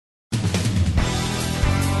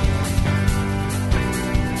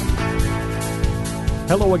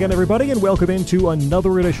Hello again, everybody, and welcome into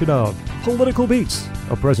another edition of Political Beats,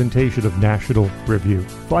 a presentation of National Review.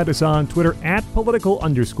 Find us on Twitter at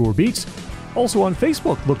 @political_beats. Also on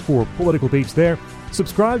Facebook, look for Political Beats there.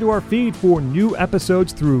 Subscribe to our feed for new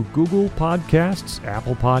episodes through Google Podcasts,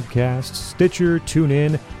 Apple Podcasts, Stitcher,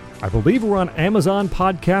 TuneIn. I believe we're on Amazon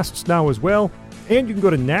Podcasts now as well. And you can go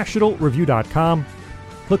to nationalreview.com.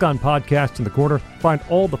 Click on Podcasts in the corner. Find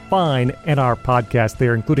all the fine NR podcasts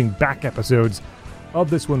there, including back episodes of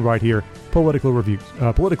this one right here, Political Reviews,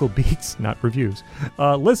 Political Beats, not reviews.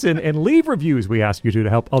 Listen and leave reviews, we ask you to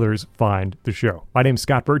help others find the show. My name's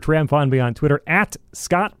Scott Bertram. Find me on Twitter at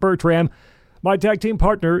Scott Bertram. My tag team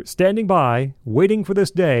partner standing by, waiting for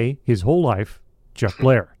this day his whole life, Jeff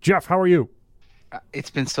Blair. Jeff, how are you? It's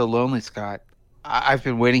been so lonely, Scott. I've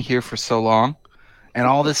been waiting here for so long, and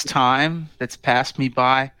all this time that's passed me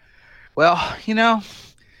by, well, you know,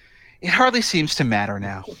 it hardly seems to matter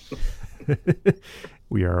now.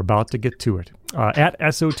 We are about to get to it. At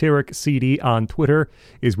Esoteric CD on Twitter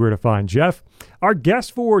is where to find Jeff. Our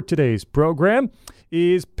guest for today's program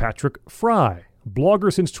is Patrick Fry,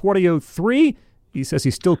 blogger since 2003. He says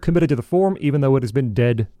he's still committed to the forum, even though it has been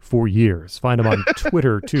dead for years. Find him on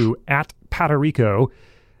Twitter, too, at Patarico.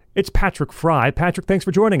 It's Patrick Fry. Patrick, thanks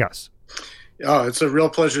for joining us. Oh, it's a real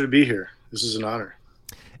pleasure to be here. This is an honor.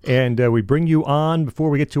 And we bring you on before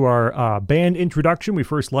we get to our band introduction. We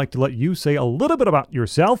first like to let you say a little bit about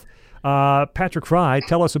yourself. Patrick Fry,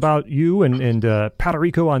 tell us about you and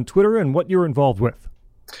Patarico on Twitter and what you're involved with.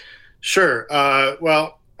 Sure.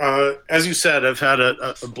 Well, as you said, I've had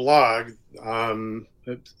a blog.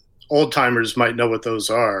 Old timers might know what those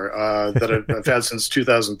are, that I've had since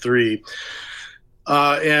 2003.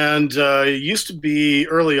 And used to be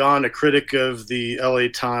early on a critic of the LA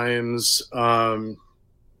Times,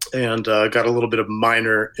 and got a little bit of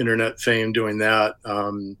minor internet fame doing that.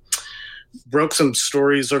 Broke some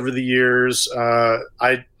stories over the years.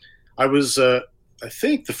 I was, I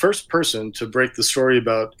think, the first person to break the story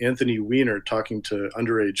about Anthony Weiner talking to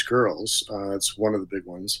underage girls. It's one of the big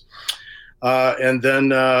ones. And then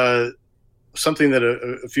something that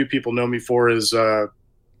a few people know me for is, I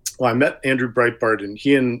met Andrew Breitbart, and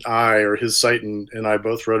he and I, or his site and I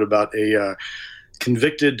both wrote about a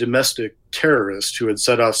convicted domestic terrorist who had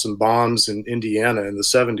set off some bombs in Indiana in the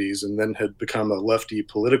 70s and then had become a lefty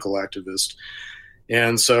political activist.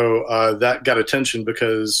 And so that got attention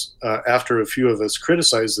because after a few of us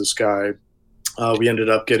criticized this guy, we ended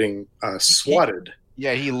up getting swatted.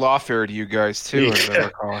 Yeah, he lawfared you guys too, as I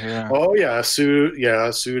recall. Yeah. Oh yeah,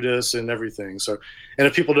 sued us and everything. So, and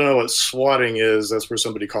if people don't know what swatting is, that's where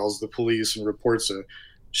somebody calls the police and reports a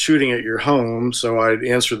shooting at your home. So I'd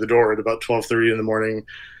answer the door at about 12:30 in the morning,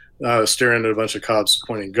 staring at a bunch of cops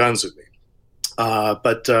pointing guns at me.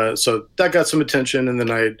 So that got some attention, and then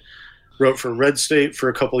I wrote for Red State for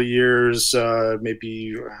a couple of years,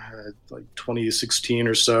 maybe like 2016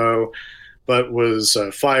 or so, but was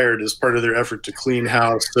fired as part of their effort to clean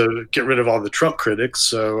house, to get rid of all the Trump critics.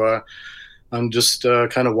 So I'm just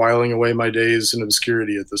kind of whiling away my days in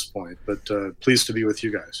obscurity at this point, but pleased to be with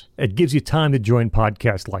you guys. It gives you time to join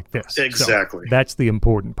podcasts like this. Exactly. So that's the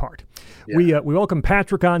important part. Yeah. We welcome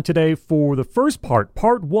Patrick on today for the first part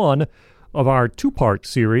one of our two-part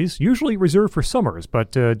series, usually reserved for summers,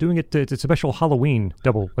 but doing it, it's a special Halloween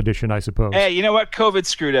double edition, I suppose. Hey, you know what? COVID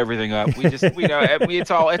screwed everything up.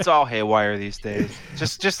 It's all haywire these days.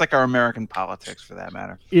 Just like our American politics, for that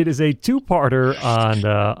matter. It is a two-parter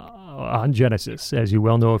on Genesis, as you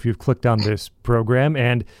well know if you've clicked on this program,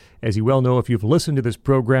 and as you well know if you've listened to this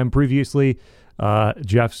program previously,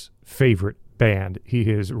 Jeff's favorite band. He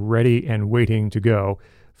is ready and waiting to go.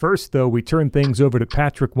 First, though, we turn things over to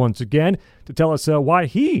Patrick once again to tell us why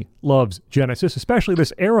he loves Genesis, especially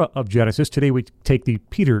this era of Genesis. Today we take the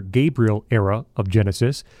Peter Gabriel era of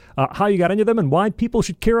Genesis, how you got into them, and why people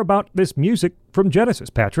should care about this music from Genesis,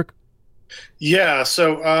 Patrick. Yeah,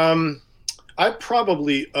 so I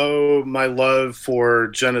probably owe my love for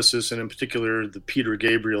Genesis, and in particular the Peter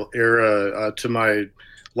Gabriel era, to my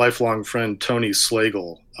lifelong friend Tony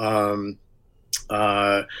Slagle.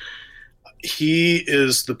 He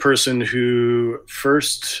is the person who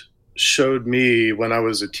first showed me when I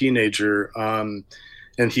was a teenager, and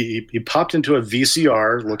he popped into a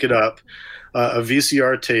VCR, look it up, a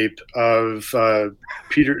VCR tape of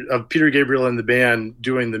Peter Gabriel and the band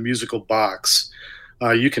doing the musical box.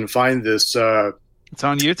 You can find this. It's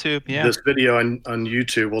on YouTube. Yeah, this video on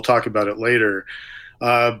YouTube. We'll talk about it later.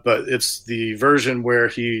 But it's the version where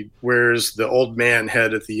he wears the old man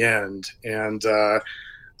head at the end, and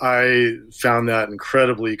I found that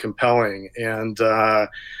incredibly compelling. And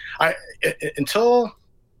until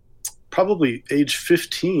probably age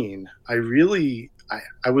 15, I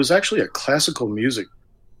I was actually a classical music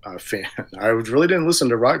fan. I really didn't listen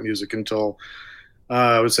to rock music until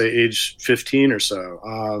I would say age 15 or so.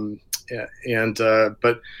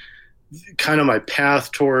 But kind of my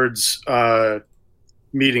path towards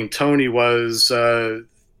meeting Tony was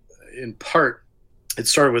in part, it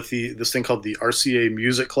started with this thing called the RCA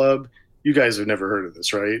Music Club. You guys have never heard of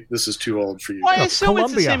this, right? This is too old for you. Well, I assume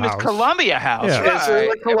it's the same as Columbia House. Yeah. Right? It's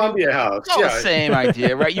like Columbia House. It's all the same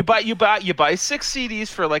idea, right? You buy 6 CDs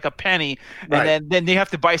for like a penny, and then you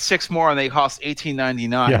have to buy 6 more, and they cost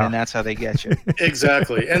 $18.99, and that's how they get you.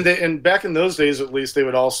 Exactly. And back in those days, at least, they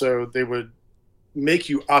would make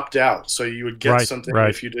you opt out, so you would get something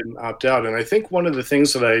if you didn't opt out. And I think one of the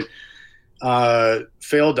things that I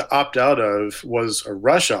failed to opt out of was a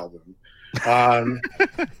Rush album. And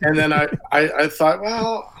then I thought,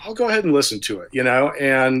 well, I'll go ahead and listen to it,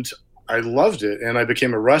 and I loved it, and I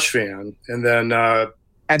became a Rush fan. And then that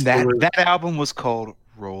album was called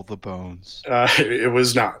Roll the Bones. It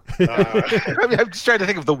was not. I'm just trying to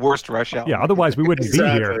think of the worst Rush album. Yeah, otherwise we wouldn't be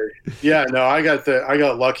here. Yeah, no, I got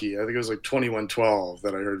lucky. I think it was like 2112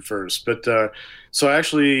 that I heard first. But so I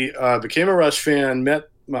actually became a Rush fan, met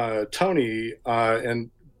Tony, and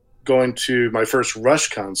going to my first Rush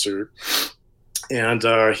concert, and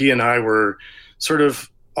he and I were sort of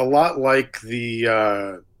a lot like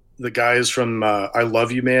the guys from I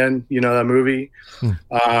Love You Man, that movie.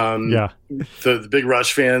 The big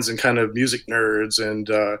Rush fans and kind of music nerds, and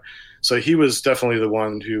so he was definitely the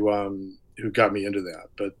one who got me into that.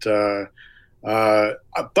 But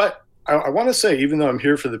I want to say, even though I'm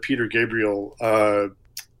here for the Peter Gabriel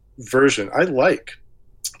version, I like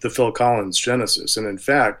the Phil Collins Genesis, and in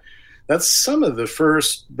fact, that's some of the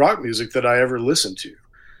first rock music that I ever listened to.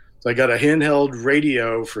 So I got a handheld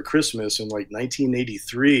radio for Christmas in like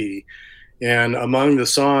 1983, and among the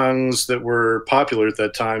songs that were popular at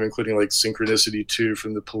that time, including like Synchronicity 2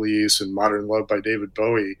 from the Police and Modern Love by David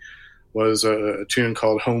Bowie, was a tune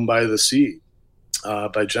called Home by the Sea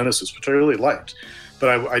by Genesis, which I really liked.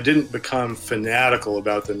 But I didn't become fanatical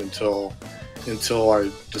about them until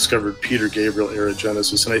I discovered Peter Gabriel era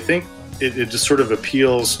Genesis. And I think it just sort of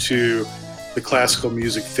appeals to the classical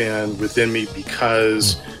music fan within me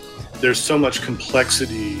because there's so much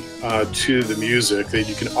complexity to the music that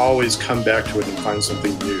you can always come back to it and find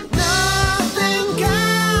something new. Nothing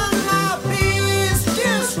can appease,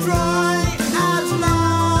 destroy, as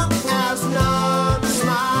long as none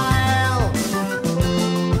smile.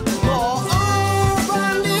 For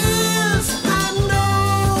open ears and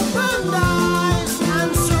open eyes,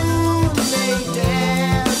 and soon they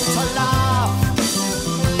dare to laugh.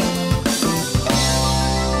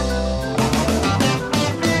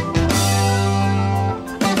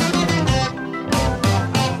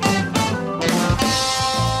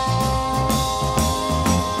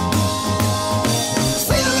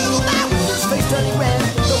 Sweet little man with his face turning red,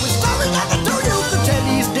 though he's staring at the door, you can tell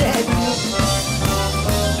he's dead.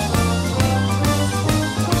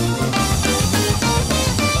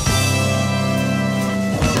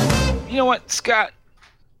 You know what, Scott?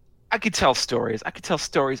 I could tell stories. I could tell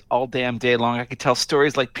stories all damn day long. I could tell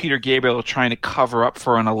stories like Peter Gabriel trying to cover up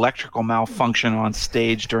for an electrical malfunction on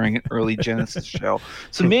stage during an early Genesis show.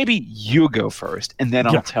 So maybe you go first, and then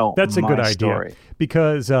I'll tell that's a my good idea. story.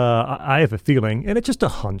 Because I have a feeling, and it's just a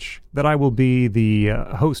hunch, that I will be the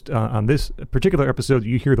host on this particular episode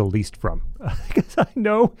you hear the least from. Because I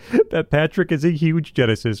know that Patrick is a huge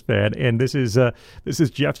Genesis fan, and this is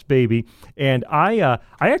Jeff's baby. And I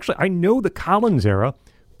know the Collins era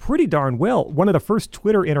pretty darn well. One of the first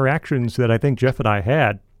Twitter interactions that I think Jeff and I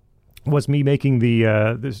had was me making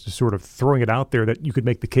this sort of throwing it out there that you could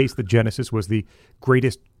make the case that Genesis was the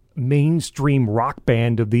greatest mainstream rock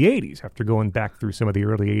band of the 80s after going back through some of the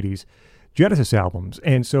early 80s Genesis albums.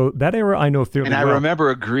 And so that era I know fairly well. And I remember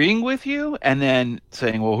agreeing with you and then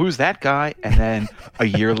saying, well, who's that guy? And then a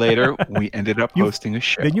year later, we ended up hosting a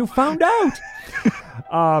show. Then you found out.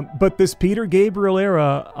 But this Peter Gabriel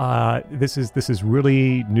era, this is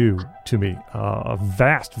really new to me. A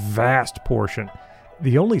vast portion.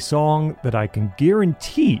 The only song that I can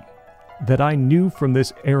guarantee that I knew from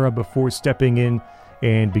this era before stepping in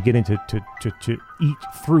and beginning to eat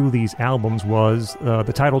through these albums was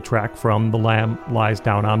the title track from The Lamb Lies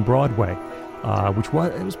Down on Broadway, which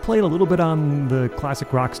was played a little bit on the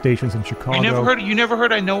classic rock stations in Chicago. You never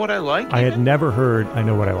heard I Know What I Like? I had never heard I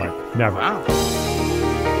Know What I Like. Never. Wow.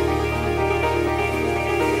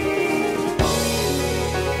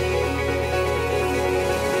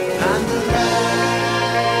 And the lamb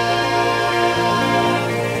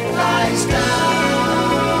lies down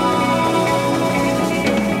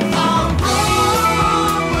on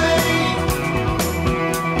Broadway.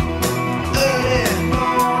 Early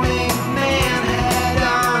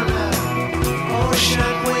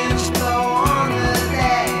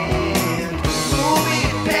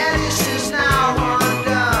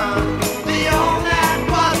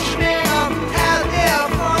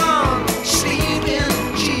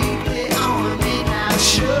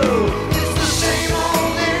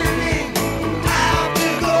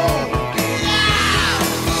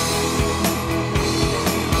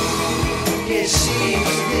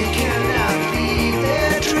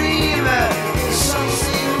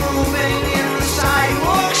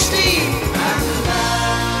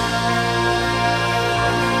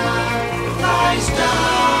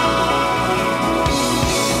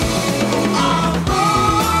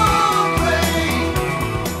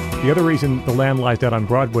The other reason The Lamb Lies Down on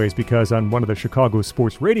Broadway is because on one of the Chicago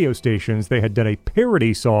sports radio stations, they had done a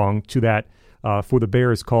parody song to that for the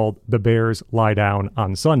Bears called The Bears Lie Down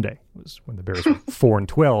on Sunday. It was when the Bears were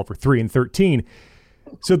 4-12 or 3-13.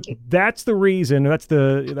 So that's the reason. That's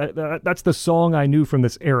the song I knew from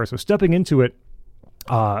this era. So stepping into it,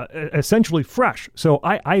 essentially fresh. So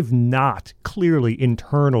I've not clearly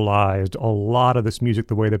internalized a lot of this music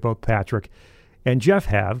the way that both Patrick and Jeff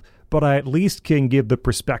have, but I at least can give the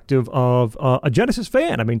perspective of a Genesis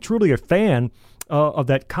fan. I mean, truly a fan of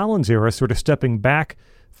that Collins era, sort of stepping back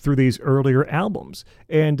through these earlier albums.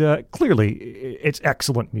 And clearly, it's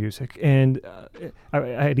excellent music. And I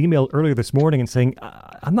had emailed earlier this morning and saying,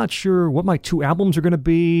 I'm not sure what my 2 albums are going to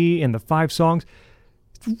be and the 5 songs.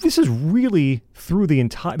 This is really, through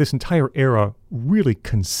this entire era, really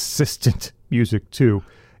consistent music, too.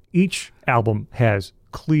 Each album has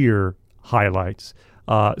clear highlights.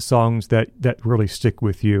 Songs that really stick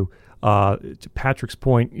with you. To Patrick's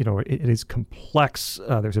point, it is complex.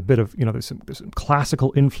 There's a bit of, there's some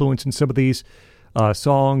classical influence in some of these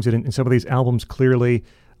songs and in some of these albums, clearly.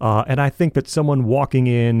 And I think that someone walking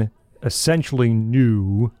in essentially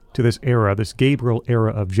new to this era, this Gabriel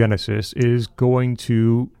era of Genesis, is going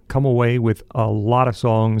to come away with a lot of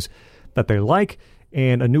songs that they like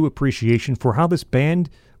and a new appreciation for how this band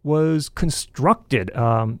was constructed.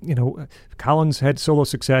 Collins had solo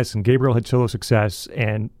success and Gabriel had solo success,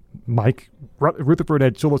 and Mike Rutherford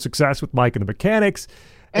had solo success with Mike and the Mechanics.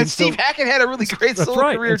 And Steve Hackett had a really great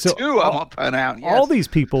solo career too. I'm up and out. Yes. All these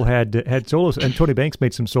people had solos, and Tony Banks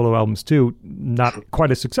made some solo albums too, not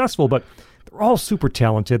quite as successful, but they're all super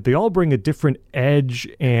talented. They all bring a different edge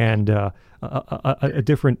and a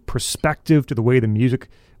different perspective to the way the music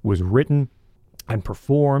was written and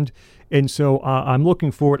performed. And so I'm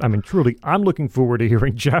looking forward to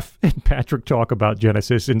hearing Jeff and Patrick talk about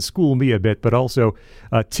Genesis and school me a bit, but also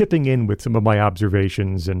tipping in with some of my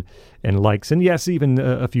observations and likes, and yes, even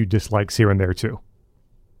a few dislikes here and there too.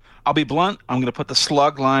 I'll be blunt. I'm going to put the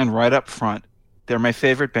slug line right up front. They're my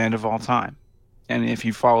favorite band of all time. And if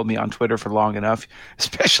you followed me on Twitter for long enough,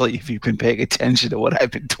 especially if you've been paying attention to what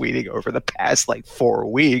I've been tweeting over the past 4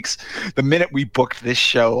 weeks, the minute we booked this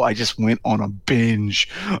show, I just went on a binge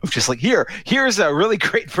of just here's a really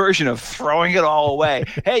great version of Throwing It All Away.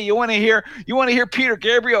 Hey, you want to hear Peter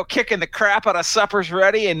Gabriel kicking the crap out of Supper's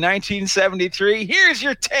Ready in 1973? Here's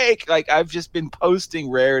your take. I've just been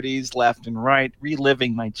posting rarities left and right,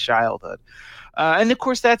 reliving my childhood. And of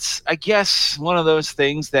course, that's, I guess, one of those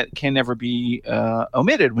things that can never be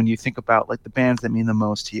omitted when you think about the bands that mean the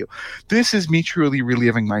most to you. This is me truly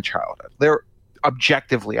reliving my childhood. They're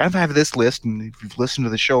objectively, I have this list, and if you've listened to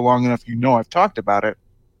the show long enough, I've talked about it.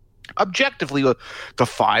 Objectively, the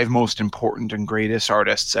 5 most important and greatest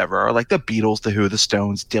artists ever are the Beatles, The Who, The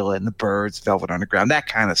Stones, Dylan, The Byrds, Velvet Underground, that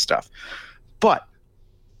kind of stuff. But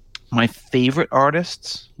my favorite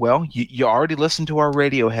artists, well, you already listened to our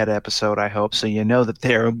Radiohead episode, I hope, so you know that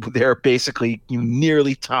they're basically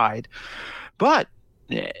nearly tied. But,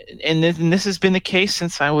 and this has been the case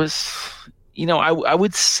since I was, I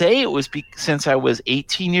would say it was since I was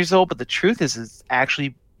 18 years old, but the truth is it's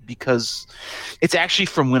actually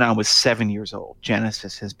from when I was 7 years old.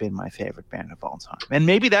 Genesis has been my favorite band of all time. And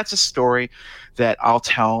maybe that's a story that I'll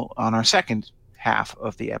tell on our second half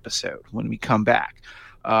of the episode when we come back.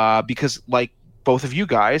 Because both of you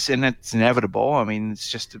guys, and it's inevitable, I mean,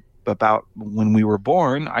 it's just about when we were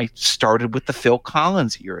born, I started with the Phil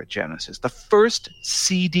Collins era Genesis. The first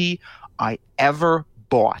CD I ever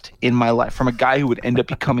bought in my life from a guy who would end up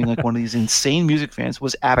becoming one of these insane music fans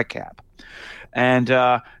was Abacab. And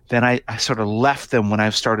then I sort of left them when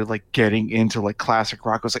I started getting into classic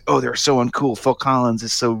rock. I was oh, they're so uncool. Phil Collins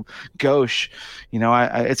is so gauche.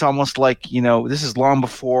 It's almost this is long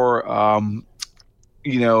before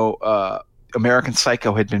American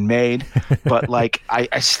Psycho had been made, but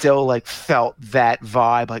I still felt that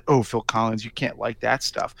vibe, oh, Phil Collins, you can't like that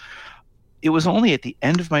stuff. It was only at the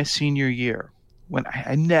end of my senior year when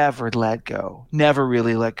I never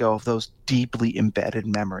really let go of those deeply embedded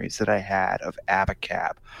memories that I had of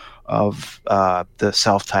Abacab, of the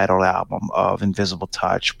self-titled album, of Invisible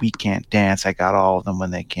Touch, We Can't Dance. I got all of them when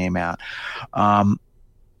they came out.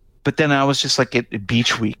 But then I was just at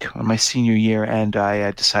Beach Week on my senior year, and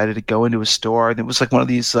I decided to go into a store. And it was one of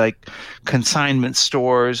these consignment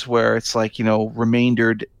stores where it's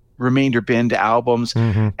remaindered Remainder Bend albums.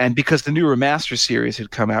 Mm-hmm. And because the new Remaster series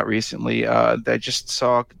had come out recently, I just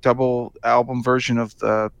saw a double album version of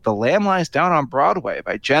the Lamb Lies Down on Broadway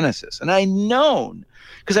by Genesis. And I known,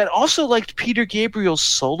 because I'd also liked Peter Gabriel's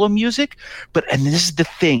solo music, and this is the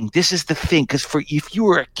thing, because if you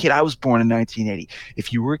were a kid, I was born in 1980.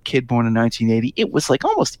 If you were a kid born in 1980, it was like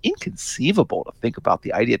almost inconceivable to think about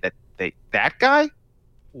the idea that that guy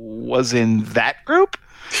was in that group.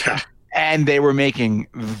 Yeah. And they were making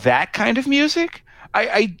that kind of music.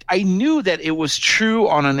 I knew that it was true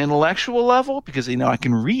on an intellectual level because I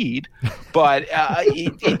can read, but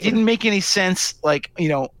it didn't make any sense like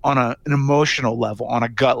on an emotional level, on a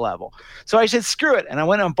gut level. So I said screw it, and I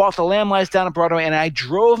went and bought the Lamb Lies Down on Broadway, and I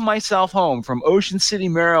drove myself home from Ocean City,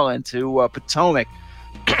 Maryland to Potomac,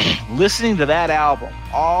 listening to that album,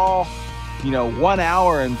 all 1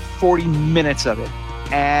 hour and 40 minutes of it,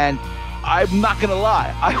 and I'm not gonna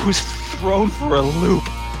lie, I was thrown for a loop.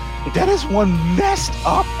 That is one messed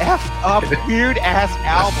up, effed up, weird ass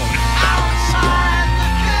album. Outside the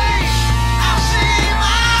cage, I see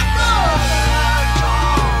my brother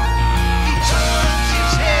Tom. He turns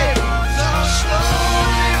his head so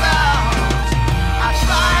slowly round. I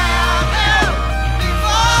try to help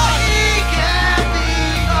before he can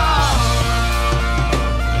be gone.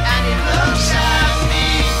 And he looks at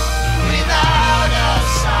me without a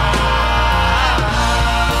sign.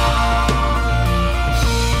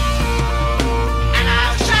 And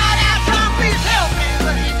I've tried out from please help me,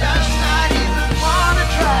 but he does not even want to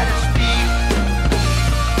try to speak.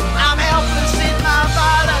 I'm helpless in my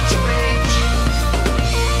violent rage,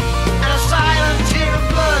 and a silent tear of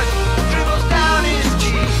blood dribbles down his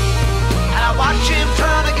cheek. And I watch him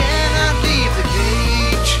turn again and leave the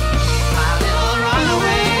cage, my little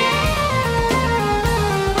runaway.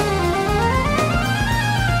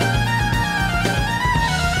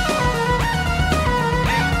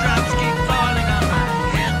 Raindrops keep falling on my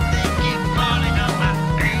head, they keep falling on my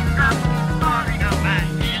raindrops keep falling on my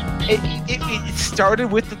head. It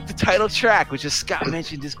started with the title track, which as Scott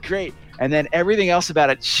mentioned is great, and then everything else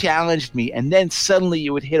about it challenged me, and then suddenly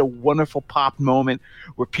you would hit a wonderful pop moment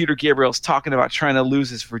where Peter Gabriel's talking about trying to lose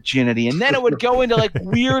his virginity, and then it would go into like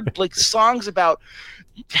weird like songs about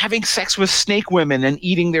having sex with snake women and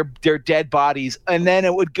eating their dead bodies, and then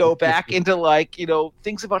it would go back into like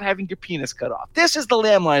things about having your penis cut off. This is the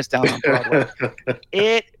Lamb Lies Down on Broadway.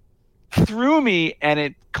 It threw me and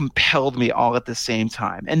it compelled me all at the same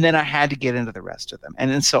time, and then I had to get into the rest of them.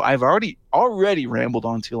 And then so I've already rambled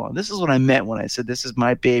on too long. This is what I meant when I said this is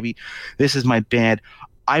my baby, this is my band.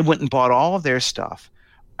 I went and bought all of their stuff,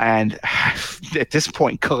 and at this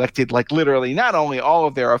point collected like literally not only all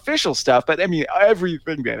of their official stuff, but I mean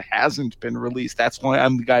everything that hasn't been released. That's why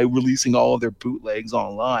I'm the guy releasing all of their bootlegs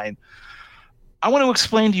online. I want to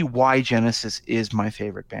explain to you why Genesis is my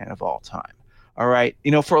favorite band of all time. All right.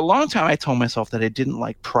 For a long time, I told myself that I didn't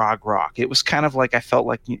like prog rock. It was kind of like I felt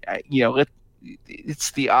like,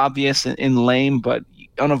 it's the obvious and lame, but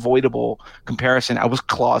unavoidable comparison. I was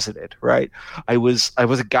closeted, right? I was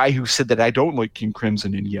a guy who said that I don't like King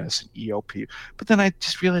Crimson and Yes and ELP. But then I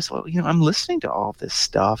just realized, well, I'm listening to all of this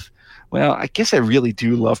stuff. Well, I guess I really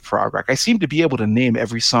do love prog rock. I seem to be able to name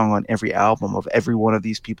every song on every album of every one of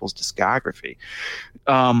these people's discography.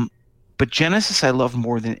 But Genesis I love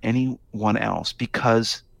more than anyone else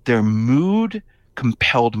because their mood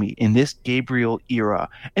compelled me in this Gabriel era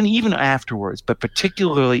and even afterwards, but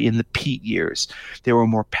particularly in the Pete years. They were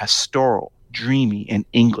more pastoral, dreamy, and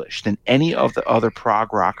English than any of the other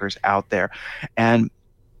prog rockers out there. And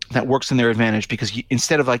that works in their advantage because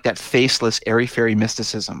instead of like that faceless airy-fairy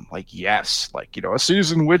mysticism, like a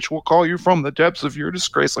season which will call you from the depths of your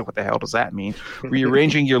disgrace. Like what the hell does that mean?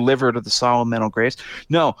 Rearranging your liver to the solemn mental grace.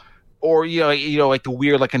 No. Or, like the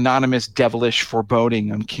weird, like anonymous, devilish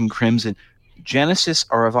foreboding on King Crimson. Genesis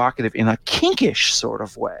are evocative in a kinkish sort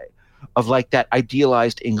of way of like that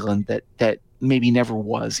idealized England that maybe never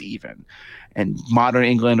was even. And modern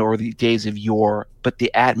England or the days of yore, but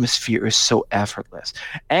the atmosphere is so effortless.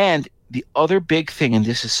 And the other big thing, and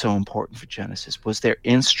this is so important for Genesis, was their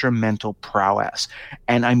instrumental prowess.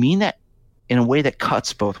 And I mean that in a way that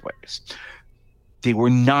cuts both ways. They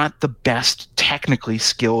were not the best technically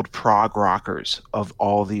skilled prog rockers of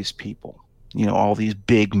all these people, all these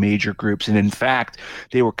big major groups. And in fact,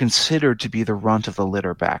 they were considered to be the runt of the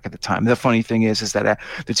litter back at the time. The funny thing is that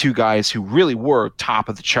the two guys who really were top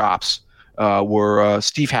of the chops were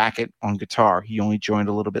Steve Hackett on guitar. He only joined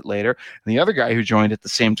a little bit later. And the other guy who joined at the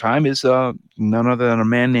same time is none other than a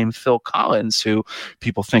man named Phil Collins, who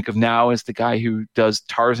people think of now as the guy who does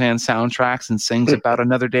Tarzan soundtracks and sings about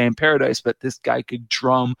Another Day in Paradise. But this guy could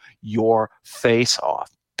drum your face off.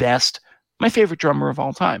 Best My favorite drummer of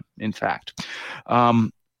all time, in fact.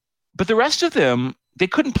 But the rest of them, they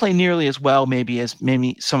couldn't play nearly as well as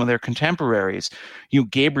some of their contemporaries.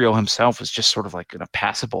 Gabriel himself was just sort of like a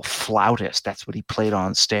passable flautist. That's what he played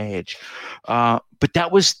on stage. But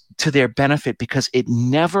that was to their benefit because it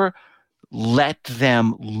never let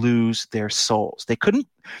them lose their souls. They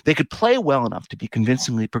could play well enough to be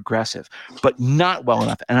convincingly progressive, but not well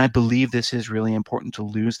enough. And I believe this is really important, to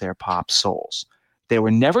lose their pop souls. They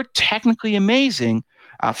were never technically amazing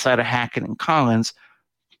outside of Hackett and Collins.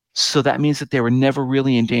 So that means that they were never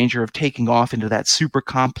really in danger of taking off into that super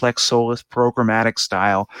complex, soulless, programmatic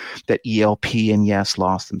style that ELP and Yes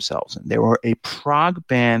lost themselves in. They were a prog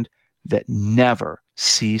band that never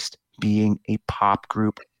ceased being a pop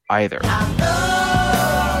group either.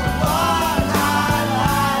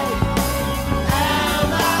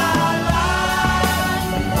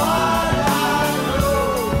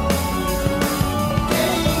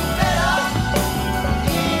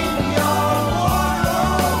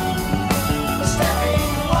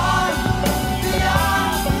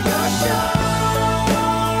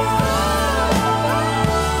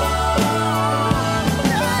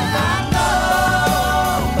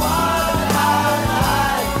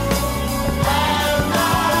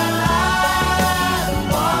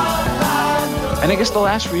 And I guess the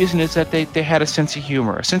last reason is that they had a sense of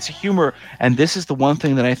humor. And this is the one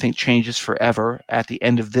thing that I think changes forever at the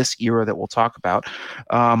end of this era that we'll talk about,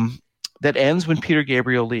 that ends when Peter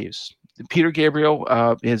Gabriel leaves. Peter Gabriel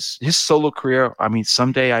is his solo career. I mean,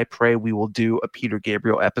 someday I pray we will do a Peter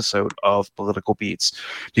Gabriel episode of Political Beats,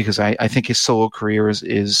 because I think his solo career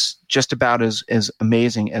is just about as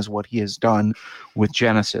amazing as what he has done with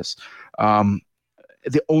Genesis.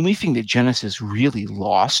 The only thing that Genesis really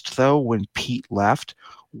lost, though, when Pete left,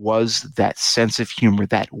 was that sense of humor,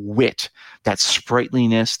 that wit, that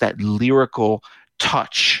sprightliness, that lyrical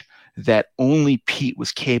touch that only Pete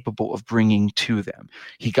was capable of bringing to them.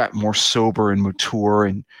 He got more sober and mature,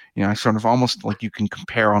 and sort of almost like you can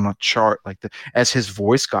compare on a chart, like as his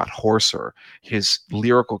voice got hoarser, his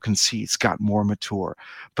lyrical conceits got more mature.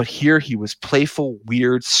 But here he was playful,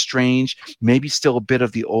 weird, strange, maybe still a bit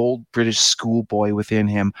of the old British schoolboy within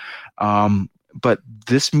him. But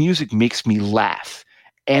this music makes me laugh,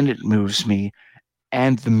 and it moves me.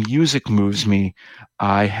 And the music moves me.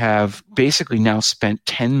 I have basically now spent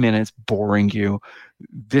 10 minutes boring you.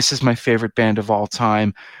 This is my favorite band of all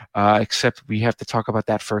time, except we have to talk about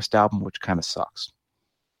that first album, which kind of sucks.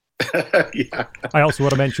 Yeah. I also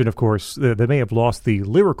want to mention, of course, they may have lost the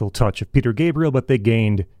lyrical touch of Peter Gabriel, but they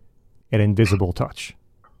gained an invisible touch.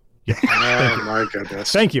 Yeah. Oh, my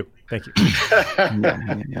goodness. Thank you. Yeah.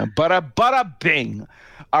 Bada bing.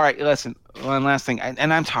 All right, listen, one last thing.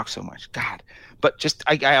 And I'm talking so much. God. But just,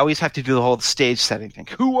 I always have to do the whole stage setting thing.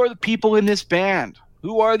 Who are the people in this band?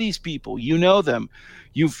 Who are these people? You know them.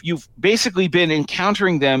 You've basically been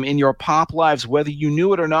encountering them in your pop lives, whether you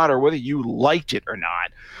knew it or not, or whether you liked it or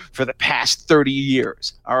not, for the past 30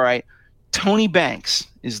 years. All right. Tony Banks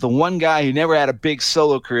is the one guy who never had a big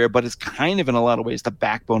solo career, but is kind of in a lot of ways the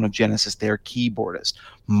backbone of Genesis, their keyboardist.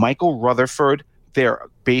 Michael Rutherford, their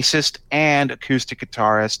bassist and acoustic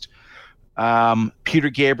guitarist. Peter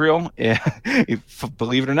Gabriel,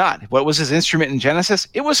 believe it or not, what was his instrument in Genesis?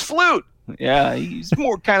 It was flute. Yeah, he's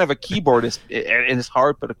more kind of a keyboardist in his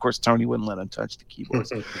heart, but of course Tony wouldn't let him touch the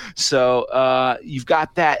keyboards. So you've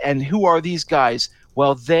got that. And who are these guys?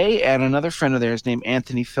 Well, they and another friend of theirs named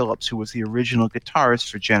Anthony Phillips, who was the original guitarist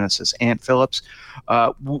for Genesis, Ant Phillips,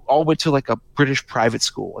 all went to like a British private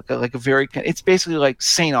school, like a very, it's basically like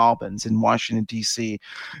St. Albans in Washington, D.C.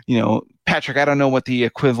 Patrick, I don't know what the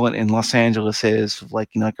equivalent in Los Angeles is, like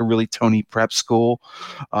a really Tony prep school,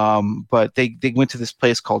 but they went to this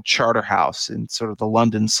place called Charterhouse in sort of the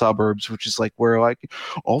London suburbs, which is like where like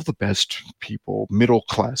all the best people, middle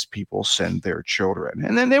class people, send their children,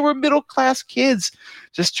 and then they were middle class kids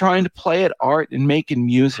just trying to play at art and making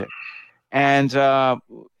music, and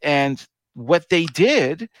what they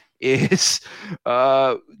did is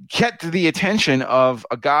get the attention of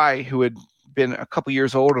a guy who had been a couple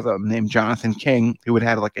years older than them, named Jonathan King, who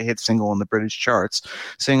had like a hit single in the British charts,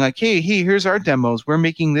 saying like, hey, here's our demos. We're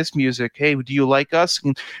making this music. Hey, do you like us?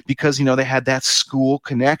 And because, they had that school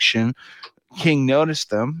connection, King noticed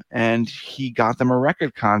them and he got them a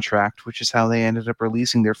record contract, which is how they ended up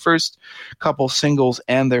releasing their first couple singles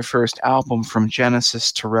and their first album, From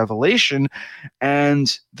Genesis to Revelation.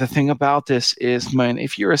 And the thing about this is, man,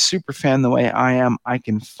 if you're a super fan the way I am, I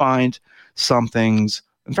can find some things.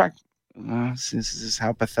 In fact, this is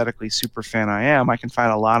how pathetically super fan I am. I can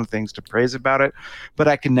find a lot of things to praise about it, but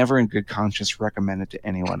I can never in good conscience recommend it to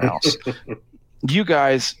anyone else. you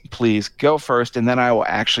guys please go first, and then I will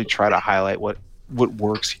actually try to highlight what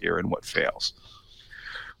works here and what fails.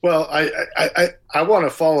 Well, I want to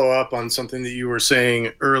follow up on something that you were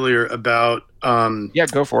saying earlier about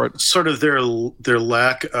go for it. Sort of their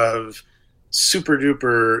lack of super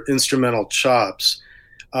duper instrumental chops,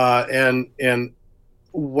 and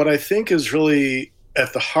what I think is really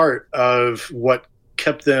at the heart of what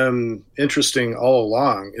kept them interesting all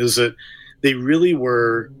along is that they really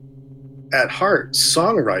were at heart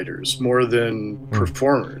songwriters more than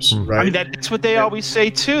performers, right? I mean, that's what they always say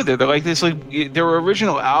too. They're like this, like their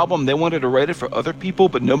original album. They wanted to write it for other people,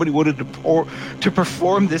 but nobody wanted to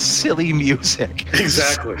perform this silly music.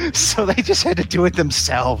 Exactly. So they just had to do it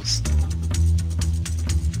themselves.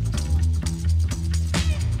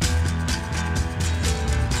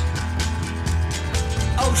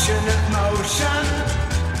 Ocean of motion,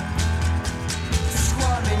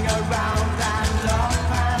 swirling around and up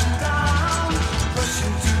and down,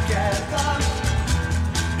 pushing together,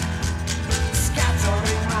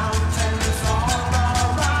 scattering mountains all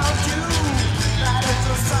around you. That is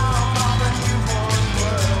the sound of a newborn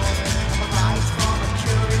world, a light from a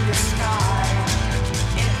curious sky.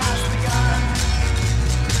 It has begun.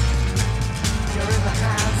 You're in the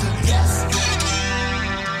hands of destiny.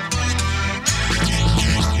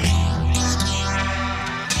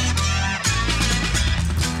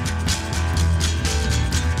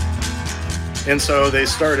 And so they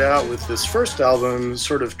start out with this first album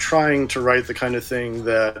sort of trying to write the kind of thing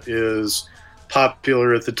that is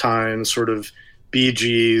popular at the time, sort of Bee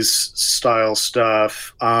Gees style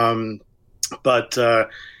stuff. But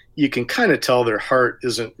you can kind of tell their heart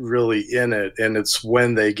isn't really in it. And it's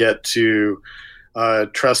when they get to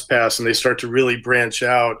Trespass and they start to really branch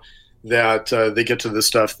out that they get to the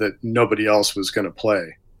stuff that nobody else was going to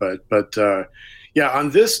play. But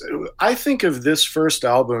on this, I think of this first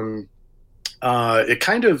album, it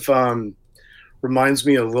kind of reminds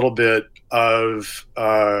me a little bit of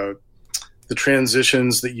the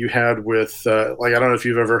transitions that you had with, like, I don't know if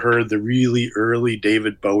you've ever heard the really early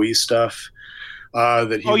David Bowie stuff.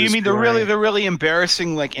 That he you mean doing. the really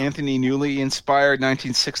embarrassing, like Anthony Newley inspired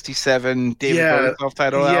 1967 David Bowie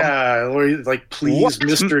self-titled album? Yeah, where he's like, please, What?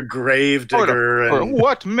 Mr. Gravedigger. Or And,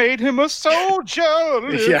 what made him a soldier,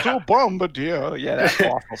 little Yeah. bombardier? Yeah, that's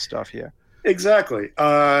awful stuff. Yeah, exactly.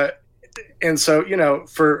 And so,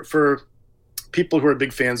 for people who are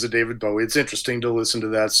big fans of David Bowie, it's interesting to listen to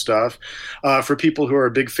that stuff. For people who are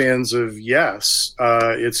big fans of Yes,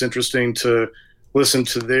 it's interesting to listen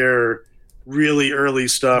to their really early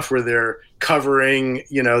stuff where they're covering,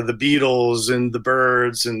 the Beatles and the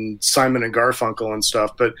Byrds and Simon and Garfunkel and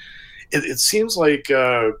stuff. But it seems like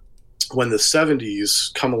when the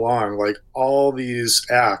 70s come along, like all these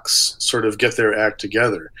acts sort of get their act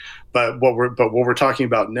together. But what we're talking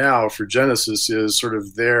about now for Genesis is sort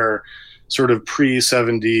of their sort of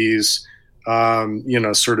pre-70s,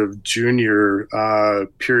 sort of junior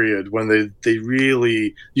period when they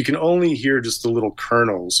really, you can only hear just the little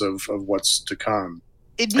kernels of what's to come.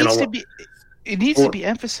 It needs to be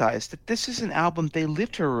emphasized that this is an album they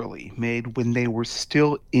literally made when they were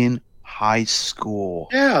still in high school.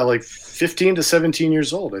 Yeah, like 15 to 17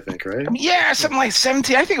 years old, I think, right? I mean, yeah, something like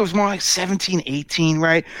 17. I think it was more like 17, 18,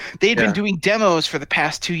 right? They'd been doing demos for the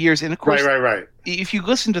past 2 years. And of course, right. If you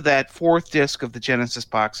listen to that fourth disc of the Genesis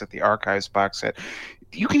box set, the Archives box set,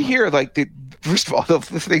 you can hear, like, first of all, the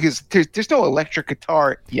thing is, there's no electric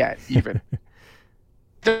guitar yet, even.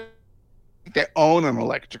 They own an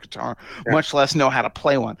electric guitar, much less know how to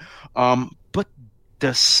play one. But the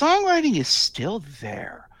songwriting is still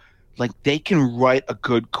there. Like, they can write a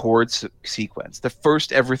good chord sequence. The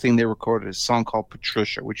first ever thing they recorded is a song called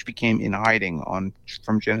Patricia, which became In Hiding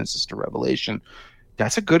from Genesis to Revelation.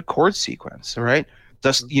 That's a good chord sequence, all right?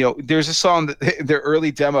 There's a song that their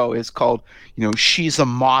early demo is called, She's a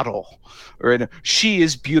Model, or She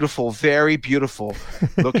is Beautiful, Very Beautiful.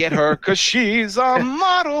 Look at her, because she's a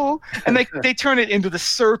model. And they turn it into the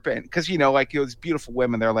serpent, because, these beautiful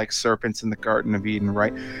women, they're like serpents in the Garden of Eden,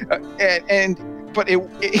 right? But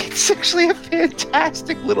it's actually a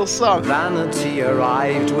fantastic little song. Vanity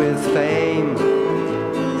arrived with fame.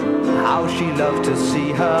 How she loved to see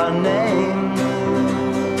her name.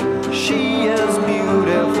 She is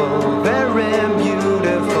beautiful, very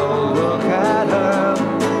beautiful. Look at her.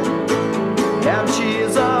 And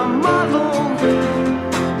she's a model.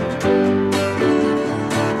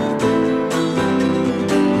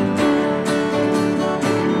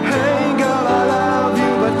 Hey girl, I love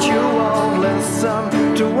you, but you won't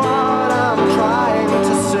listen to what I'm trying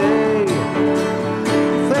to say.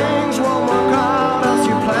 Things won't work out as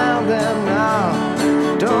you planned them now.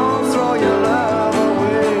 Don't throw your love away.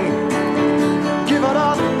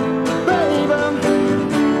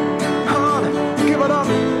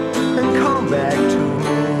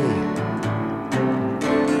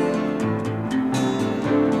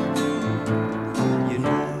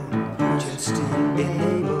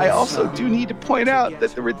 also do need to point out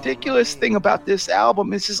that the ridiculous thing about this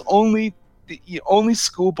album is only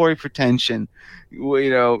schoolboy pretension,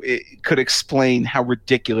 it could explain how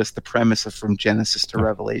ridiculous the premise of From Genesis to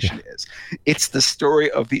Revelation is. It's the story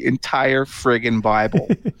of the entire friggin' Bible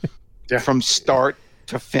from start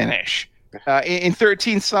to finish. In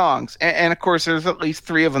 13 songs. And of course, there's at least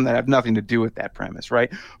 3 of them that have nothing to do with that premise, right?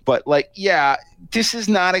 But this is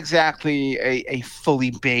not exactly a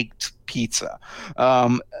fully baked pizza.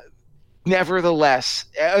 Nevertheless,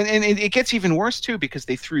 and it gets even worse too, because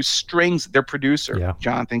they threw strings. Their producer,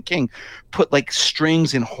 Jonathan King, put like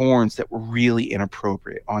strings and horns that were really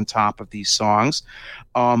inappropriate on top of these songs.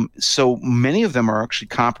 So many of them are actually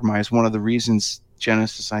compromised. One of the reasons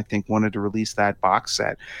Genesis, I think, wanted to release that box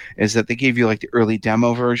set is that they gave you like the early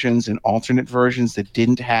demo versions and alternate versions that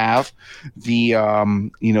didn't have the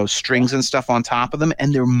strings and stuff on top of them,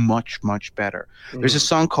 and they're much, much better. There's a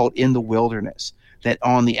song called In the Wilderness that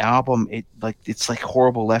on the album it's like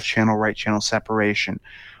horrible left channel, right channel separation,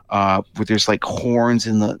 where there's like horns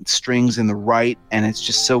in the strings in the right, and it's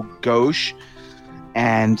just so gauche.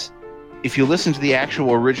 And if you listen to the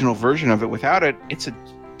actual original version of it without it, it's a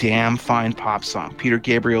damn fine pop song. Peter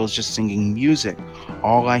Gabriel is just singing music.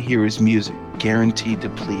 All I hear is music, guaranteed to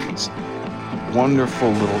please. Wonderful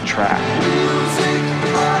little track. Music,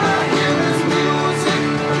 all I hear is music,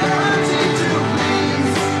 guaranteed to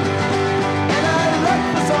please. And I look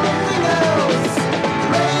for something else.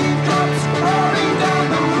 Raindrops falling down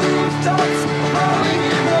the rooftops, falling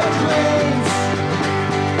in the drains.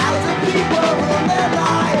 As the people run their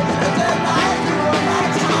lives, as their lives run my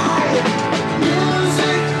time.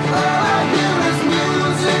 Music, all I hear is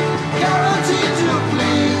music, guaranteed to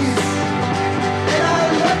please. And I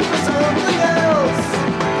look for something else.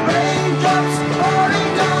 Raindrops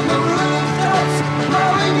falling down the rooftops,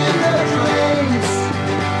 flowing in the drains.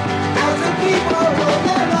 As the people run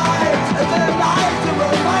their lives, as their lives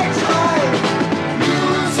run my time.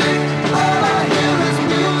 Music, all I hear is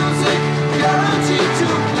music, guaranteed to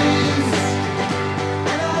please.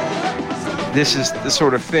 And I look for something. This is the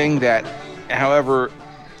sort of thing that, however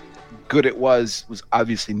good it was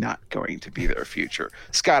obviously not going to be their future.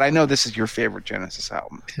 Scott, I know this is your favorite Genesis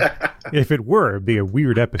album. If it were, it'd be a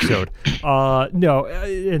weird episode. No,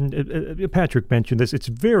 and Patrick mentioned this. It's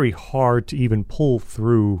very hard to even pull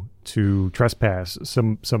through to Trespass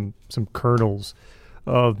some kernels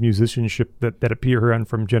of musicianship that appear here on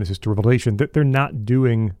From Genesis to Revelation. That they're not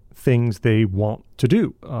doing things they want to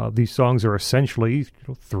do. These songs are essentially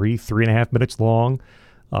 3.5 minutes long.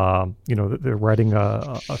 They're writing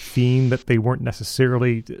a theme that they weren't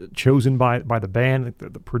necessarily chosen by the band.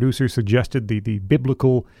 The producer suggested the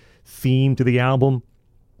biblical theme to the album.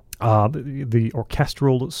 The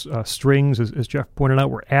orchestral strings, as Jeff pointed out,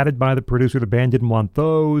 were added by the producer. The band didn't want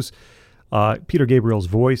those. Peter Gabriel's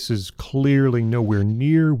voice is clearly nowhere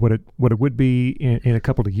near what it would be in a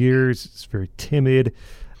couple of years. It's very timid.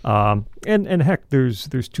 And heck, there's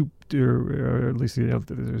two, at least there's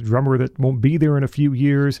a drummer that won't be there in a few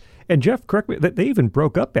years. And Jeff, correct me, that they even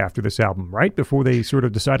broke up after this album, right? Before they sort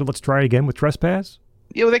of decided, let's try again with Trespass.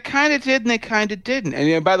 They kind of did and they kind of didn't.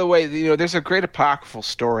 And by the way, there's a great apocryphal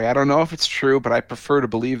story. I don't know if it's true, but I prefer to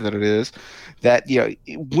believe that it is. That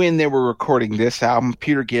when they were recording this album,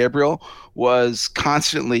 Peter Gabriel was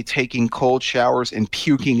constantly taking cold showers and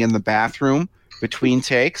puking in the bathroom between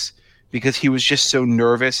takes, because he was just so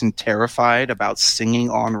nervous and terrified about singing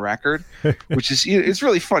on record, which is, it's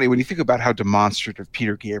really funny when you think about how demonstrative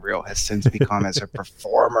Peter Gabriel has since become as a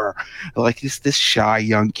performer. Like this shy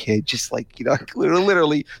young kid, just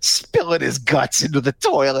literally spilling his guts into the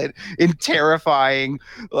toilet in terrifying,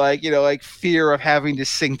 fear of having to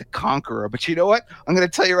sing The Conqueror. But you know what? I'm going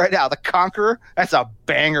to tell you right now, The Conqueror, that's a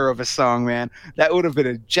banger of a song, man. That would have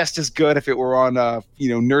been just as good if it were on,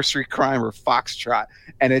 Nursery Crime or Foxtrot.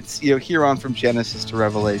 And it's, here on From Genesis to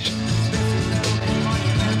Revelation.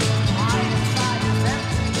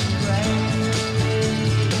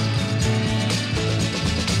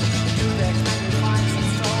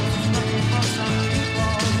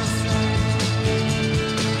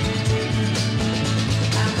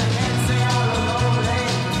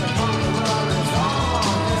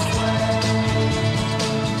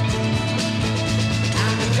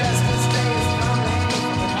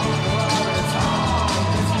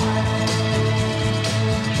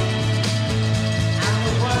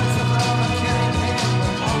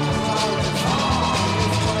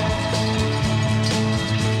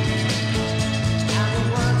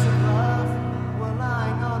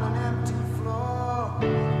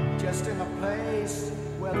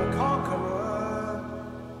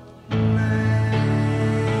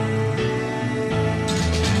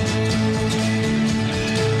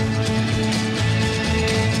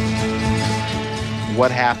 what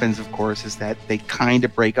happens, of course, is that they kind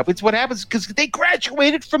of break up. It's what happens because they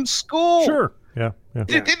graduated from school. Sure. Yeah.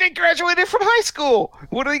 They graduated from high school.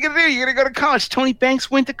 What are they going to do? You're going to go to college. Tony Banks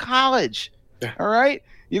went to college. Yeah. All right.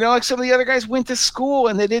 Like some of the other guys went to school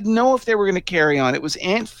and they didn't know if they were going to carry on. It was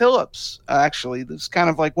Ant Phillips, actually. It was kind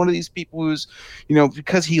of like one of these people who's,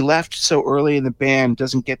 because he left so early in the band,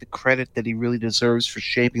 doesn't get the credit that he really deserves for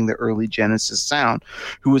shaping the early Genesis sound,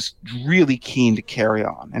 who was really keen to carry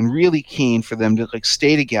on and really keen for them to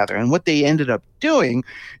stay together. And what they ended up doing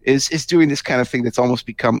is doing this kind of thing that's almost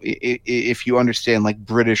become, if you understand, like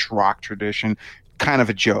British rock tradition, kind of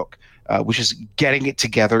a joke. Which is getting it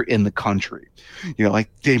together in the country.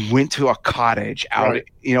 They went to a cottage out, Right.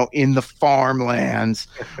 In the farmlands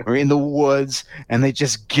or in the woods, and they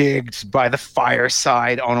just gigged by the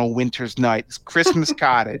fireside on a winter's night. This Christmas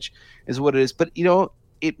cottage is what it is. But,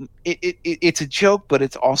 it's a joke, but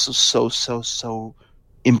it's also so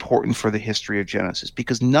important for the history of Genesis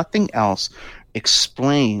because nothing else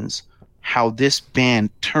explains how this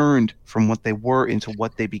band turned from what they were into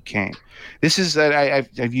what they became. This is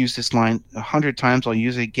I've used this line 100 times. I'll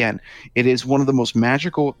use it again. It is one of the most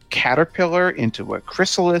magical caterpillar into a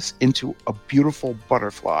chrysalis into a beautiful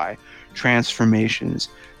butterfly transformations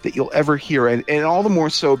that you'll ever hear, and all the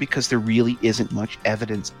more so because there really isn't much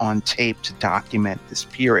evidence on tape to document this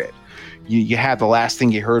period. You had the last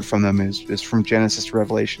thing you heard from them is from Genesis to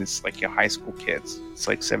Revelation. It's like your high school kids. It's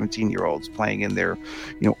like 17-year-olds playing in their,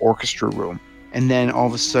 orchestra room. And then all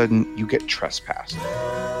of a sudden you get Trespass.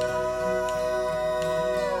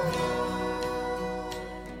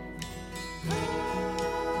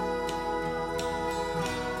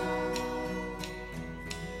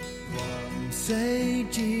 Say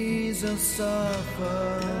Jesus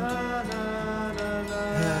suffered,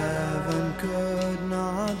 heaven could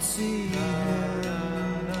not see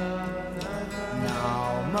him.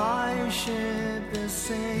 Now my ship is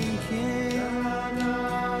sinking,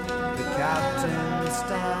 the captain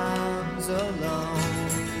stands alone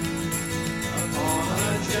upon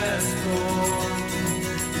a chessboard.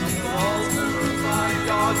 My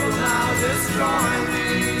God will now destroy me,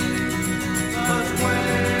 but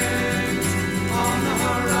when on the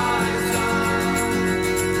horizon,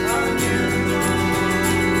 a new dawn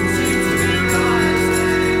seems to be rising.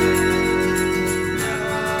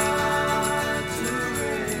 Never to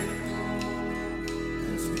recall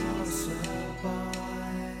this passerby,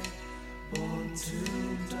 born to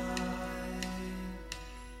die.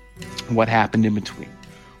 What happened in between?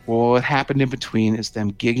 Well, what happened in between is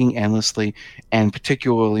them gigging endlessly, and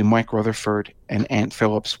particularly Mike Rutherford and Ant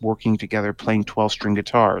Phillips working together, playing 12-string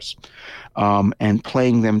guitars, and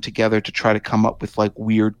playing them together to try to come up with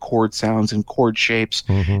weird chord sounds and chord shapes,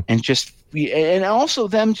 and also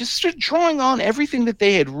them just sort of drawing on everything that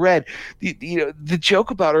they had read. The joke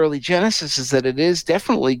about early Genesis is that it is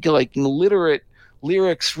definitely literate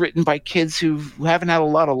lyrics written by kids who haven't had a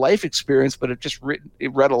lot of life experience, but have just read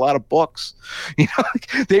a lot of books. They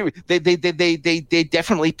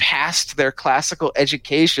definitely passed their classical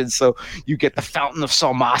education. So you get the Fountain of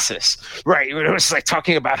Salmacis, right? It was like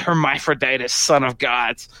talking about Hermaphroditus, son of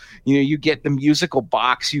gods. You get the musical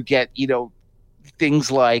box. You get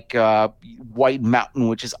things like White Mountain,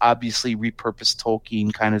 which is obviously repurposed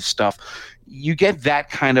Tolkien kind of stuff. You get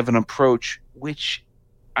that kind of an approach, which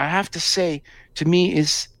I have to say, to me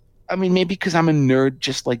is, maybe because I'm a nerd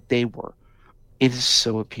just like they were, it is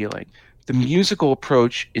so appealing. The musical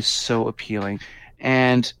approach is so appealing.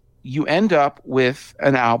 And you end up with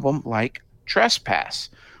an album like Trespass,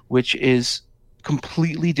 which is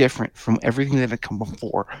completely different from everything that had come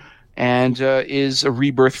before, and is a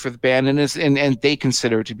rebirth for the band, and they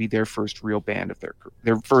consider it to be their first real band of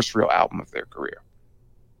their first real album of their career.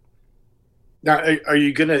 Now, are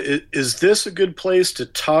you gonna? Is this a good place to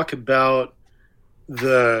talk about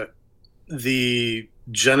the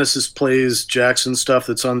Genesis Plays Jackson stuff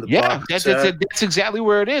that's on the box set? That's exactly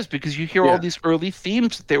where it is, because you hear all these early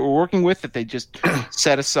themes that they were working with that they just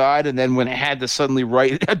set aside, and then when it had to suddenly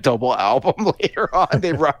write a double album later on,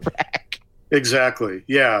 they brought back. Exactly,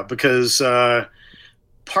 yeah, because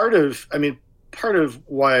part of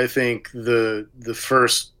why I think the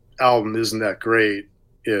first album isn't that great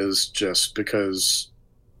is just because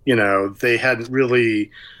they hadn't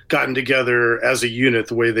really gotten together as a unit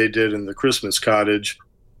the way they did in the Christmas Cottage.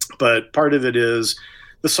 But part of it is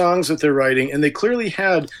the songs that they're writing, and they clearly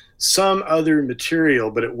had some other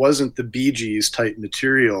material, but it wasn't the Bee Gees type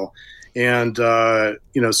material. And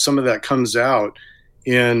some of that comes out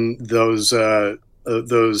in those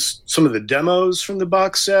some of the demos from the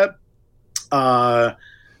box set.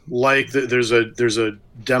 There's a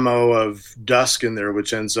demo of Dusk in there,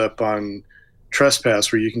 which ends up on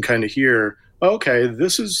Trespass, where you can kind of hear okay,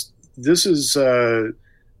 this is a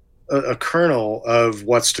kernel of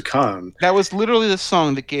what's to come. That was literally the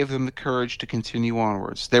song that gave them the courage to continue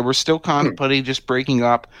onwards. They were still contemplating just breaking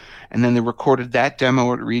up, and then they recorded that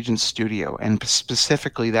demo at Regent's studio, and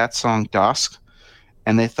specifically that song Dusk.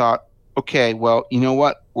 And they thought, okay, well, you know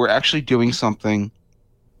what? We're actually doing something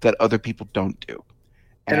that other people don't do.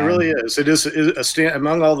 And it really is. It is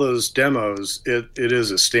among all those demos. It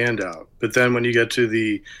is a standout. But then when you get to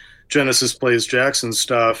the Genesis Plays Jackson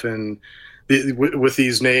stuff, and with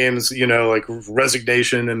these names, like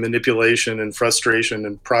resignation and manipulation and frustration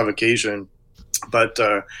and provocation, but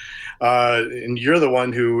and you're the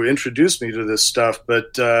one who introduced me to this stuff.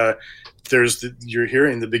 But you're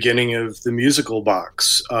hearing the beginning of the musical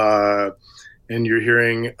box, and you're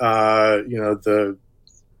hearing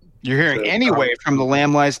You're hearing Anyway from The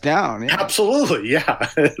Lamb Lies Down. Yeah. Absolutely, yeah.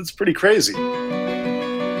 It's pretty crazy.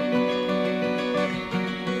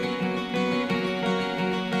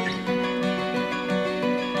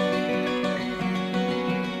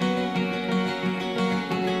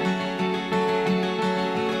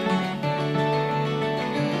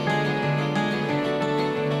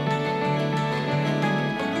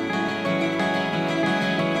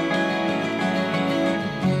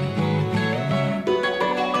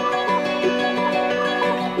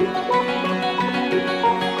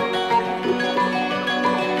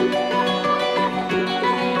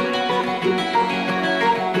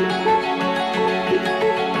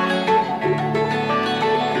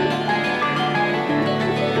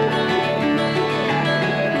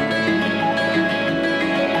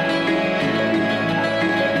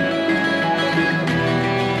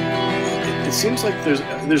 Seems like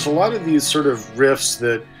there's a lot of these sort of riffs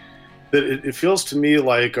that it feels to me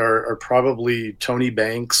like are probably Tony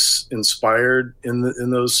Banks inspired in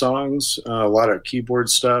those songs. A lot of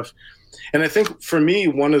keyboard stuff, and I think for me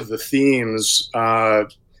one of the themes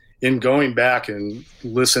in going back and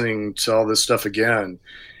listening to all this stuff again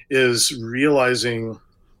is realizing,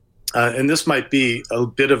 and this might be a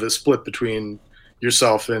bit of a split between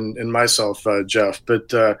yourself and myself, Jeff, but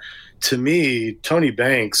to me, Tony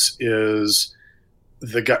Banks is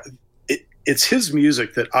the guy. It's his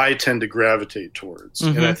music that I tend to gravitate towards,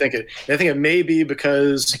 and I think it may be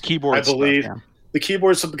because the keyboard I believe stuff, yeah. The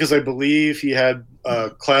keyboard stuff, because I believe he had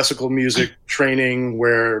classical music training,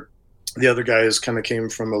 where the other guys kind of came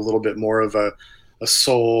from a little bit more of a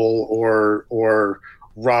soul or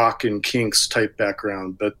rock and Kinks type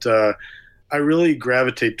background, but I really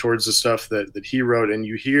gravitate towards the stuff that he wrote, and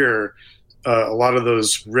you hear a lot of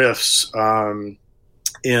those riffs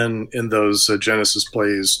in those Genesis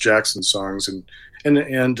Plays Jackson songs, and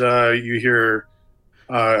you hear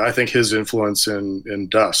I think his influence in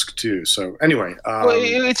Dusk too. So anyway, well,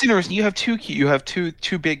 it's interesting. You have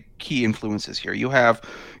two big key influences here. You have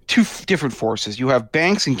two different forces. You have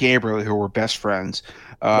Banks and Gabriel, who were best friends.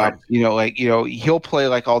 Right. He'll play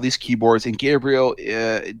like all these keyboards, and Gabriel,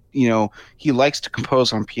 he likes to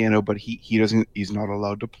compose on piano, but he's not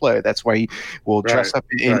allowed to play. That's why he will dress up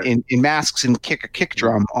in masks and kick a kick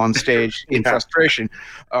drum on stage in frustration.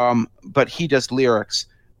 But he does lyrics.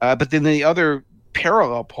 But then the other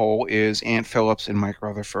parallel pole is Ant Phillips and Mike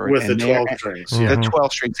Rutherford with the 12 strings. The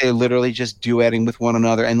 12 strings, they're literally just duetting with one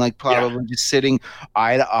another, and like probably just sitting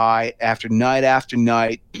eye to eye after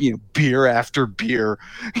night, beer after beer,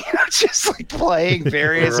 just like playing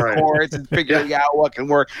various chords and figuring out what can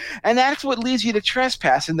work. And that's what leads you to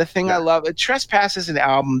Trespass. And the thing I love, Trespass is an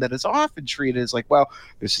album that is often treated as like, well,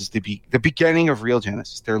 this is the beginning of Real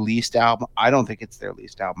Genesis, their least album. I don't think it's their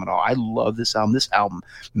least album at all. I love this album. This album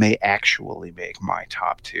may actually make my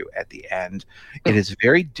top 2 at the end. It is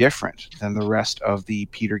very different than the rest of the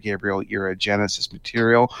Peter Gabriel era Genesis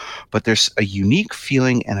material, but there's a unique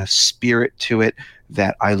feeling and a spirit to it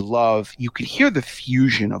that I love. You can hear the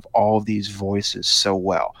fusion of all of these voices so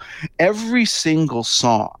well. Every single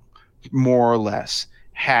song, more or less,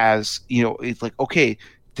 has, it's like, okay,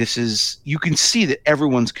 you can see that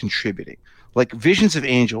everyone's contributing. Like Visions of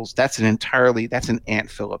Angels, that's an Ant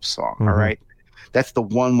Phillips song, all right? That's the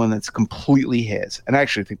one that's completely his. And I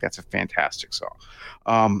actually think that's a fantastic song.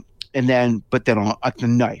 But then on The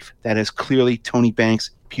Knife, that is clearly Tony Banks,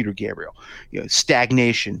 Peter Gabriel.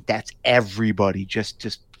 Stagnation, that's everybody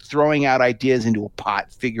just throwing out ideas into a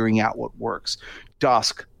pot, figuring out what works.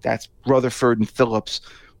 Dusk, that's Rutherford and Phillips.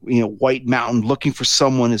 White Mountain, looking for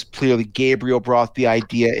someone, is clearly Gabriel brought the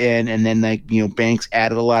idea in, and then Banks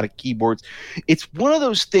added a lot of keyboards. It's one of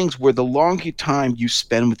those things where the longer time you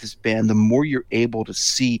spend with this band, the more you're able to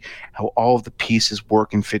see how all of the pieces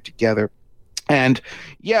work and fit together. And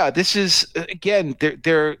this is, again,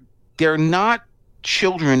 they're not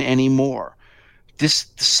children anymore. the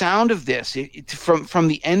sound of this, from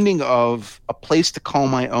the ending of A Place to Call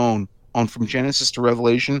My Own on From Genesis to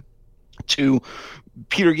Revelation, to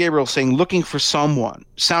Peter Gabriel saying "Looking for Someone,"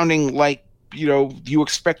 sounding like you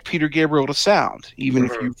expect Peter Gabriel to sound, even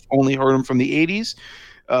if you've only heard him from the 80s.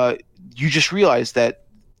 You just realize that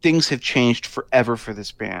things have changed forever for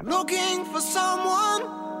this band. Looking for someone,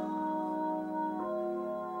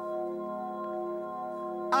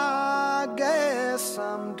 I guess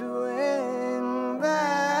I'm doing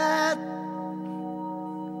that.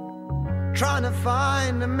 Trying to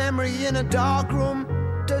find a memory in a dark room.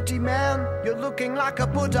 Dirty man, you're looking like a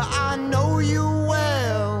Buddha, I know you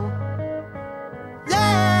well.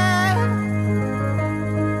 Yeah,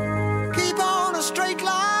 keep on a straight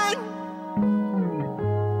line.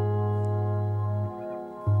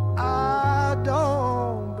 I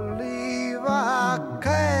don't believe I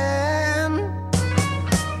can.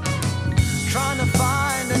 Trying to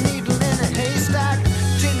find a needle in a haystack.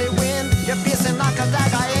 Chilly wind, you're piercing like a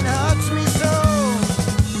dagger. It hurts me so.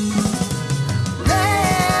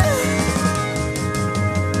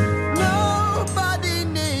 Nobody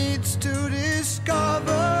needs to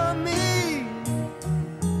discover me.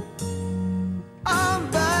 I'm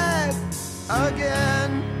back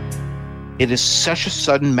again. It is such a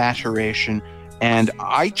sudden maturation, and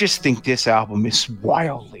I just think this album is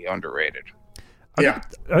wildly underrated. I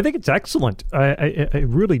think it's excellent. I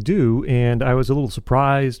really do, and I was a little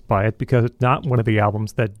surprised by it because it's not one of the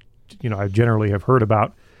albums that I generally have heard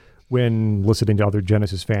about when listening to other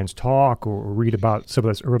Genesis fans talk or read about some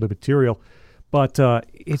of this early material. But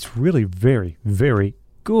it's really very, very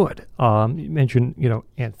good. You mentioned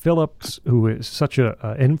Ant Phillips, who is such an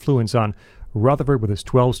influence on Rutherford with his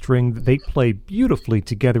 12-string. They play beautifully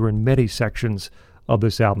together in many sections of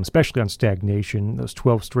this album, especially on Stagnation. Those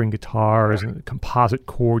 12-string guitars and the composite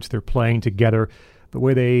chords they're playing together. The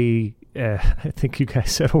way they, I think you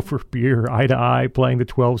guys said over beer, eye to eye, playing the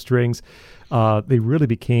 12 strings. They really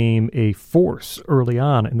became a force early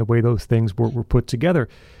on in the way those things were put together.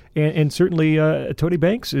 And certainly Tony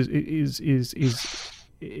Banks is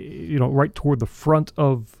right toward the front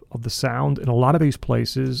of the sound in a lot of these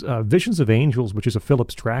places. Visions of Angels, which is a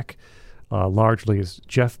Phillips track, largely, as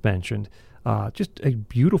Jeff mentioned. Just a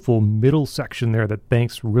beautiful middle section there that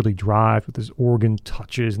Banks really drives with his organ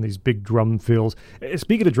touches and these big drum fills.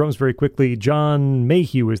 Speaking of drums very quickly, John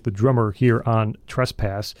Mayhew is the drummer here on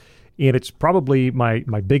Trespass, and it's probably my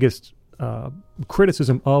biggest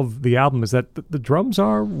criticism of the album is that the drums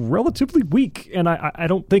are relatively weak, and I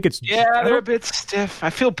don't think it's... Yeah, they're a bit stiff. I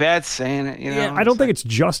feel bad saying it, Yeah, I don't think it's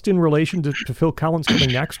just in relation to Phil Collins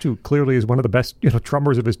coming next, who clearly is one of the best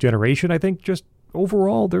drummers of his generation. I think just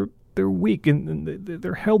overall they're weak and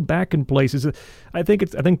they're held back in places. I think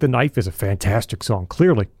The Knife is a fantastic song,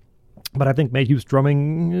 clearly, but I think Mayhew's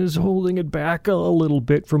drumming is holding it back a little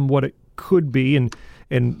bit from what it could be and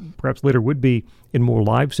perhaps later would be in more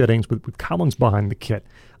live settings with Collins behind the kit.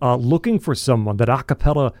 Looking for Someone, that a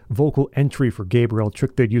cappella vocal entry for Gabriel, a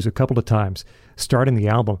trick they'd use a couple of times starting the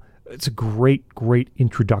album. It's a great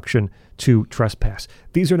introduction to Trespass.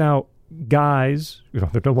 These are now guys,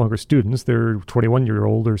 they're no longer students, they're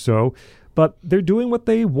 21-year-old or so, but they're doing what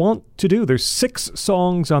they want to do. There's 6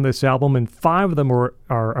 songs on this album, and 5 of them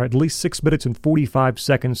are at least 6 minutes and 45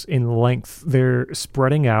 seconds in length. They're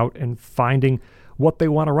spreading out and finding what they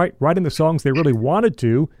want to write, writing the songs they really wanted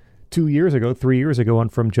to 3 years ago on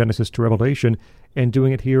From Genesis to Revelation, and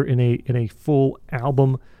doing it here in a full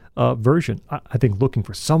album version. I think Looking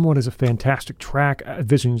for Someone is a fantastic track.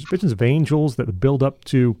 Visions of Angels, that build up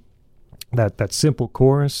to that simple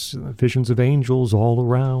chorus, Visions of Angels all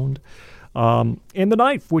around. And The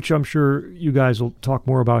Knife, which I'm sure you guys will talk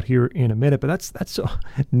more about here in a minute, but that's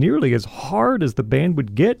nearly as hard as the band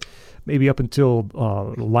would get, maybe up until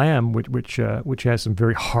Lamb, which has some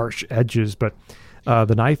very harsh edges. But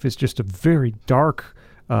The Knife is just a very dark,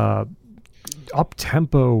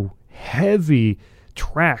 up-tempo, heavy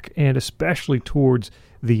track, and especially towards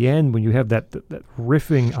the end when you have that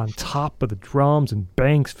riffing on top of the drums and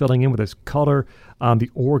Banks filling in with his color on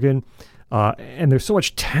the organ. And there's so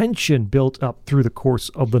much tension built up through the course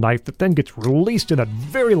of The Knife that then gets released in that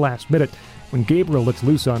very last minute when Gabriel lets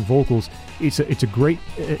loose on vocals. It's a great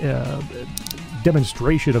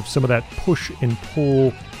demonstration of some of that push and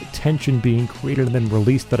pull tension being created and then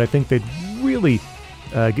released that I think they'd really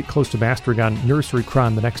get close to mastering on Nursery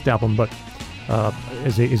Crime, the next album. But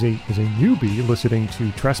as a newbie listening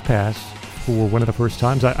to Trespass for one of the first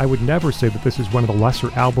times, I would never say that this is one of the lesser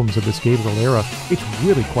albums of this Gabriel era. It's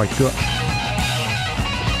really quite good.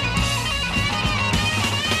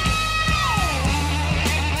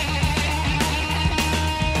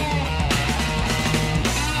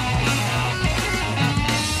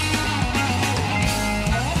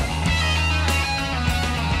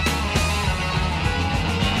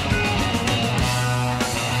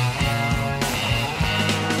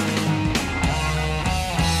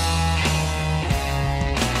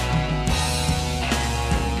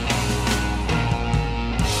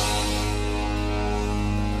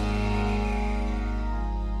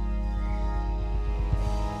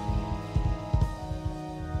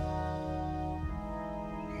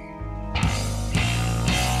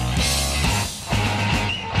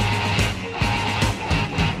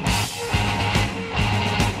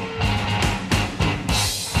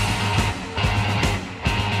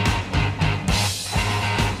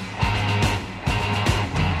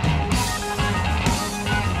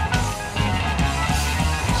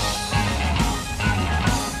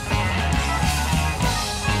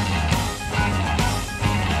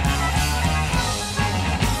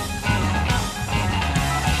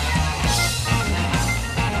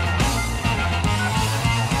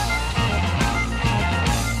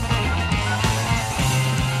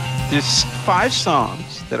 There's 5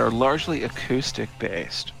 songs that are largely acoustic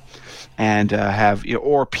based and have,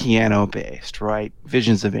 or piano based, right?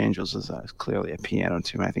 Visions of Angels is clearly a piano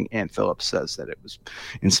tune. I think Ann Phillips says that it was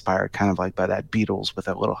inspired kind of like by that Beatles with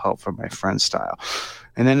a little help from my friend style.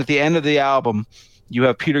 And then at the end of the album, you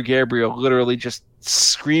have Peter Gabriel literally just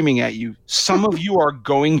screaming at you, some of you are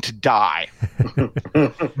going to die.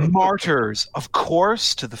 Martyrs, of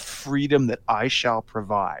course, to the freedom that I shall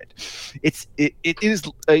provide. It is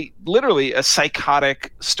literally a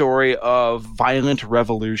psychotic story of violent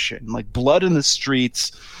revolution, like blood in the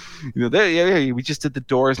streets. We just did the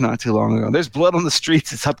Doors not too long ago. There's blood on the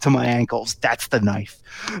streets. It's up to my ankles. That's the knife.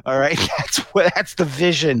 All right, that's the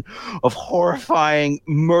vision of horrifying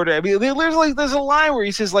murder. I mean, there's a line where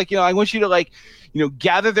he says, like, I want you to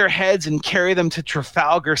gather their heads and carry them to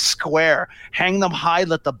Trafalgar Square, hang them high,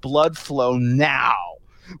 let the blood flow now.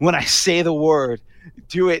 When I say the word,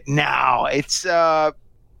 do it now. It's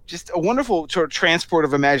just a wonderful sort of transport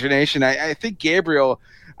of imagination. I think Gabriel.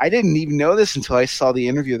 I didn't even know this until I saw the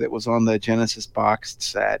interview that was on the Genesis box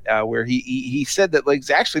set, where he said that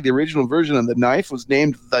actually the original version of the knife was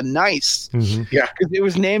named The Nice. Mm-hmm. Yeah, because it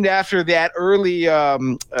was named after that early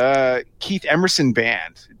Keith Emerson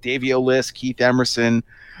band, Davey O'List, Keith Emerson,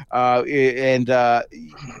 and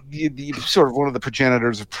sort of one of the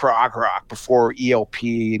progenitors of prog rock before ELP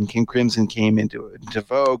and King Crimson came into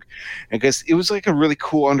vogue. Because it was like a really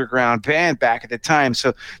cool underground band back at the time,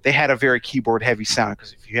 so they had a very keyboard heavy sound.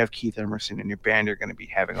 Because if you have Keith Emerson in your band, you're going to be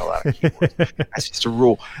having a lot of keyboards. That's just a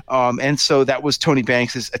rule. And so that was Tony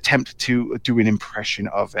Banks's attempt to do an impression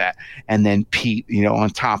of that, and then Pete, on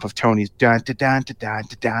top of Tony's dun dun dun dun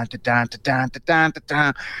dun dun dun dun dun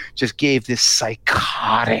dun, just gave this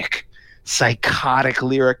psychotic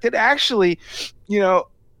lyric that actually,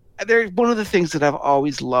 one of the things that I've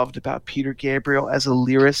always loved about Peter Gabriel as a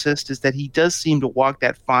lyricist is that he does seem to walk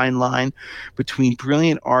that fine line between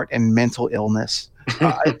brilliant art and mental illness.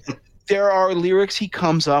 There are lyrics he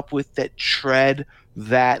comes up with that tread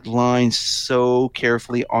that line so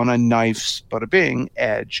carefully on a knife's bada-bing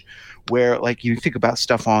edge, where like you think about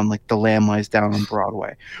stuff on like The Lamb Lies Down on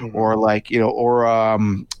Broadway, mm-hmm. or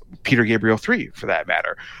Peter Gabriel 3 for that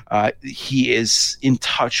matter. He is in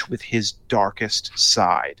touch with his darkest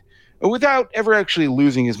side without ever actually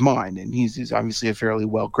losing his mind, and he's obviously a fairly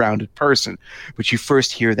well-grounded person, but you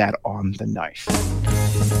first hear that on The Knife.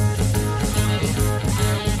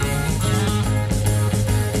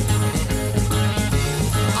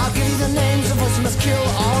 Must kill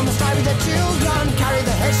all, must die with their children, carry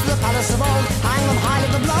the heads to the palace of old, hang them high, let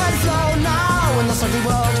the blood flow now in the sultry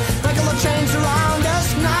world, break all the chains around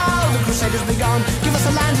us now, the crusaders begun, give us a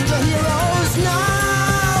land and your heroes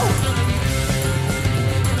now.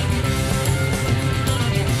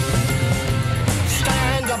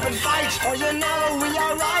 Stand up and fight, for you know we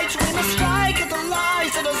are right, we must strike at the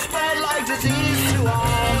lies that have spread like disease to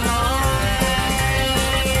our minds.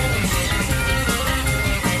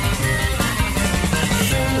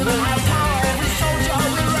 We'll have power, every soldier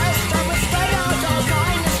will rest, and we'll spread out our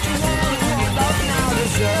kindness to all who our love now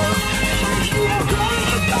deserve. You are going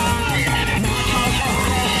to die,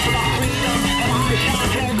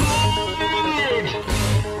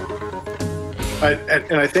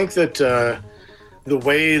 and I think that the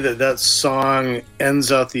way that song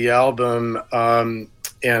ends out the album,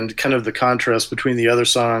 and kind of the contrast between the other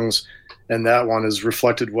songs and that one is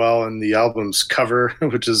reflected well in the album's cover,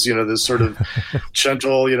 which is, this sort of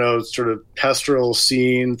gentle, sort of pastoral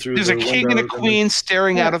scene through There's the a king and a queen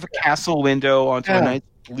staring out of a castle window onto a nice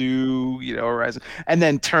blue, horizon, and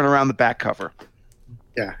then turn around the back cover.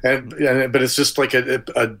 Yeah, but it's just like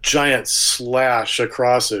a giant slash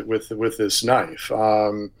across it with this knife,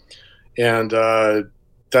 and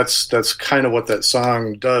that's kind of what that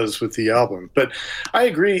song does with the album. But I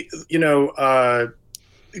agree,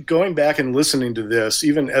 going back and listening to this,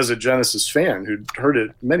 even as a Genesis fan who'd heard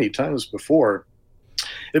it many times before,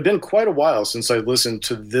 it had been quite a while since I listened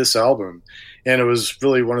to this album, and it was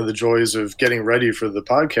really one of the joys of getting ready for the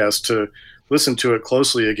podcast to listen to it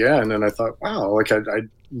closely again. And I thought, wow, like I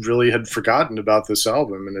really had forgotten about this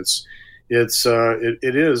album, and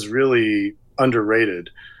it is really underrated.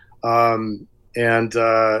 And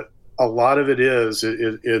a lot of it is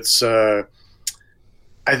it's a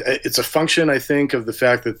function, I think, of the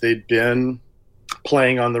fact that they'd been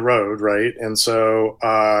playing on the road, right? And so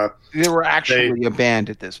they were actually a band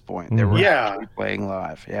at this point. They were actually playing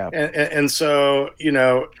live, yeah. And so,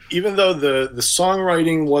 even though the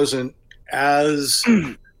songwriting wasn't as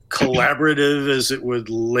collaborative as it would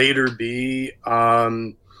later be,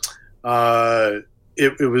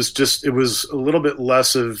 it was a little bit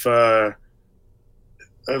less of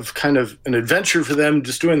of kind of an adventure for them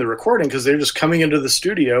just doing the recording, because they're just coming into the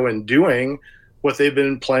studio and doing what they've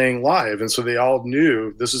been playing live, and so they all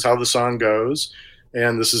knew this is how the song goes,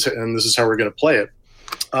 and this is how we're going to play it.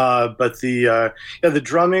 But the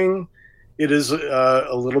drumming, it is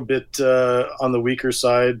a little bit on the weaker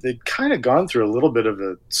side. They'd kind of gone through a little bit of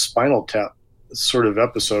a Spinal Tap sort of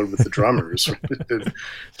episode with the drummers.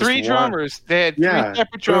 Three drummers. They had three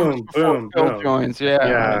separate drummers before Phil joins.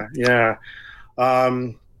 Yeah.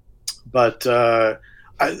 But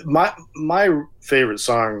my favorite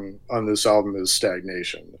song on this album is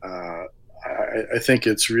Stagnation. I think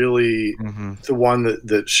it's really the one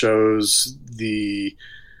that shows the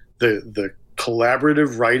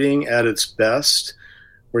collaborative writing at its best,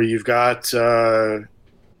 where you've got the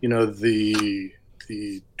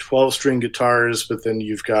 12-string guitars, but then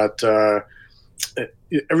you've got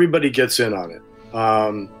everybody gets in on it.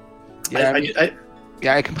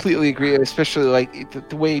 I completely agree, especially like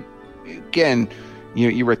the way, again,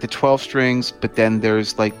 you were at the 12 strings, but then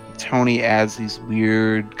there's like Tony adds these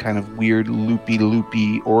weird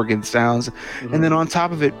loopy organ sounds, and then on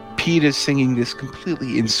top of it, Pete is singing this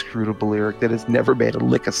completely inscrutable lyric that has never made a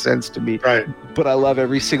lick of sense to me. Right. But I love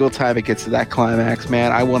every single time it gets to that climax.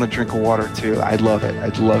 Man, I want a drink of water too. I love it. I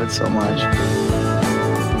love it so much.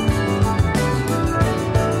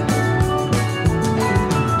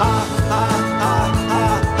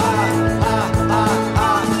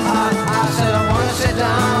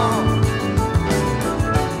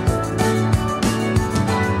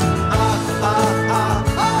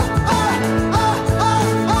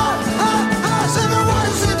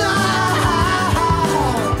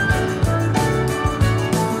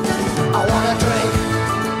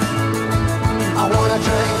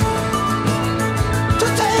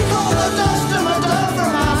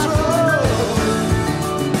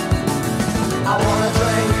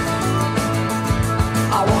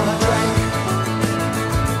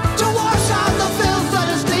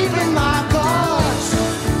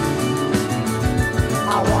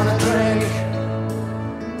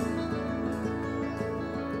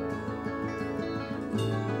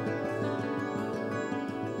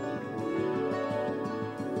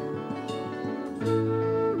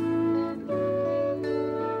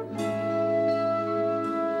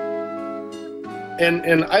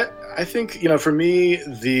 And I think, for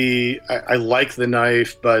me, I like The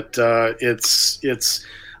Knife, but it's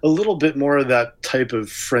a little bit more of that type of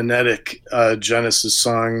frenetic Genesis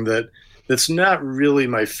song that's not really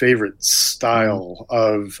my favorite style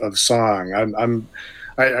of song.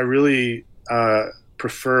 I really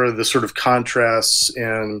prefer the sort of contrasts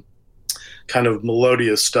and kind of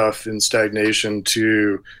melodious stuff in Stagnation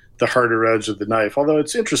to the harder edge of The Knife, although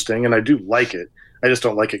it's interesting and I do like it. I just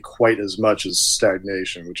don't like it quite as much as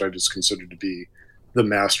Stagnation, which I just consider to be the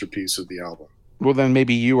masterpiece of the album. Well, then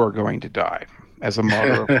maybe you are going to die as a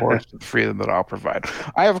martyr, of course, to the freedom that I'll provide.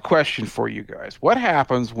 I have a question for you guys. What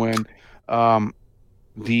happens when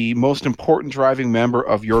the most important driving member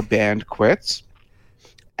of your band quits,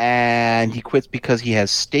 and he quits because he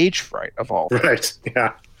has stage fright, of all things? Right,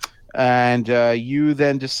 yeah. And you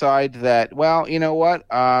then decide that, well, you know what?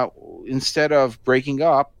 Instead of breaking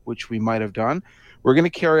up, which we might have done, we're going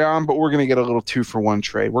to carry on, but we're going to get a little 2-for-1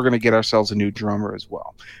 trade. We're going to get ourselves a new drummer as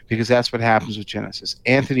well, because that's what happens with Genesis.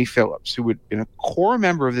 Anthony Phillips, who would have been a core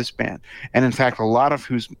member of this band, and in fact, a lot of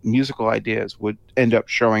whose musical ideas would end up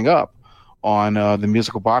showing up on the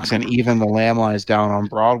Musical Box and even The Lamb Lies Down on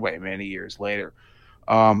Broadway many years later.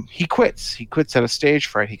 He quits. He quits at a stage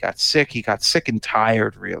fright. He got sick. He got sick and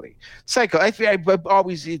tired, really. It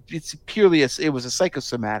was a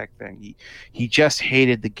psychosomatic thing. He just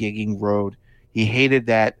hated the gigging road. He hated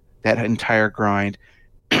that entire grind,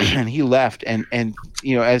 and he left. And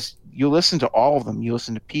as you listen to all of them, you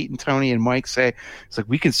listen to Pete and Tony and Mike say, it's like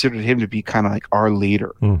we considered him to be kind of like our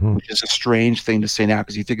leader, which is a strange thing to say now,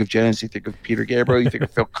 because you think of Genesis, you think of Peter Gabriel, you think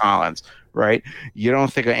of Phil Collins, right? You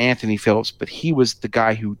don't think of Anthony Phillips, but he was the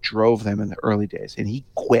guy who drove them in the early days, and he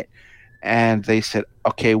quit. And they said,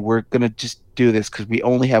 okay, we're going to just do this because we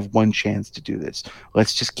only have one chance to do this.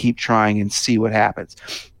 Let's just keep trying and see what happens.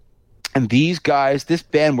 And these guys, this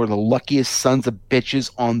band, were the luckiest sons of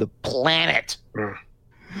bitches on the planet.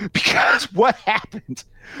 Because what happened?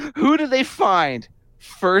 Who did they find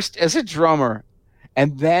first as a drummer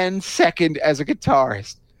and then second as a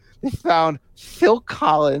guitarist? They found Phil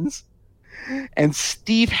Collins and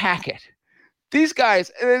Steve Hackett. These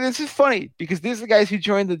guys, and this is funny because these are the guys who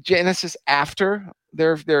joined the Genesis after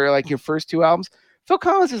their like your first two albums. Phil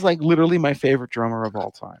Collins is like literally my favorite drummer of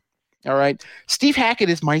all time. All right. Steve Hackett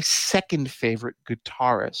is my second favorite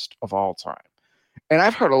guitarist of all time. And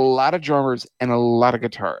I've heard a lot of drummers and a lot of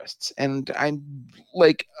guitarists. And I'm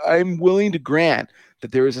willing to grant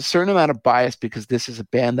that there is a certain amount of bias because this is a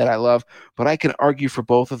band that I love, but I can argue for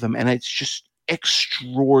both of them. And it's just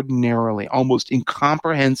extraordinarily, almost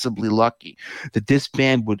incomprehensibly lucky that this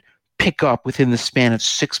band would pick up within the span of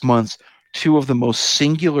 6 months two of the most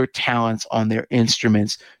singular talents on their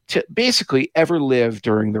instruments to basically ever live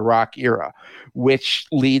during the rock era, which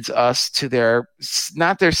leads us to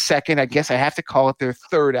not their second, I guess I have to call it their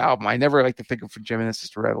third album. I never like to think of Genesis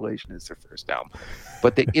to Revelation as their first album,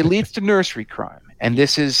 but it leads to Nursery Crime. And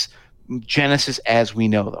this is Genesis as we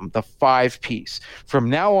know them, the 5-piece. From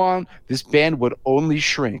now on, this band would only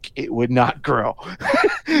shrink. It would not grow.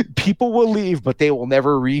 People will leave, but they will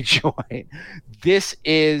never rejoin. This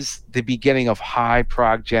is the beginning of high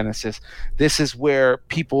prog Genesis. This is where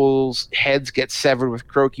people's heads get severed with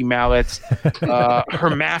croaky mallets.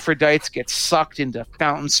 Hermaphrodites get sucked into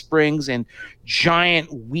fountain springs, and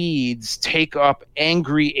giant weeds take up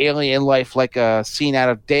angry alien life like a scene out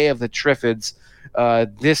of Day of the Triffids.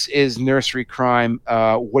 This is Nursery Crime.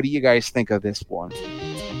 What do you guys think of this one?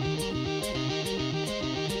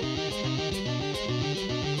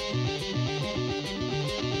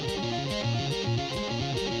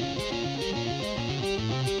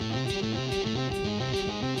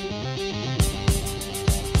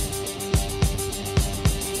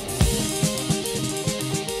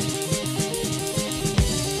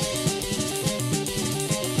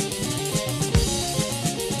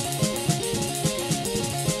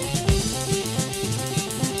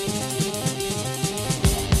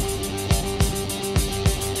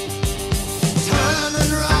 Turn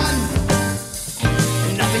and run,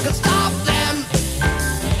 nothing can stop them.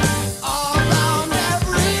 Around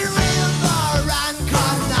every river and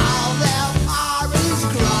canal, their power is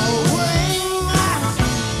growing.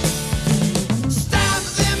 Stamp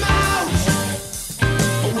them out,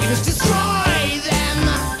 we must destroy them.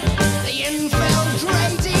 They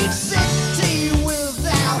infiltrate each city with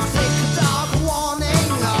their thick, dark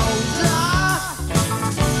warning odor.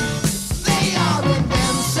 They are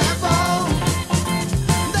invincible.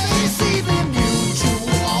 They seem immune to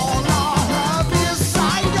all our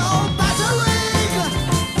herbicidal battering.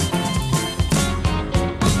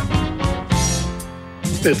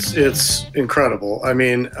 It's incredible. I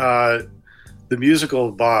mean, the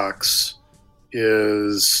musical box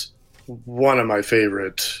is one of my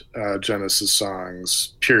favorite Genesis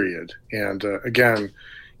songs, period. And again,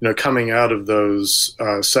 coming out of those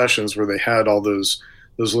sessions where they had all those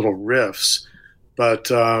little riffs,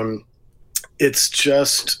 but it's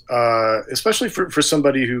just, especially for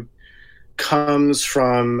somebody who comes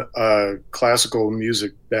from a classical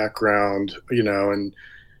music background, and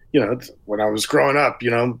when I was growing up,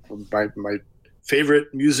 my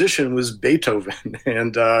favorite musician was Beethoven,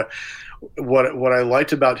 and what I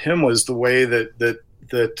liked about him was the way that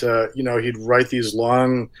he'd write these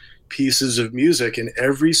long pieces of music, and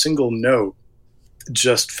every single note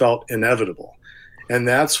just felt inevitable. And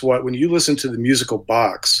that's when you listen to the musical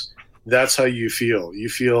box, that's how you feel. You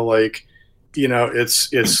feel like,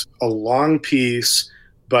 it's a long piece,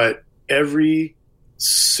 but every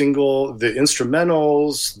single, the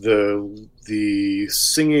instrumentals, the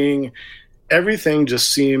singing, everything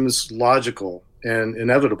just seems logical and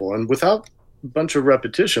inevitable, and without a bunch of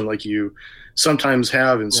repetition like you sometimes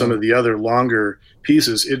have in some of the other longer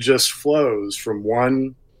pieces. It just flows from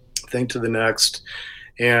one thing to the next,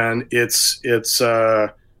 and it's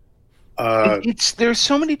there's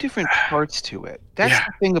so many different parts to it. That's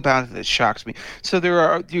the thing about it that shocks me. So there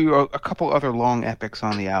are a couple other long epics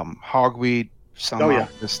on the album. Hogweed,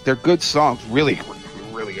 they're good songs, really,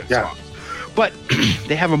 really good songs. But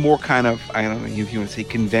they have a more kind of, I don't know if you want to say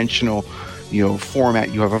conventional, format.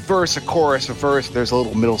 You have a verse, a chorus, a verse. There's a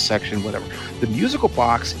little middle section, whatever. The musical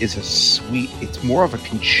box is it's more of a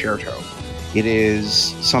concerto. It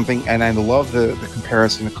is something, and I love the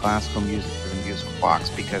comparison to classical music to the musical box,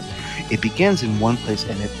 because it begins in one place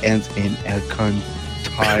and it ends in an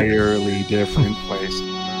entirely different place.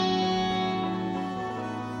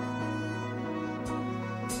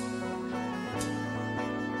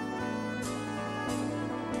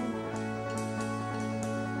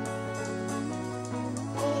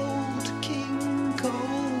 Old King Cole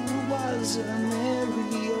was a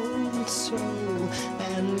merry old soul,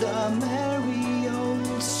 and a merry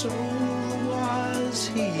old soul was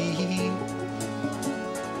he.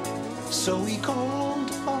 So he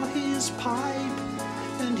called for his pipe,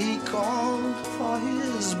 and he called for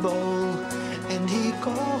his bowl, and he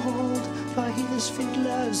called for his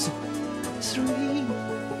fiddlers three.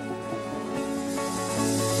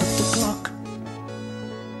 But the clock,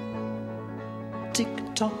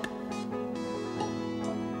 tick-tock,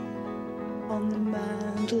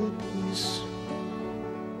 little piece.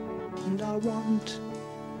 And I want,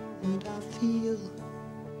 and I feel,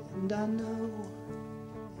 and I know,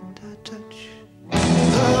 and I touch.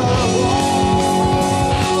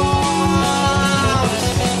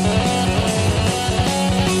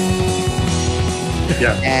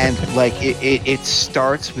 Yeah. And like it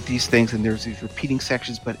starts with these things, and there's these repeating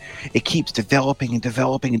sections, but it keeps developing and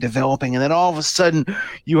developing and developing, and then all of a sudden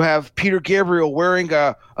you have Peter Gabriel wearing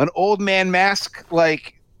an old man mask,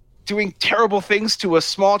 like doing terrible things to a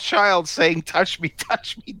small child, saying, touch me,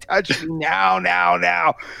 touch me, touch me, now, now,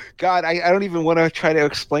 now. God, I don't even want to try to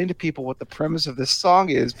explain to people what the premise of this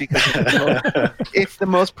song is, because it's the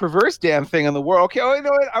most perverse damn thing in the world. Okay, oh, you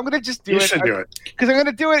know what? I'm going to just do You it. should do it. Because I'm going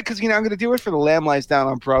to do it, because, I'm going to do it for The Lamb Lies Down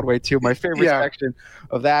on Broadway, too. My favorite section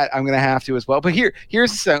of that, I'm going to have to as well. But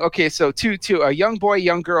here's the song. Okay, so a young boy,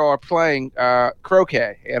 young girl are playing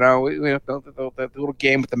croquet. The little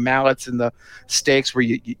game with the mallets and the stakes where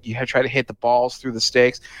you try to hit the balls through the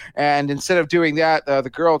stakes. And instead of doing that,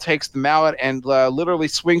 the girl takes the mallet and literally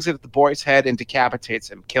swings it at the boy's head and decapitates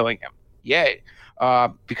him, killing him. Yay.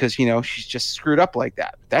 Because, she's just screwed up like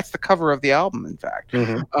that. That's the cover of the album, in fact.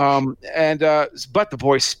 Mm-hmm. But the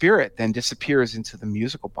boy's spirit then disappears into the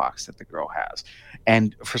musical box that the girl has.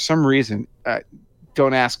 And for some reason,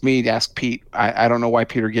 don't ask me, ask Pete. I don't know why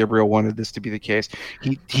Peter Gabriel wanted this to be the case.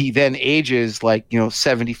 He then ages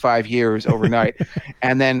 75 years overnight.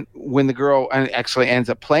 And then when the girl actually ends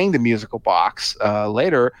up playing the musical box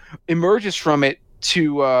later, emerges from it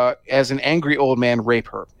to as an angry old man rape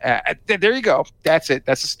her. There you go. That's it.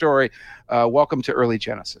 That's the story. Welcome to early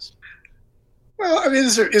Genesis. Well, I mean,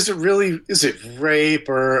 is it rape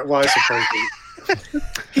or? Well, I suppose he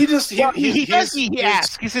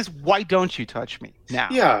asks. He says, "Why don't you touch me now?"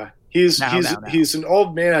 Yeah, he's an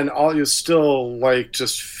old man. All he's still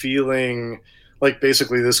just feeling like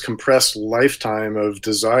basically this compressed lifetime of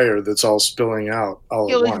desire that's all spilling out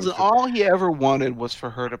all at once. All he ever wanted was for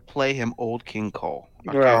her to play him Old King Cole.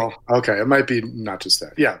 Okay? Well, okay, it might be not just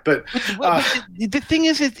that. Yeah, but the thing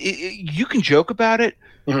is, you can joke about it,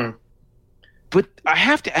 mm-hmm. but I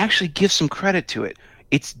have to actually give some credit to it.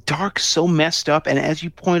 It's dark, so messed up, and as you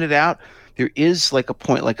pointed out, there is a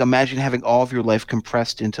point, imagine having all of your life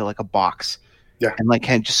compressed into a box, and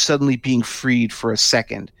kind of just suddenly being freed for a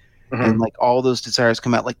second. Mm-hmm. And all those desires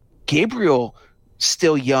come out. Gabriel,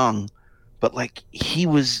 still young, but he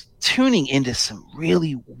was tuning into some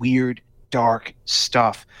really weird, dark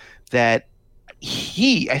stuff that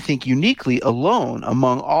he, I think, uniquely alone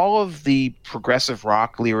among all of the progressive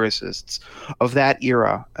rock lyricists of that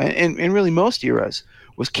era, and really most eras,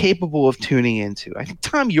 was capable of tuning into. I think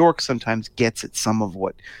Tom York sometimes gets at some of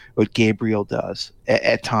what Gabriel does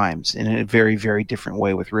at times in a very, very different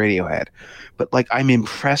way with Radiohead. But I'm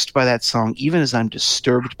impressed by that song, even as I'm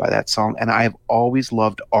disturbed by that song. And I've always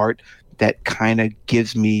loved art that kind of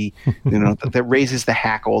gives me, that raises the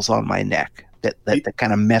hackles on my neck. That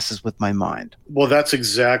kind of messes with my mind. Well, that's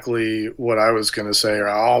exactly what I was going to say, or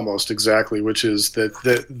almost exactly, which is that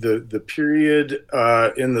the period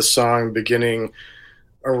in the song beginning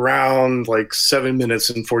around 7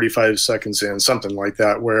 minutes and 45 seconds in, something like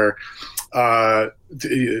that, where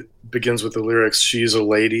it begins with the lyrics, "She's a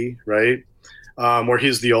lady," right? Where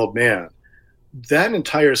he's the old man. That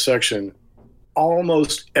entire section,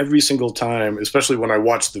 almost every single time, especially when I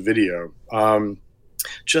watch the video,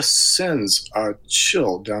 just sends a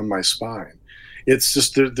chill down my spine. It's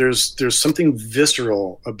just there's something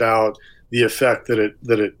visceral about the effect that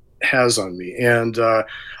it has on me, and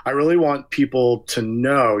I really want people to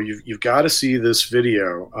know you've got to see this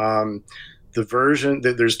video. The version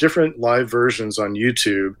there's different live versions on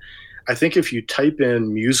YouTube. I think if you type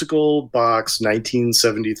in Musical Box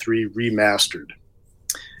 1973 Remastered,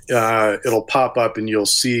 it'll pop up and you'll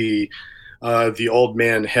see the old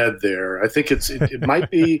man head there. I think it might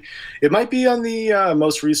be on the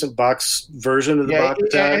most recent box version of the box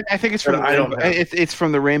set. I think it's from it's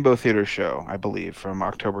from the Rainbow Theater show, I believe, from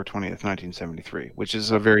October 20th, 1973, which is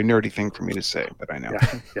a very nerdy thing for me to say, but I know.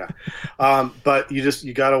 Yeah. But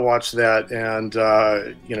you got to watch that, and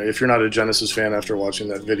if you're not a Genesis fan after watching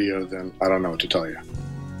that video, then I don't know what to tell you.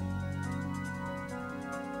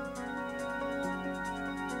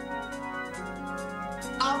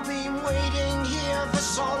 I've been waiting here for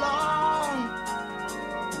so long,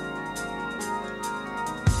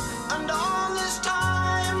 and all this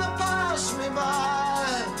time that passed me by,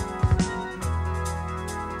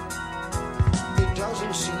 it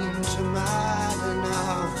doesn't seem to matter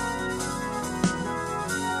now.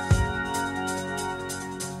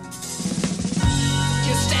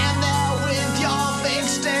 You stand there with your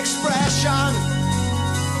fixed expression,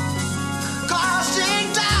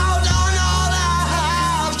 casting doubt on all I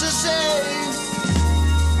have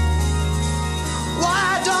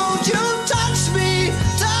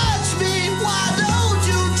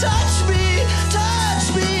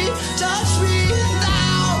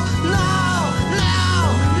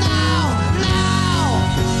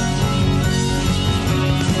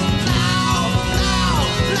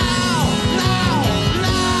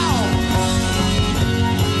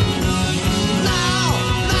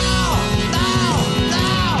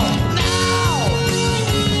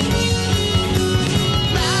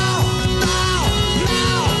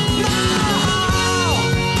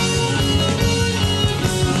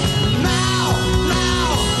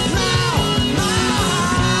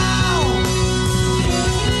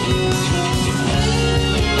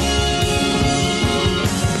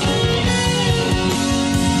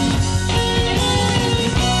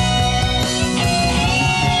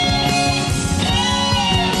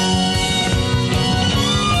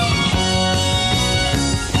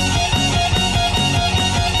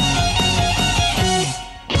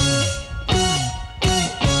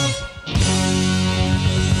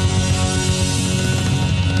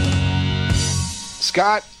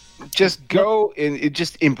Scott, just go and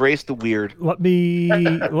just embrace the weird. Let me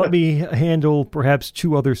handle perhaps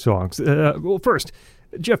two other songs. Well, first,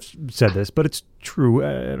 Jeff said this, but it's true.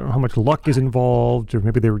 I don't know how much luck is involved, or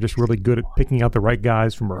maybe they were just really good at picking out the right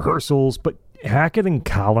guys from rehearsals, but Hackett and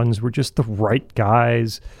Collins were just the right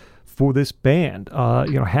guys for this band.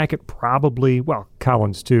 Hackett probably, well,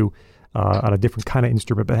 Collins too, on a different kind of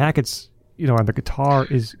instrument, but Hackett's, on the guitar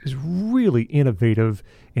is really innovative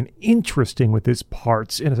and interesting with his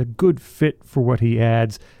parts, and is a good fit for what he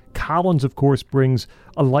adds. Collins, of course, brings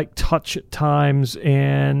a light touch at times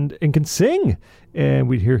and can sing. And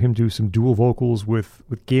we'd hear him do some dual vocals with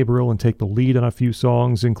Gabriel and take the lead on a few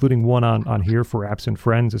songs, including one on here for Absent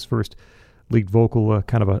Friends, his first lead vocal,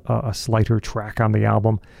 kind of a slighter track on the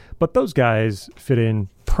album. But those guys fit in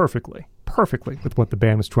perfectly with what the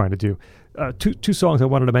band was trying to do. Two songs I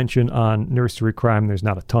wanted to mention on Nursery Crime. There's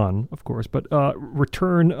not a ton, of course, but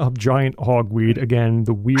Return of Giant Hogweed. Again,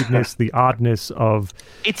 the weirdness, the oddness of...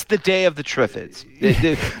 It's the Day of the Triffids.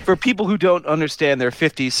 For people who don't understand their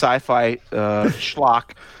 50s sci-fi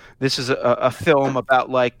schlock, this is a film about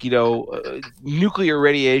nuclear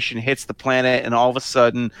radiation hits the planet, and all of a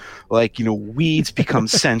sudden, weeds become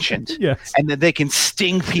sentient. Yes. And then they can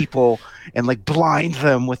sting people and blind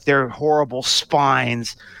them with their horrible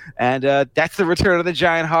spines. And that's the Return of the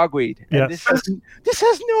Giant Hogweed. And Yes. this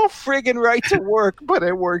has no friggin' right to work, but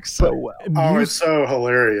it works so well. Oh, it's so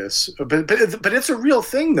hilarious. But it's a real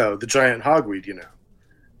thing, though, the giant hogweed,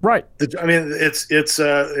 Right. It's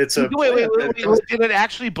a Wait. Did it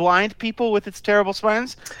actually blind people with its terrible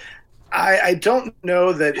spines? I don't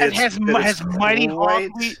know that And has Mighty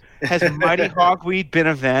Hogweed been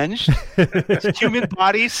avenged? Human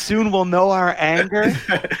bodies soon will know our anger.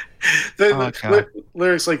 The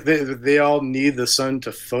lyrics they all need the sun to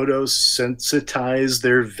photosensitize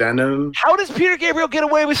their venom. How does Peter Gabriel get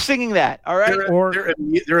away with singing that? All right,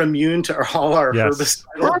 They're immune to all our Yes.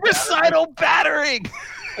 herbicidal battering.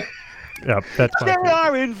 Yep, that's They fine.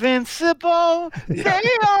 are invincible. They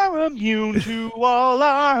are immune to all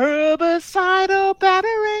our herbicidal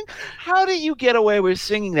battering. How do you get away with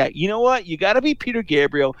singing that? You know what? You got to be Peter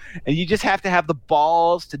Gabriel, and you just have to have the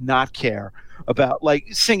balls to not care about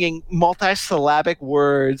singing multisyllabic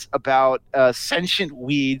words about sentient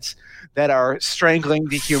weeds that are strangling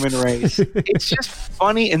the human race. It's just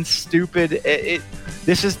funny and stupid.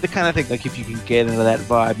 This is the kind of thing, if you can get into that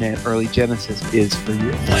vibe, man, early Genesis is for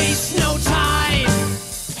you. Waste no time.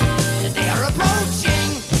 They are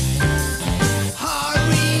approaching.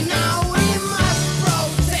 Hurry now, we must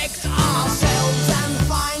protect ourselves and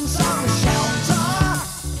find some shelter.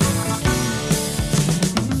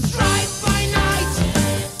 Strike by night.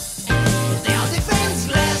 They are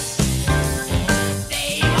defenseless.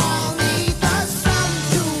 They all need the sun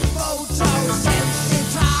to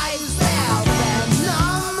photosensitize their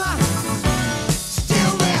venom.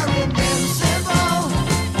 Still they're invincible.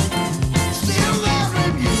 Still they're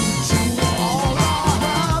immune to all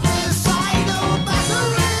our herbicidal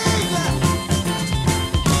battering.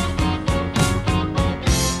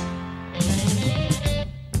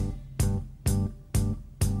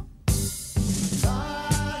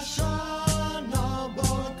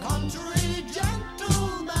 Fashionable country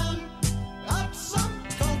gentlemen at some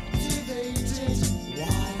cultivated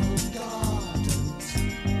wild gardens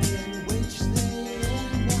in which they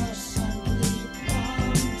innocently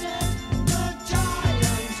planted the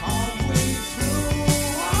giant hogweed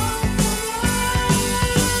throughout the land.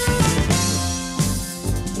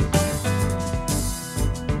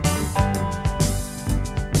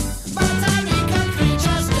 Botanical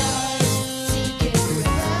creatures died, seeking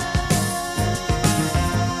revenge.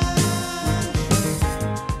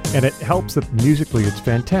 And it helps that musically it's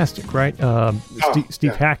fantastic, right?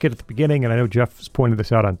 Steve Hackett at the beginning, and I know Jeff has pointed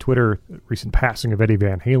this out on Twitter, the recent passing of Eddie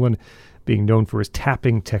Van Halen, being known for his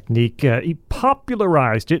tapping technique. He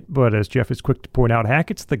popularized it, but as Jeff is quick to point out,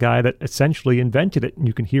 Hackett's the guy that essentially invented it, and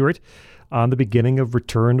you can hear it on the beginning of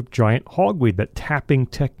Return of Giant Hogweed, that tapping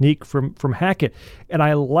technique from Hackett. And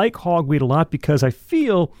I like Hogweed a lot because I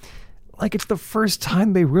feel like it's the first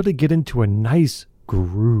time they really get into a nice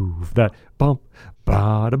groove, that bump,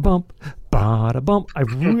 ba-da bump, ba-da bump. I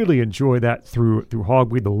really enjoy that through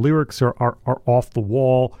Hogweed. The lyrics are off the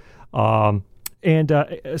wall. And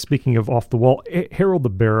speaking of off the wall, Harold the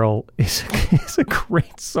Barrel is a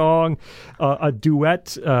great song, a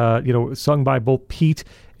duet, sung by both Pete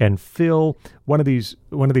and Phil. One of these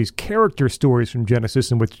character stories from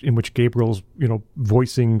Genesis in which Gabriel's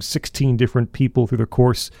voicing 16 different people through the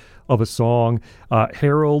course of a song.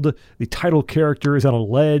 Harold, the title character, is on a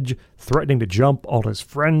ledge, threatening to jump. All his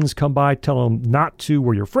friends come by, tell him not to.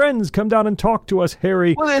 We're your friends. Come down and talk to us,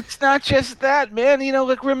 Harry. Well, it's not just that, man.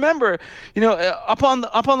 Like remember, up on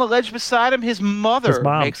the ledge beside him, his mother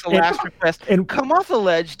mom. makes a last request. and- Come off the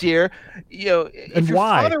ledge, dear. And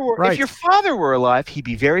why? If your father were alive, he'd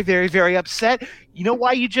be very, very, very upset. You know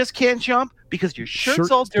why you just can't jump? Because your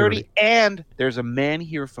shirt's all dirty, and there's a man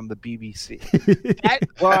here from the BBC. That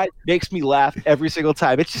line makes me laugh every single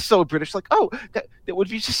time. It's just so British. Like, that would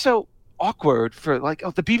be just so awkward for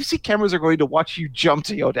the BBC cameras are going to watch you jump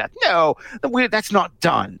to your death. No, that's not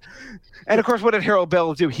done. And of course, what did Harold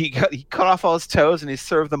Bell do? He cut off all his toes and he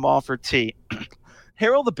served them all for tea.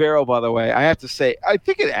 Harold the Barrel, by the way, I have to say, I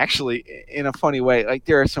think it actually, in a funny way, like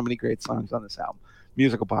there are so many great songs on this album.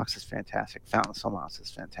 Musical Box is fantastic. Fountain of Solace is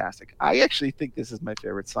fantastic. I actually think this is my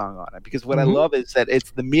favorite song on it because what I love is that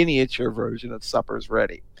it's the miniature version of Supper's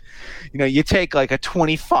Ready. You take like a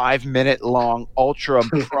 25-minute long ultra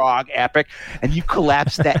prog epic and you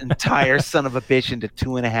collapse that entire son of a bitch into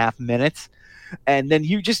 2.5 minutes, and then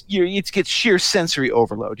it gets sheer sensory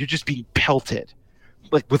overload. You're just being pelted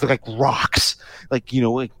with rocks, like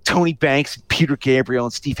Tony Banks, and Peter Gabriel,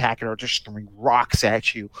 and Steve Hackett are just throwing rocks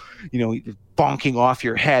at you, bonking off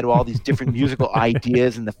your head with all these different musical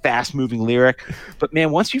ideas and the fast-moving lyric. But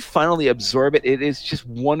man, once you finally absorb it, it is just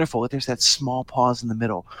wonderful. There's that small pause in the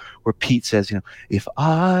middle where Pete says, if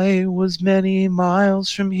I was many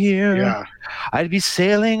miles from here, I'd be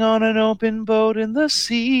sailing on an open boat in the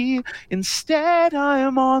sea. Instead, I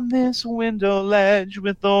am on this window ledge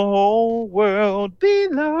with the whole world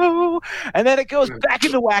below. And then it goes back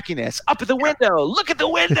into wackiness. Up at the window, look at the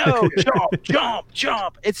window, jump, jump,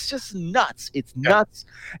 jump. It's just nuts. It's nuts.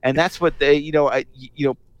 And that's what they,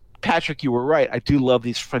 Patrick, you were right. I do love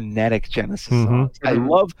these frenetic Genesis songs. I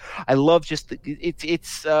love just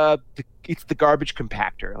it's the garbage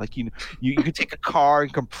compactor. Like you can take a car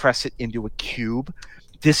and compress it into a cube.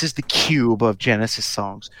 This is the cube of Genesis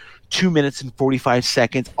songs. 2 minutes and 45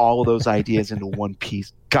 seconds, all of those ideas into one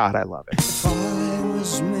piece. God, I love it. If I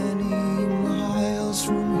was many miles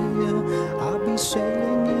from here, I'd be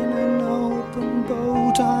sailing in an open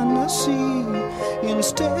boat on the sea.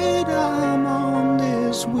 Instead, I'm on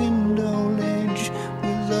this window ledge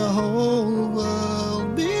with the whole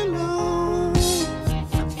world below.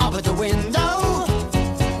 Up at the window,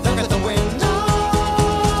 look at the window.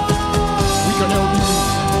 We can help you.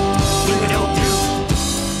 We can help you.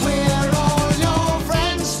 We're all your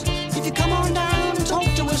friends. If you come on down and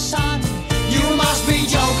talk to us, son, you must be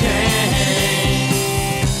joking.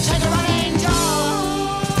 Take a running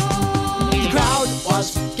jog. The crowd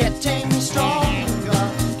was getting strong.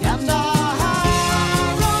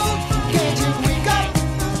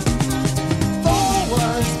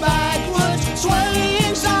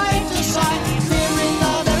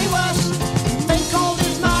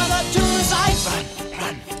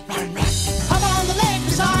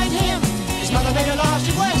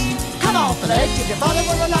 If your father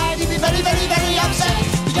were alive, he'd be very, very, very upset.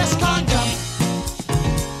 You just can't jump.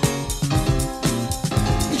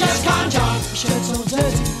 You just can't jump. Your shirt's so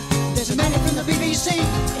dirty. There's a man from the BBC.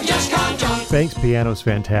 You just can't jump. Banks' piano's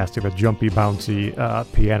fantastic. The jumpy, bouncy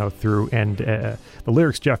piano through. And the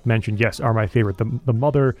lyrics Jeff mentioned, yes, are my favorite. The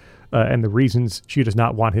mother and the reasons she does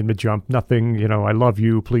not want him to jump. Nothing, I love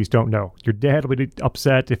you, please don't know. Your dad would be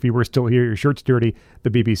upset if he were still here. Your shirt's dirty. The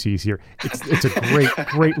BBC's here. It's a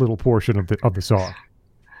great little portion of the song.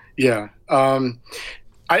 Yeah.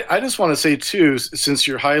 I just want to say, too, since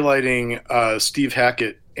you're highlighting Steve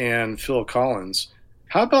Hackett and Phil Collins,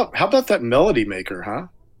 how about that melody maker, huh?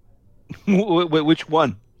 Which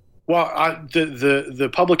one? Well, the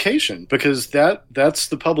publication, because that's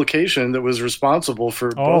the publication that was responsible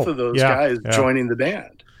for both of those guys joining the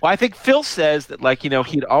band. Well, I think Phil says that,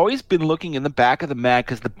 he'd always been looking in the back of the mag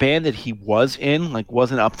because the band that he was in,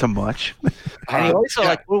 wasn't up to much. And he always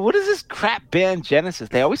thought, well, what is this crap band Genesis?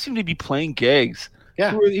 They always seem to be playing gigs.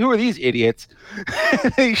 Yeah. Who are these idiots?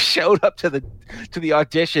 He showed up to the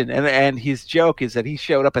audition, and his joke is that he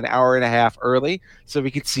showed up an hour and a half early so he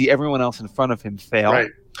could see everyone else in front of him fail. Right.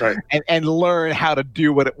 And learn how to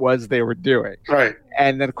do what it was they were doing. Right.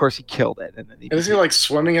 And then, of course, he killed it. And then is he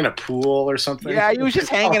swimming in a pool or something? Yeah, he was just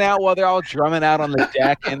hanging out while they're all drumming out on the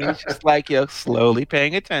deck, and he's just slowly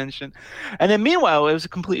paying attention. And then, meanwhile, it was a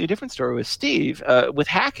completely different story with Steve. With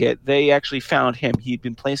Hackett, they actually found him. He'd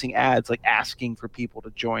been placing ads, asking for people to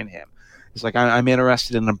join him. He's like, I'm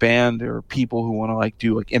interested in a band or people who want to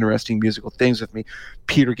do interesting musical things with me.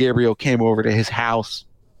 Peter Gabriel came over to his house,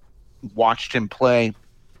 watched him play,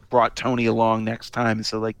 brought Tony along next time and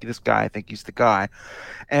said, this guy, I think he's the guy.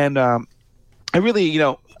 And I really,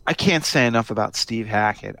 I can't say enough about Steve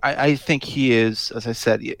Hackett. I think he is, as I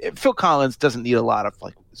said, Phil Collins doesn't need a lot of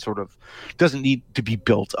doesn't need to be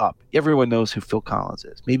built up. Everyone knows who Phil Collins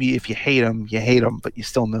is. Maybe if you hate him, but you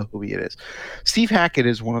still know who he is. Steve Hackett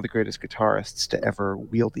is one of the greatest guitarists to ever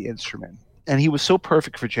wield the instrument. And he was so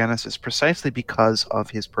perfect for Genesis precisely because of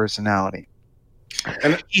his personality.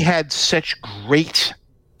 And he had such great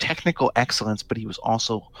technical excellence, but he was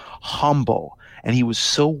also humble, and he was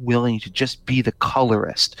so willing to just be the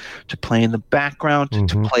colorist, to play in the background,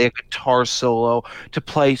 to play a guitar solo, to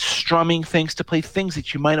play strumming things, to play things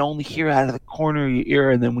that you might only hear out of the corner of your ear,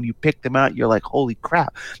 and then when you pick them out, you're like, holy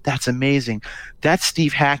crap, that's amazing. That's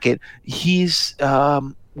Steve Hackett. He's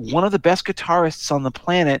one of the best guitarists on the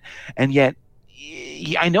planet, and yet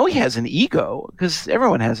I know he has an ego, because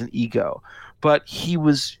everyone has an ego, but he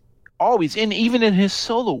was always, and even in his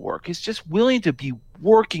solo work, is just willing to be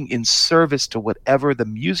working in service to whatever the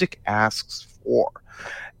music asks for.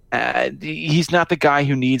 He's not the guy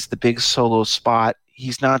who needs the big solo spot.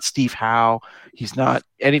 He's not Steve Howe. He's not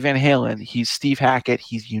Eddie Van Halen. He's Steve Hackett.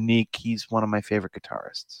 He's unique. He's one of my favorite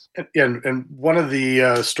guitarists. And one of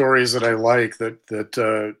the stories that I like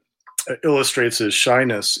that illustrates his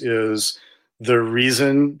shyness is the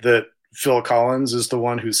reason that Phil Collins is the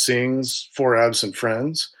one who sings For Absent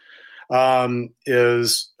Friends.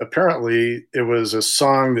 Is apparently it was a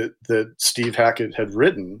song that Steve Hackett had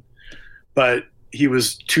written, but he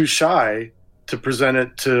was too shy to present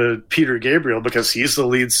it to Peter Gabriel because he's the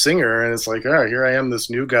lead singer, and it's like, all right, here I am, this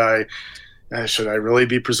new guy. Should I really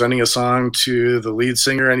be presenting a song to the lead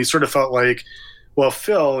singer? And he sort of felt like, well,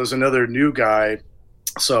 Phil is another new guy,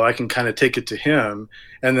 so I can kind of take it to him.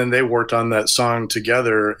 And then they worked on that song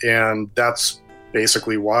together, and that's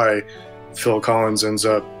basically why Phil Collins ends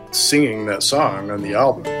up singing that song on the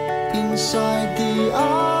album. Inside the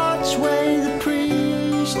archway, the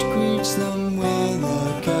priest greets them with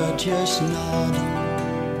a courteous nod.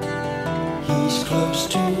 He's close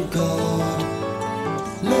to God,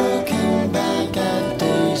 looking back at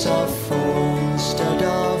days of 4 instead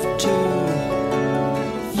of 2.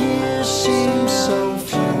 Years seem so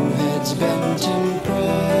few, heads bent in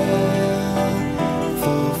prayer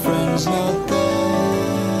for friends not there.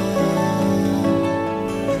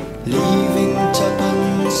 Leaving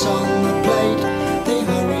tuppence on the plate, they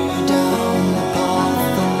hurry down the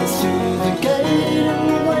path and through the gate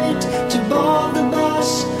and wait to board the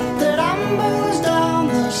bus that ambles down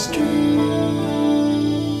the street.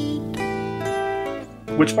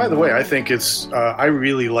 Which, by the way, I think it's, I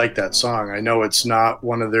really like that song. I know it's not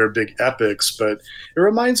one of their big epics, but it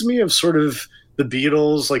reminds me of sort of the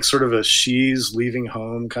Beatles, like sort of a She's Leaving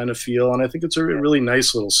Home kind of feel, and I think it's a really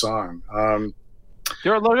nice little song.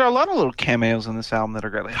 There are a lot of little cameos on this album that are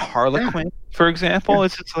great, like Harlequin, for example. Yeah.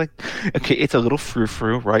 It's just like, okay, it's a little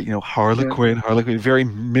frou-frou, right? Harlequin, very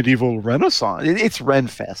medieval Renaissance. It's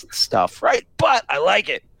Renfest stuff, right? But I like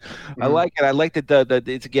it. I like it. I like that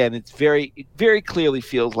it's very, it very clearly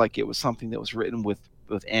feels like it was something that was written with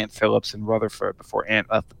Ant Phillips and Rutherford before Ant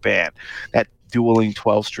left the band. That dueling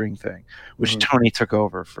 12-string thing, which Tony took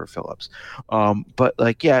over for Phillips. But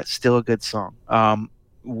it's still a good song.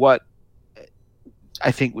 What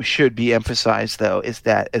I think we should be emphasized, though, is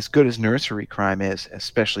that as good as Nursery Crime is,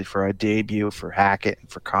 especially for a debut for Hackett and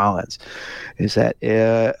for Collins, is that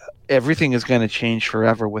everything is going to change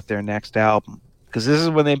forever with their next album. Because this is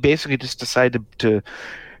when they basically just decide to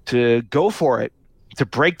go for it, to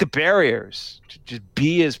break the barriers, to just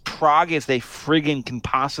be as prog as they friggin' can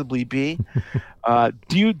possibly be.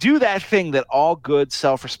 Do that thing that all good,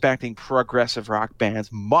 self-respecting, progressive rock bands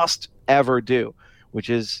must ever do, which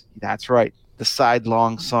is, that's right, the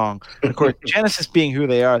sidelong song. And of course, Genesis being who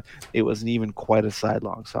they are, it wasn't even quite a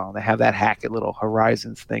sidelong song. They have that Hackett little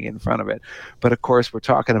Horizons thing in front of it. But of course, we're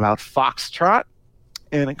talking about Foxtrot,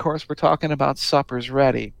 and of course, we're talking about Supper's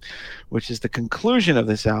Ready, which is the conclusion of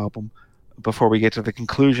this album. Before we get to the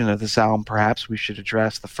conclusion of this album, perhaps we should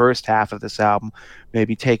address the first half of this album,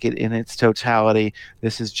 maybe take it in its totality.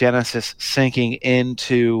 This is Genesis sinking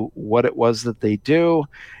into what it was that they do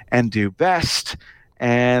and do best.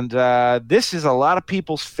 And this is a lot of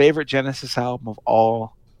people's favorite Genesis album of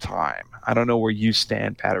all time. I don't know where you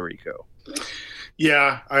stand, Patarico.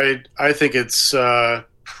 Yeah, I think it's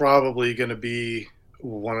probably going to be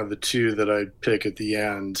one of the two that I'd pick at the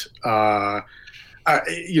end.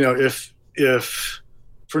 If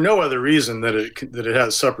for no other reason that it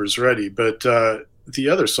has Supper's Ready, but the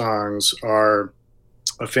other songs are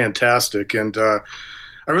fantastic, and I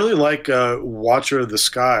really like Watcher of the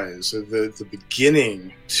Skies, the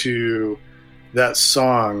beginning to that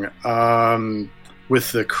song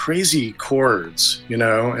with the crazy chords,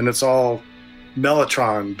 and it's all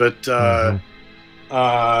mellotron, but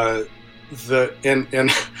And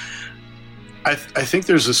I think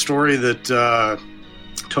there's a story that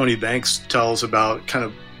Tony Banks tells about kind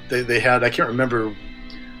of they had, I can't remember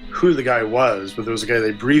who the guy was, but there was a guy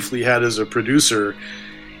they briefly had as a producer,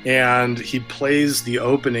 and he plays the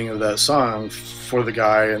opening of that song for the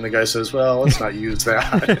guy, and the guy says, well, let's not use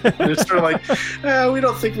that. And it's sort of like, we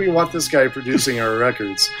don't think we want this guy producing our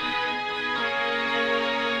records.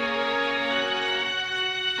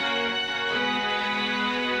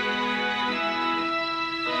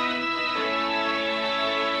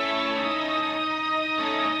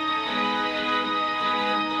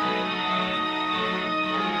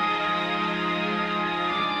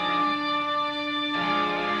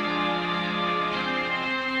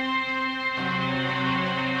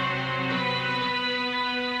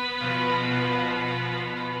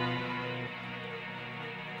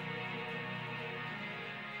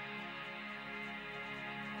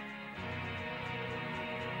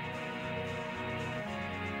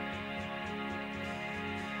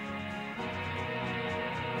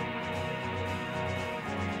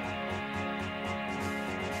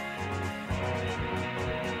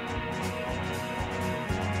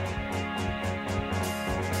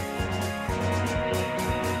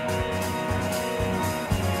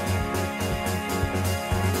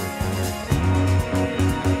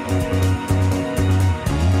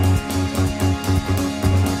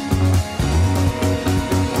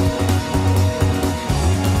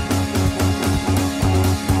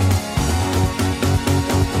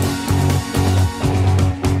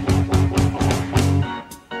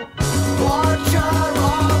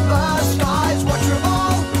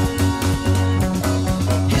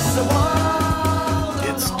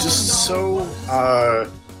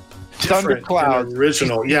 Thunderclouds,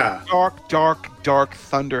 original, yeah. Dark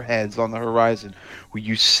thunderheads on the horizon, where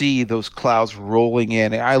you see those clouds rolling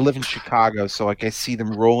in. I live in Chicago, so like I see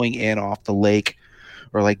them rolling in off the lake,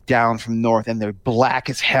 or like down from north, and they're black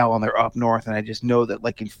as hell, and they're up north, and I just know that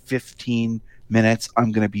like in 15 minutes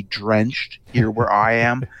I'm gonna be drenched here where I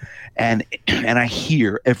am, and I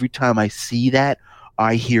hear every time I see that,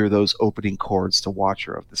 I hear those opening chords to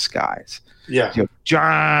Watcher of the Skies. Yeah. You know,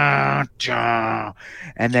 ja, ja,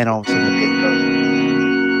 and then all of a sudden it goes.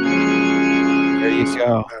 There you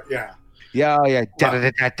go. Yeah. Yeah.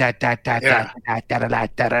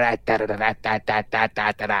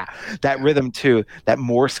 That rhythm too. That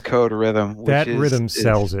Morse code rhythm. That rhythm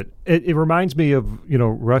sells it. It reminds me of,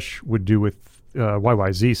 Rush would do with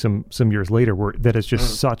YYZ some years later, where that is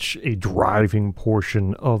just such a driving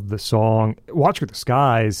portion of the song. Watcher of the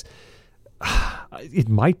Skies, it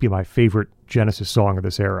might be my favorite Genesis song of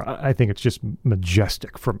this era. I think it's just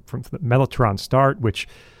majestic from the Mellotron start, which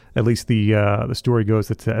at least the story goes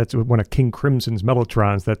that's one of King Crimson's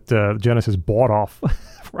Mellotrons that Genesis bought off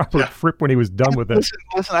Robert Fripp when he was done with it.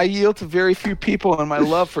 Listen, I yield to very few people in my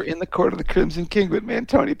love for In the Court of the Crimson King, but man,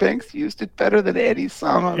 Tony Banks used it better than any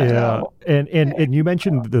song on that album. And you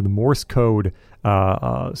mentioned the Morse code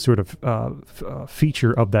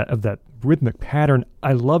feature of that rhythmic pattern.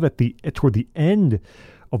 I love toward the end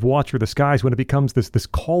of Watcher of the Skies, when it becomes this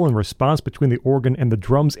call and response between the organ and the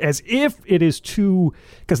drums, as if it is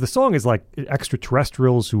because the song is like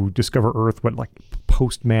extraterrestrials who discover Earth, like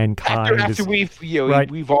post-mankind. After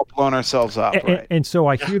we've all blown ourselves up. And so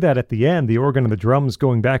I hear that at the end, the organ and the drums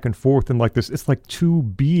going back and forth, and like this, it's like two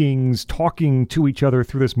beings talking to each other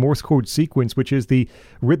through this Morse code sequence, which is the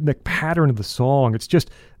rhythmic pattern of the song. It's just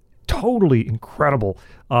totally incredible.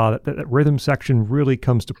 That rhythm section really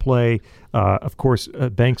comes to play. Of course,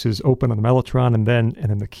 Banks is open on the Mellotron, and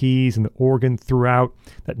then the keys and the organ throughout.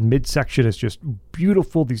 That midsection is just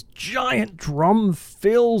beautiful. These giant drum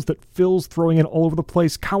fills that Phil's throwing in all over the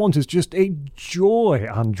place. Collins is just a joy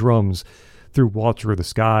on drums through Watcher of the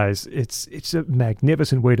Skies. It's a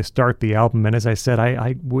magnificent way to start the album, and as I said,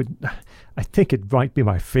 I think it might be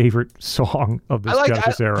my favorite song of this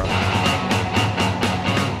Genesis era.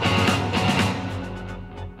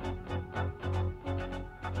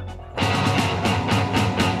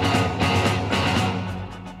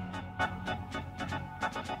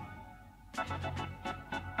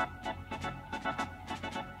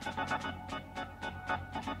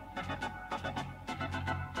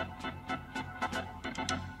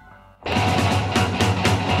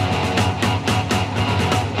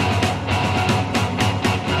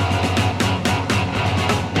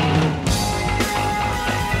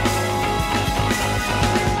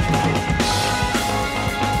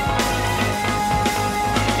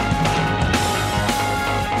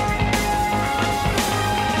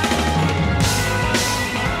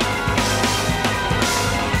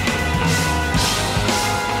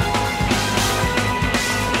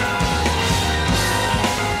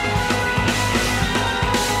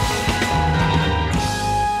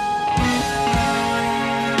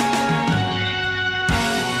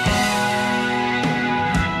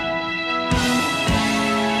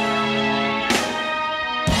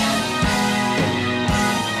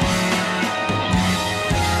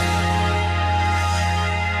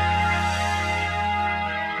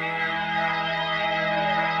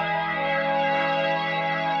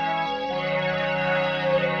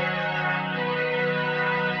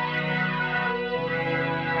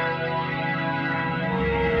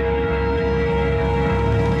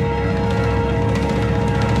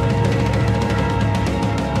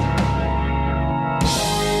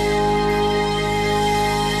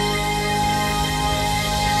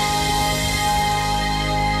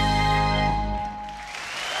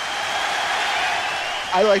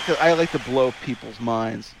 I like to blow people's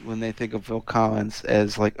minds when they think of Phil Collins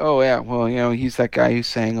as like, oh yeah, well, he's that guy who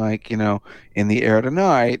sang like, In the Air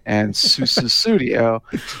Tonight and Susu Studio.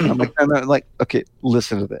 I'm like, no, like, okay,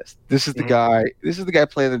 listen to this. This is the guy. This is the guy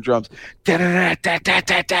playing the drums. Da da da da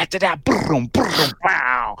da da da da boom boom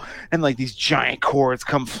wow, and like these giant chords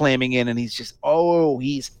come flaming in, and he's just,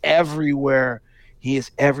 he's everywhere. He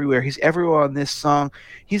is everywhere. He's everywhere on this song.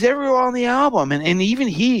 He's everywhere on the album, and even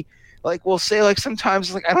he. Like we'll say, like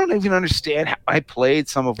sometimes, like I don't even understand how I played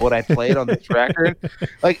some of what I played on this record.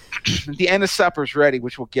 Like the end of Supper's Ready,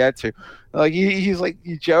 which we'll get to. Like he's like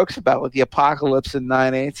he jokes about like the Apocalypse in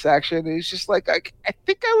 9/8 section. And he's just like I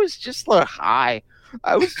think I was just like high.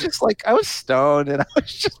 I was just like I was stoned and I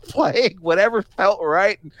was just playing whatever felt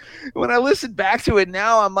right. And when I listen back to it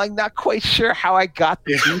now, I'm like not quite sure how I got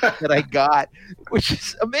the beat that I got, which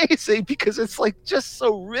is amazing because it's like just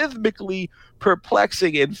so rhythmically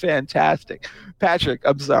perplexing and fantastic. Patrick,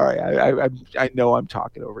 I'm sorry. I know I'm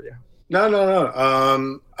talking over you.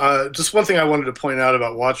 No. Just one thing I wanted to point out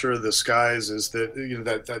about Watcher of the Skies is that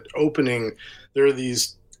that opening, there are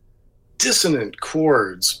these dissonant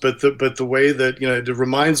chords, but the way that it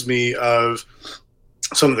reminds me of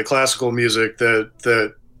some of the classical music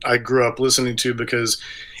that I grew up listening to, because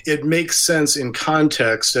it makes sense in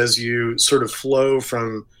context as you sort of flow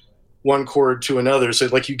from one chord to another. So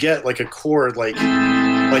like you get like a chord like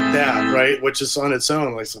that, right? Which is on its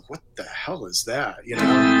own. Like, what the hell is that?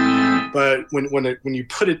 But when you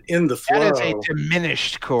put it in the flow, that is a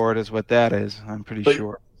diminished chord, is what that is. I'm pretty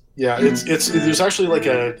sure. Yeah, it's there's actually like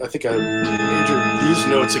I think a major these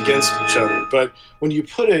notes against each other. But when you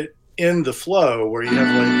put it in the flow, where you have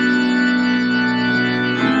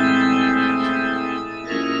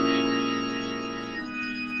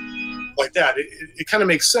like that, it kind of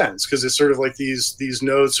makes sense because it's sort of like these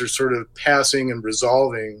notes are sort of passing and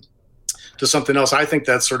resolving to something else. I think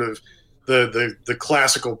that's sort of the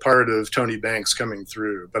classical part of Tony Banks coming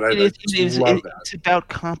through. But I just love that. It's about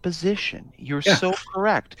composition. You're so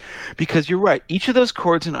correct, because you're right. Each of those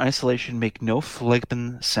chords in isolation make no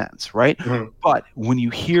flippin' sense, right? Mm-hmm. But when you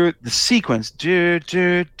hear the sequence, do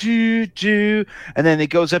do do do, and then it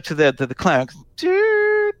goes up to the climax,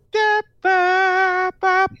 do da ba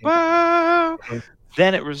ba ba,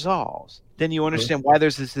 then it resolves. Then you understand why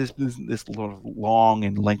there's this long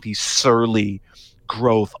and lengthy surly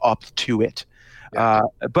growth up to it.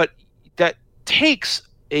 But that takes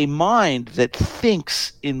a mind that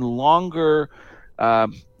thinks in longer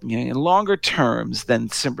terms than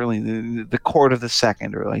simply the chord of the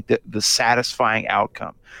second, or like the satisfying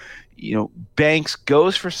outcome. Banks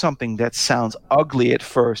goes for something that sounds ugly at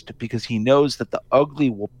first because he knows that the ugly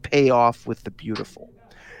will pay off with the beautiful.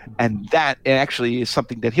 And that actually is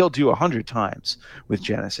something that he'll do 100 times with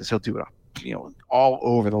Genesis. He'll do it all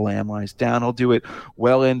over The Lamb Lies Down. He'll do it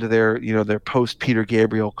well into their post Peter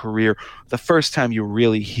Gabriel career. The first time you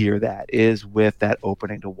really hear that is with that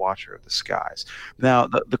opening to Watcher of the Skies. Now,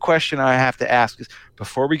 the question I have to ask is,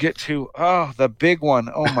 before we get to the big one,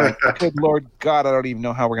 my good Lord God, I don't even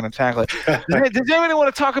know how we're going to tackle it. Does anybody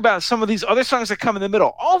want to talk about some of these other songs that come in the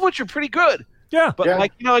middle, all of which are pretty good? Yeah, but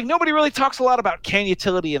like nobody really talks a lot about Can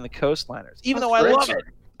Utility and the Coastliners, even though I love it.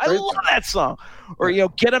 I love that song. Or,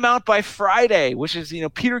 Get 'Em Out by Friday, which is,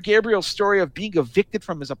 Peter Gabriel's story of being evicted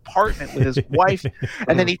from his apartment with his wife.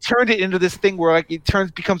 And then he turned it into this thing where like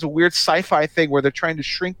becomes a weird sci-fi thing where they're trying to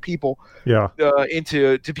shrink people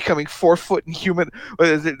into becoming 4 foot in human.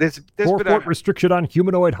 There's 4 foot restriction on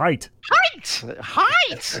humanoid height.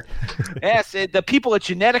 Height! Yes, the people at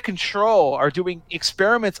Genetic Control are doing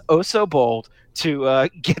experiments so bold to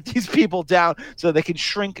get these people down so they can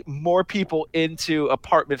shrink more people into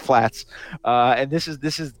apartment flats. And this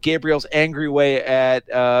is Gabriel's angry way at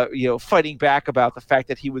fighting back about the fact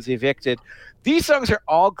that he was evicted. These songs are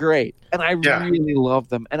all great, and I really love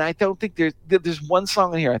them. And I don't think there's one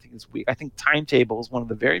song in here I think is weak. I think Timetable is one of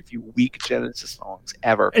the very few weak Genesis songs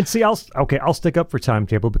ever. And see, I'll stick up for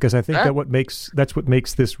Timetable because I think that's what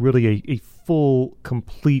makes this really a full,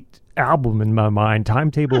 complete album in my mind.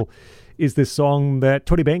 Timetable is this song that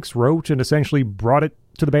Tony Banks wrote and essentially brought it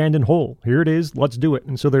to the band in whole. Here it is, let's do it.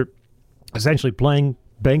 And so they're essentially playing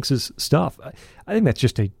Banks's stuff. I think that's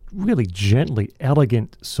just a really gently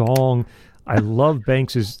elegant song. I love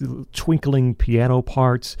Banks's twinkling piano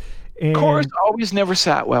parts. And chorus always never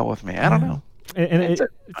sat well with me. I don't know. And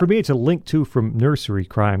for me, it's a link, too, from Nursery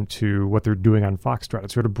Crime to what they're doing on Foxtrot.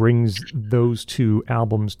 It sort of brings those two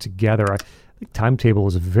albums together. I think Timetable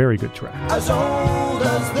is a very good track. As old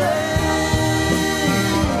as they.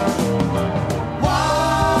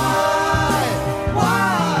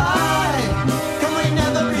 Why can we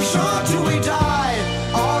never be sure till we die?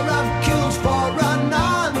 Or have killed for another?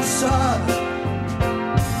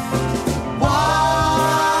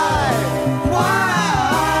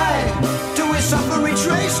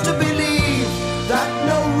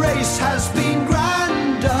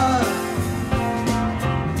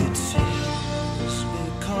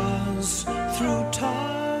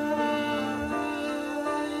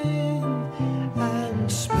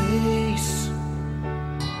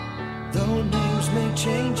 Though names may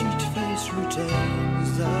change, each face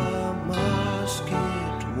retains the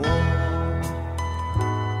musket war.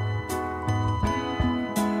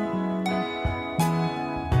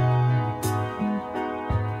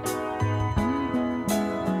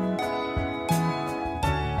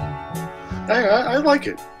 I like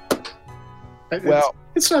it. Well,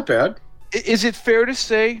 it's not bad. Is it fair to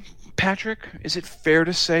say, Patrick? Is it fair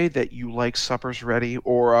to say that you like "Supper's Ready,"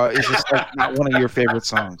 or is this like not one of your favorite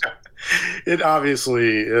songs? It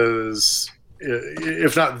obviously is,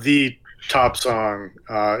 if not the top song.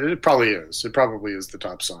 It probably is. It probably is the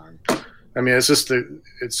top song. I mean,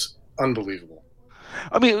 it's unbelievable.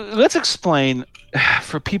 I mean, let's explain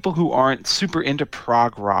for people who aren't super into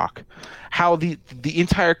prog rock how the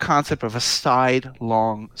entire concept of a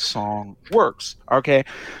side-long song works. Okay,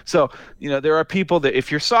 so there are people that if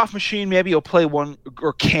you're Soft Machine, maybe you'll play one,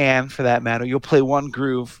 or Can for that matter, you'll play one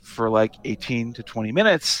groove for like 18 to 20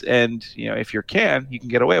 minutes, and if you're Can, you can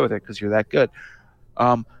get away with it because you're that good.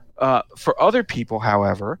 For other people,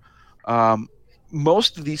 however,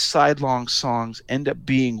 most of these sidelong songs end up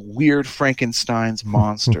being weird Frankenstein's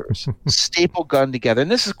monsters, staple gun together.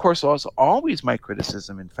 And this, of course, was always my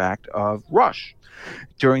criticism, in fact, of Rush.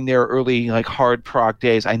 During their early hard prog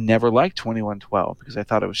days, I never liked 2112 because I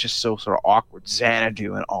thought it was just so sort of awkward,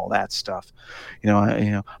 Xanadu and all that stuff.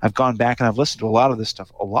 I've gone back and I've listened to a lot of this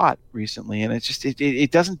stuff a lot recently, and it's just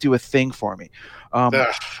it doesn't do a thing for me. We'll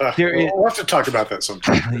have to talk about that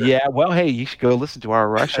sometime. Yeah, well, hey, you should go listen to our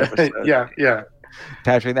Rush episode. Yeah.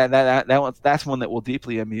 Patrick, that's one that will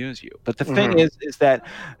deeply amuse you. But the thing is that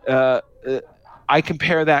I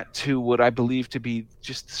compare that to what I believe to be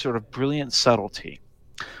just the sort of brilliant subtlety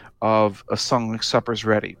of a song like Supper's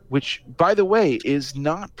Ready, which, by the way, is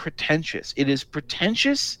not pretentious. It is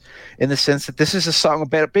pretentious in the sense that this is a song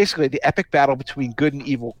about basically the epic battle between good and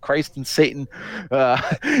evil, Christ and Satan,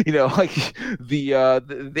 like the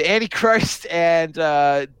Antichrist and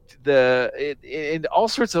and all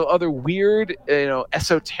sorts of other weird,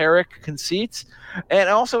 esoteric conceits. And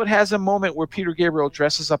also it has a moment where Peter Gabriel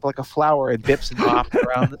dresses up like a flower and bips and bops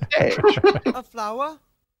around the stage. A flower?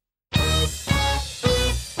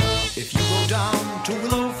 If you go down to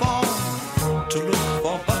Willow Farm to look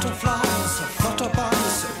for butterflies,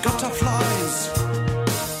 flutterbys, gutterflies,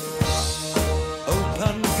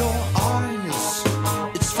 open your eyes.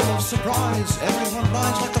 It's full of surprise. Everyone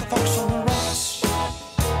lies like the fox on the rocks.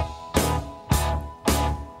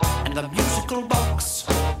 And the musical box.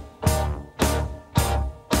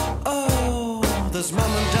 Oh, there's mom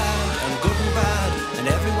and dad and good and bad, and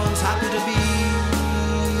everyone's happy to be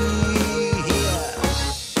here.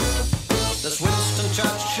 There's Winston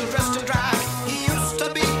Churchill dressed in drag. He used to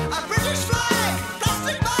be a British flag.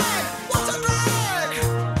 Plastic bag, what a drag.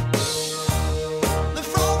 The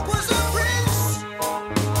frog was a prince.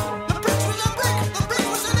 The prince was a brick. The brick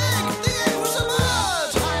was an egg. The egg was a bird.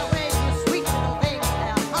 Fly away, you sweet little thing,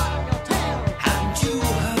 they're hot on your tail. Haven't you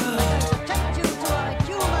heard? Protect you to a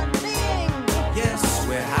human being. Yes,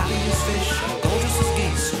 we're happy as fish and gorgeous as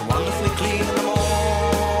geese and wonderfully clean in the morning.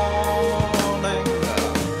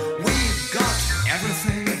 We've got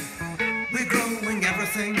everything. We're growing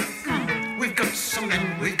everything. We've got some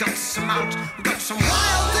in, we've got some out. We've got some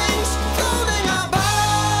wild things floating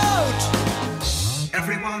about.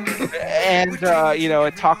 Everyone. And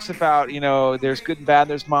it talks about there's good and bad,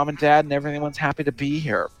 there's mom and dad, and everyone's happy to be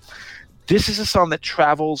here. This is a song that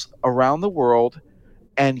travels around the world,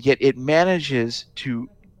 and yet it manages to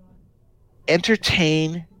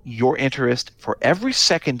entertain your interest for every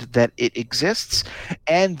second that it exists,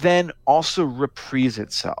 and then also reprise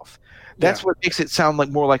itself. That's what makes it sound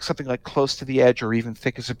more like something like Close to the Edge or even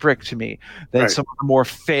Thick as a Brick to me than some of the more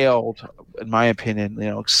failed, in my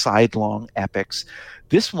opinion, sidelong epics.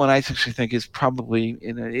 This one I actually think is probably,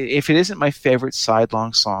 if it isn't my favorite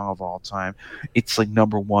sidelong song of all time, it's like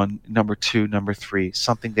number 1, number 2, number 3,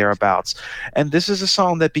 something thereabouts. And this is a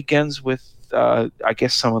song that begins with, I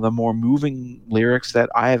guess, some of the more moving lyrics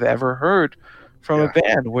that I have ever heard from a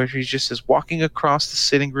band, where he just is walking across the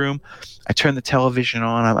sitting room. I turn the television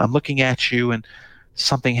on. I'm looking at you, and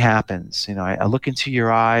something happens. I look into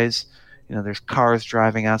your eyes. There's cars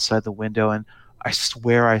driving outside the window, and I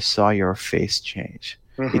swear I saw your face change.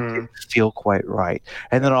 It didn't feel quite right.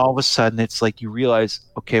 And then all of a sudden, it's like you realize,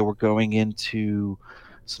 okay, we're going into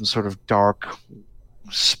some sort of dark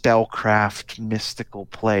spellcraft, mystical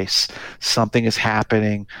place. Something is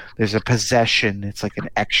happening. There's a possession. It's like an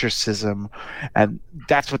exorcism, and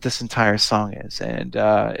that's what this entire song is. And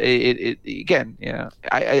it again,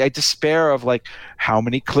 I despair of like, how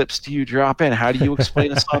many clips do you drop in? How do you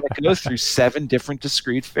explain a song that goes through 7 different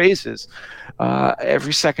discrete phases?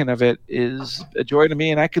 Every second of it is a joy to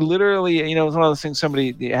me, and I could literally, it's one of those things.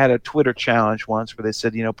 Somebody had a Twitter challenge once where they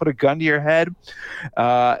said, put a gun to your head,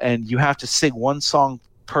 and you have to sing one song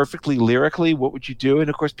perfectly lyrically. What would you do? And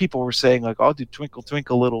of course, people were saying like, I'll do Twinkle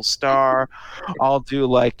Twinkle Little Star. I'll do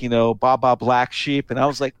like, Ba Ba Black Sheep. And I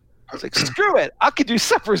was like, screw it. I could do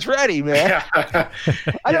Supper's Ready, man.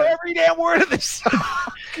 I know every damn word of this song.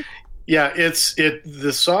 Yeah,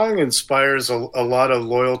 the song inspires a lot of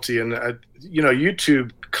loyalty, and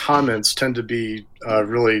YouTube comments tend to be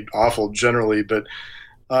really awful generally, but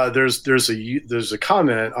there's a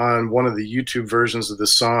comment on one of the YouTube versions of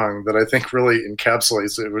this song that I think really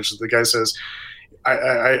encapsulates it, which is the guy says,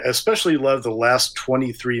 I especially love the last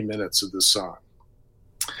 23 minutes of this song.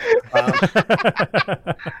 That's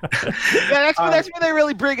when they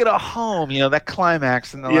really bring it home, that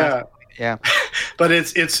climax in the last. Yeah. But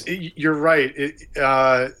you're right.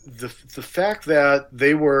 The fact that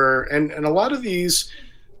they were, and a lot of these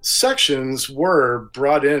sections were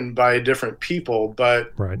brought in by different people,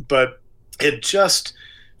 but it just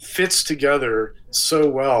fits together so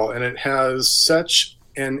well, and it has such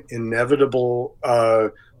an inevitable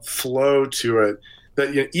flow to it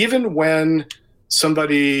that even when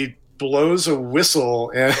somebody blows a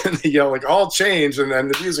whistle and like all change and then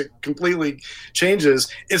the music completely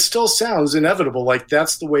changes, it still sounds inevitable, like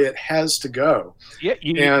that's the way it has to go. Yeah,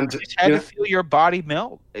 you just had to feel your body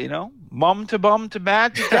melt, mum to bum to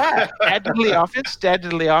bad to dad, dad to the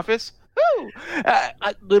office. Woo!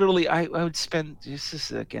 I would spend, this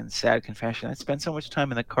is again sad confession, I'd spend so much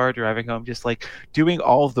time in the car driving home just like doing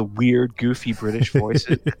all of the weird goofy British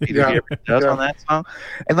voices that Peter Gabriel does on that song,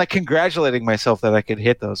 and like congratulating myself that I could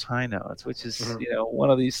hit those high notes, which is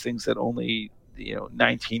one of these things that only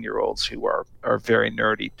 19-year-olds who are very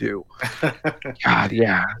nerdy do. God,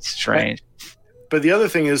 yeah, it's strange. But the other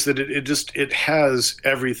thing is that it has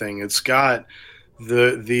everything. It's got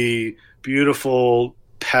the beautiful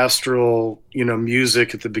pastoral,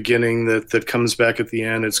 music at the beginning that comes back at the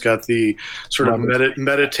end. It's got the sort of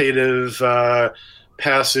meditative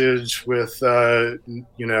passage with,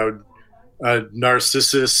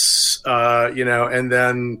 Narcissus, and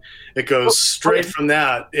then it goes straight from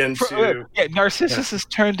that into... Narcissus is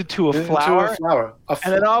turned into a flower.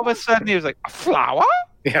 And then all of a sudden he was like, a flower?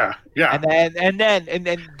 Yeah. And then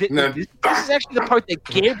this is actually the part that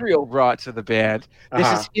Gabriel brought to the band.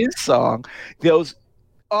 This is his song. Those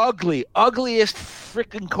ugliest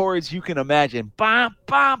freaking chords you can imagine. Bam,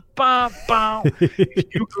 bam, bam, bam.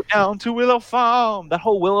 You go down to Willow Farm. That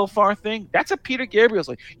whole Willow Farm thing, that's a Peter Gabriel's.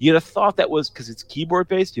 Like, you'd have thought that was, because it's keyboard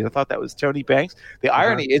based, you'd have thought that was Tony Banks. The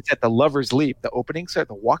irony is that the Lover's Leap, the opening set,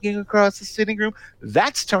 the walking across the sitting room,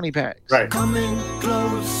 that's Tony Banks. Right. Coming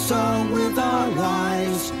closer with our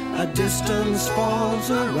eyes, a distance falls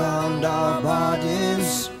around our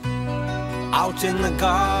bodies. Out in the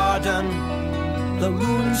garden, the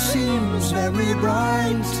moon seems very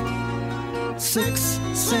bright. 6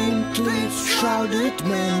 saintly shrouded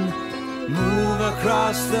men move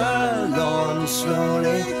across the lawn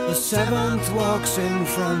slowly. The 7th walks in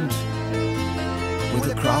front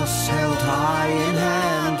with a cross held high in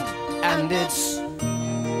hand, and it's,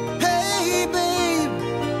 hey babe,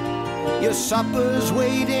 your supper's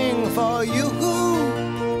waiting for you.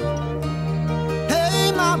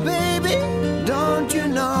 Hey my baby, don't you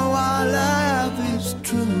know our love is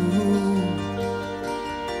true?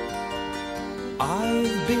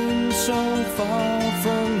 I've been so far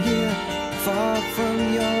from here, far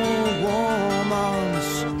from your warm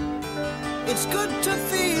arms. It's good to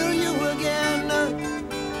feel you again.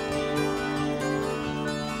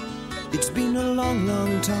 It's been a long,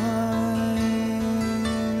 long time.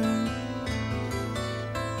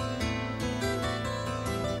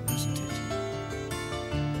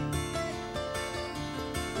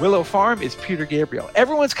 Willow Farm is Peter Gabriel.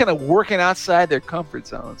 Everyone's kind of working outside their comfort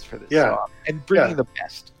zones for this song and bringing the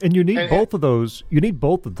best. And you need both of those. You need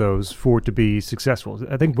both of those for it to be successful.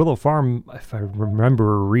 I think Willow Farm, if I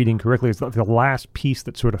remember reading correctly, is the last piece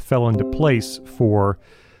that sort of fell into place for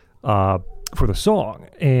the song,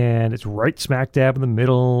 and it's right smack dab in the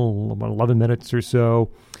middle, about 11 minutes or so.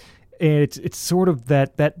 And it's sort of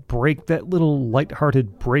that break, that little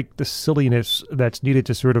lighthearted break, the silliness that's needed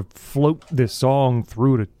to sort of float this song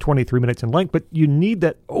through to 23 minutes in length. But you need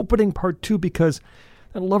that opening part too, because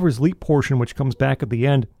that Lover's Leap portion, which comes back at the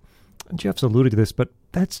end, Jeff's alluded to this, but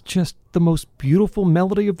that's just the most beautiful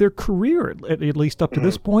melody of their career, at least up to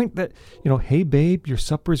this point. That, hey babe, your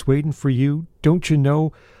supper's waiting for you. Don't you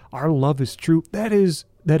know our love is true? That is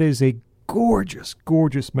a gorgeous,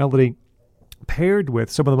 gorgeous melody paired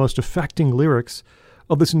with some of the most affecting lyrics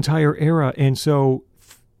of this entire era. And so,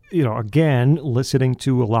 again, listening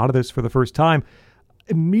to a lot of this for the first time,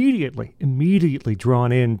 immediately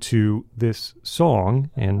drawn into this song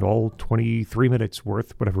and all 23 minutes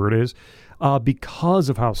worth, whatever it is, because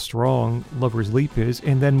of how strong Lover's Leap is.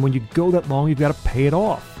 And then when you go that long, you've got to pay it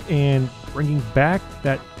off. And bringing back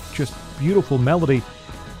that just beautiful melody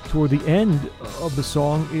toward the end of the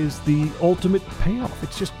song is the ultimate payoff.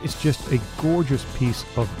 It's just a gorgeous piece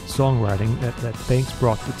of songwriting that Banks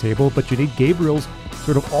brought to the table. But you need Gabriel's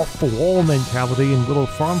sort of off-the-wall mentality and Little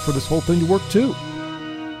Farm for this whole thing to work too.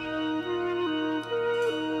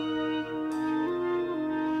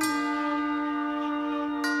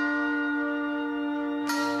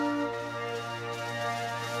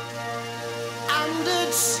 And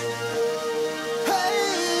it's,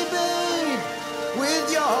 hey babe,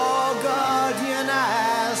 with your guardian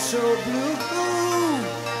eyes so blue.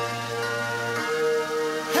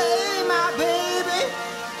 Hey my baby,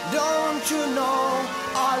 don't you know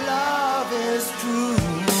our love is true?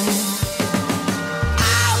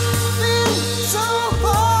 I've been so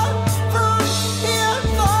far from here,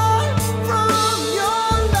 far from your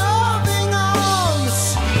loving arms.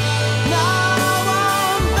 Now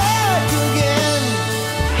I'm back again.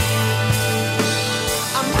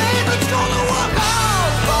 I maybe it's gonna work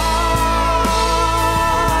out fine.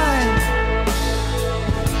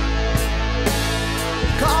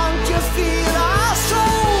 Can't you feel our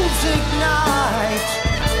souls ignite?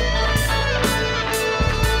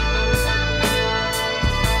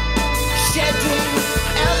 Shedding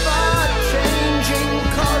ever-changing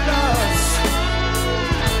colors.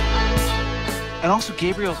 And also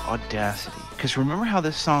Gabriel's audacity, because remember how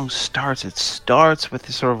this song starts? It starts with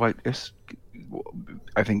this sort of like this,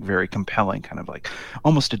 I think, very compelling kind of like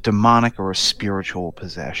almost a demonic or a spiritual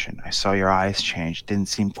possession. I saw your eyes change, didn't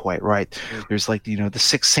seem quite right. There's like, the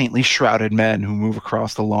 6 saintly shrouded men who move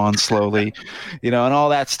across the lawn slowly, and all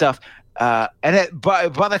that stuff. By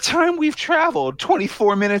the time we've traveled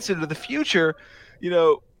 24 minutes into the future,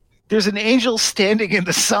 there's an angel standing in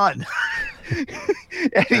the sun.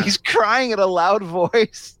 And he's crying in a loud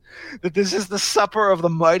voice that this is the supper of the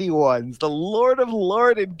mighty ones. The Lord of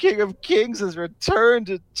Lords and King of Kings has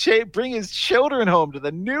returned to bring his children home to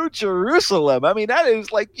the New Jerusalem. I mean, that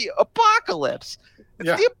is like the apocalypse.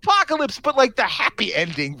 It's the apocalypse, but like the happy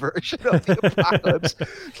ending version of the apocalypse.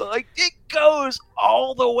 So like it goes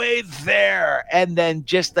all the way there, and then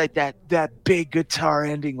just like that big guitar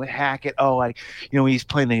ending with Hackett. Oh, like he's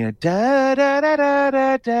playing the da da da da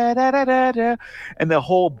da da da da da, and the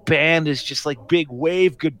whole band is just like big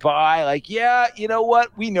wave goodbye. Like, yeah, you know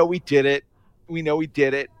what? We know we did it. We know we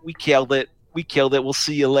did it. We killed it. We killed it. We'll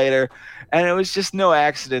see you later. And it was just no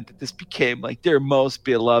accident that this became like their most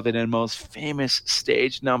beloved and most famous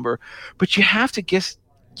stage number. But you have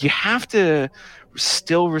to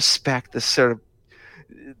still respect the sort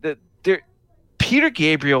of Peter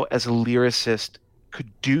Gabriel as a lyricist could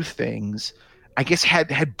do things, I guess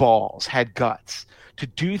had balls, had guts to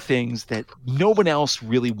do things that no one else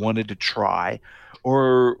really wanted to try,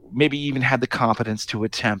 or maybe even had the competence to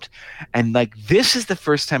attempt. And like this is the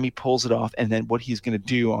first time he pulls it off. And then what he's going to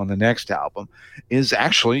do on the next album is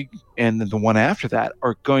actually, and the one after that,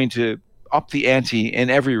 are going to up the ante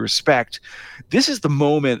in every respect. This is the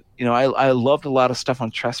moment, I loved a lot of stuff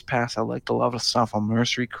on Trespass. I liked a lot of stuff on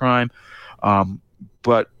Nursery Crime.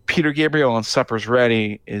 But Peter Gabriel on Supper's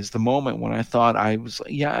Ready is the moment when I thought I'm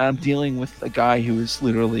dealing with a guy who is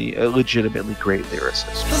literally a legitimately great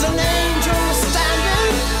lyricist. There's an angel standing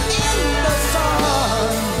in the sun,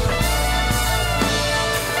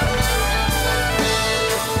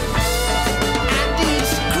 and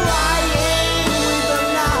he's crying with a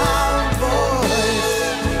loud voice.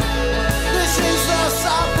 This is the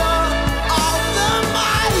supper of the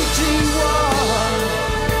mighty one,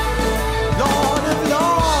 Lord of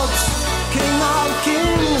Lords, King of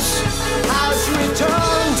Kings, has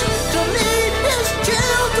returned to lead his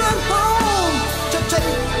children home, to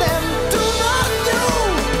take them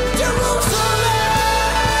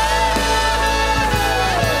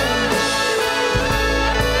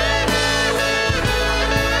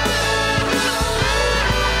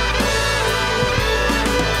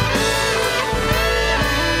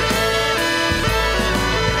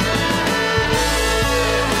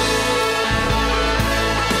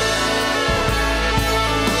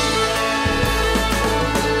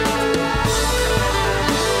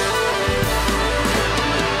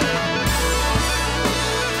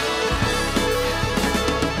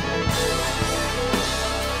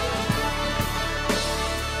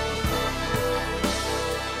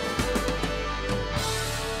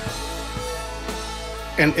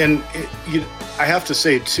I have to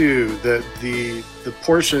say too that the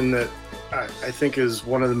portion that I think is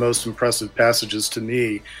one of the most impressive passages to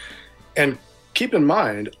me, and keep in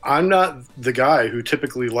mind, I'm not the guy who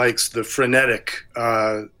typically likes the frenetic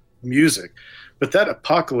music, but that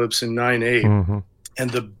apocalypse in 9/8 and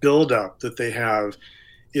the buildup that they have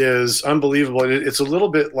is unbelievable. It's a little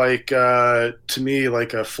bit like, to me,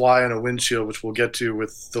 like a fly on a windshield, which we'll get to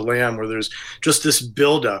with The Lamb, where there's just this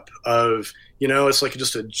buildup of, it's like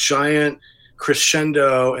just a giant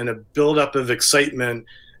crescendo and a buildup of excitement,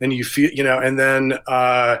 and you feel, and then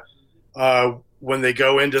when they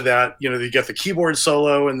go into that, they get the keyboard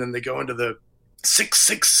solo, and then they go into the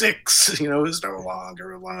 666, is no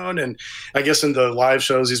longer alone. And I guess in the live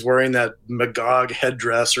shows, he's wearing that Magog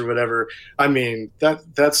headdress or whatever. I mean,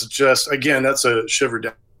 that's just, again, that's a shiver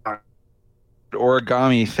down.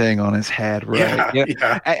 Origami thing on his head, right?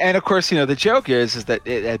 Yeah. And of course, the joke is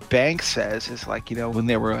that Banks says is like, when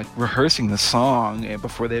they were like rehearsing the song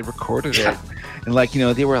before they recorded it, and like,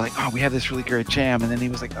 they were like, oh, we have this really great jam, and then he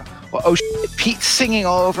was like, Pete's singing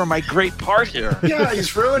all over my great part here. Yeah,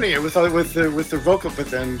 he's ruining it with the vocal, but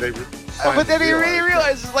then they. But then he really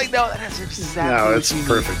realizes, like, no, that's exactly. No, it's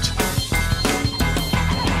perfect.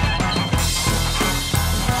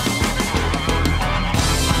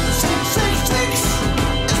 666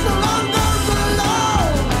 is no longer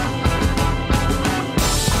alone.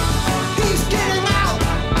 He's getting out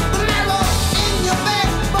the marrow in your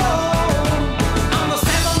backbone. On the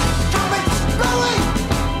 7 trumpets blowing,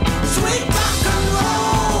 sweet rock and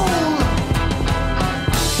roll.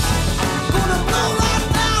 Gonna blow right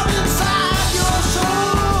down inside your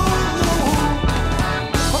soul.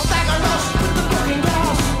 Pythagoras with the broken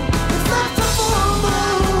glass reflects the full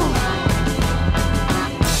moon.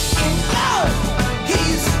 In love,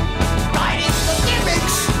 he's writing the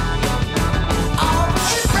lyrics of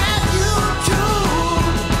a brand new tune.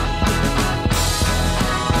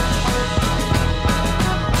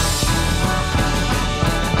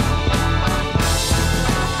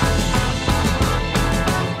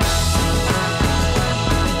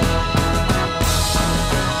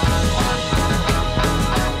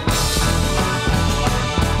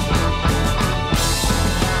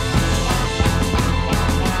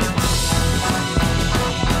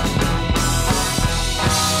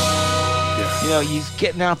 He's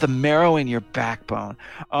getting out the marrow in your backbone.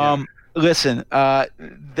 Listen,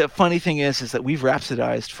 the funny thing is that we've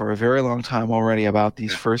rhapsodized for a very long time already about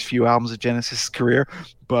these first few albums of Genesis' career,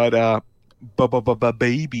 but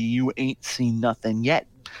baby, you ain't seen nothing yet.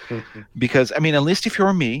 Because, at least if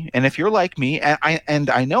you're me, and if you're like me, and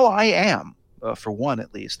I know I am, for one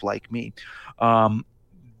at least, like me,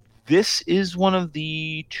 this is one of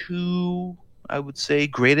the 2, I would say,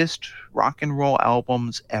 greatest rock and roll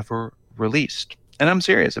albums ever released. And I'm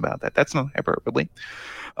serious about that. That's not hyperbole.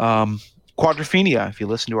 Quadrophenia, if you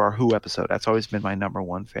listen to our Who episode, that's always been my number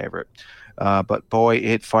 1 favorite. But boy,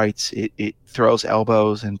 it fights. It throws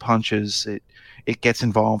elbows and punches. It gets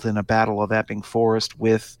involved in a battle of Epping Forest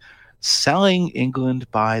with Selling England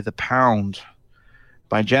by the Pound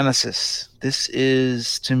by Genesis. This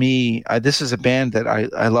is, to me, this is a band that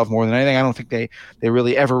I love more than anything. I don't think they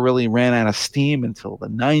really ever really ran out of steam until the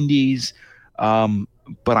 90s.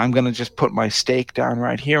 But I'm going to just put my stake down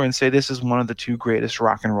right here and say this is one of the 2 greatest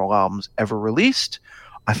rock and roll albums ever released.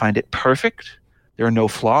 I find it perfect. There are no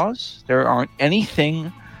flaws. There aren't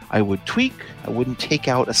anything I would tweak. I wouldn't take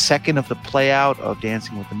out a second of the play out of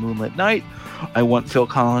Dancing with the Moonlit Night. I want Phil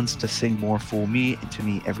Collins to sing More Fool Me to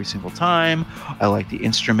me every single time. I like the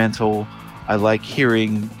instrumental. I like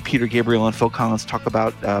hearing Peter Gabriel and Phil Collins talk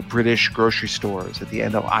about British grocery stores at the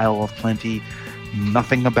end of Isle of Plenty.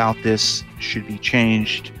 Nothing about this should be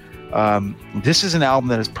changed. This is an album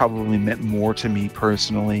that has probably meant more to me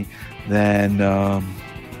personally than,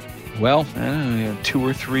 2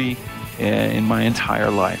 or 3 in my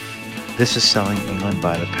entire life. This is Selling England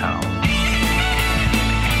by the Pound.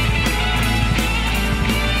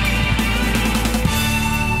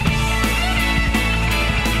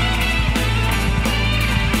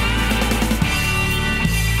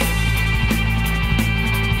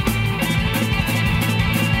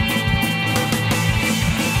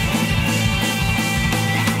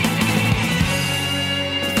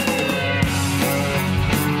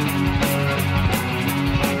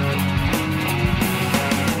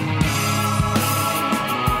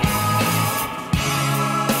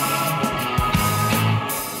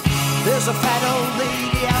 There's a fat old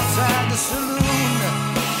lady outside the saloon,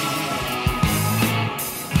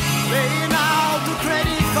 laying out the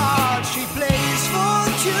credit card she plays for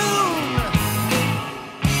June.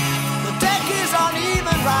 The deck is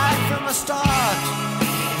uneven right from the start.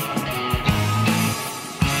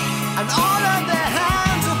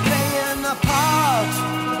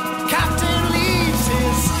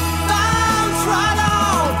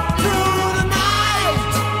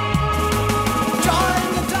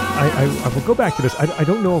 I will go back to this. I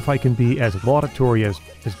don't know if I can be as laudatory as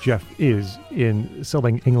Jeff is in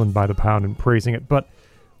selling England by the pound and praising it, but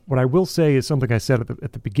what I will say is something I said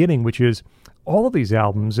at the beginning, which is all of these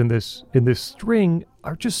albums in this string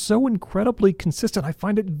are just so incredibly consistent. I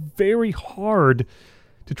find it very hard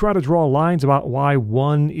to try to draw lines about why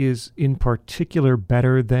one is in particular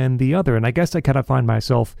better than the other. And I guess I kind of find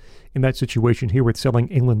myself in that situation here with selling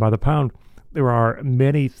England by the pound. There are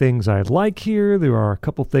many things I like here. There are a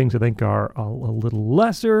couple things I think are a little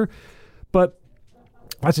lesser, but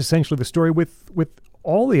that's essentially the story with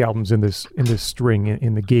all the albums in this string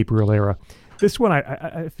in the Gabriel era. This one,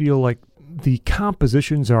 I feel like the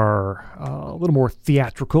compositions are a little more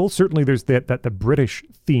theatrical. Certainly there's the British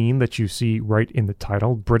theme that you see right in the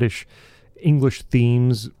title, British English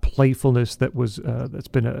themes, playfulness that's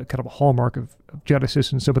been a kind of a hallmark of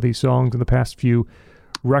Genesis and some of these songs in the past few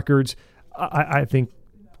records. I think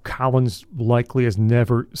Collins likely has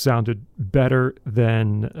never sounded better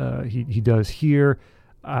than he does here.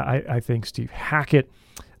 I think Steve Hackett,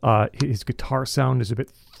 his guitar sound is a bit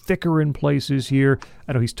thicker in places here.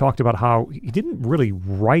 I know he's talked about how he didn't really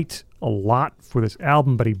write a lot for this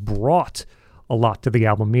album, but he brought a lot to the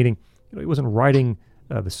album, meaning he wasn't writing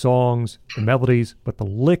the songs, the melodies, but the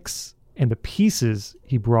licks and the pieces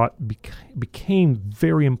he brought became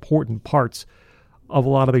very important parts of a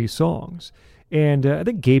lot of these songs. And I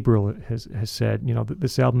think Gabriel has said, that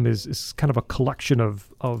this album is kind of a collection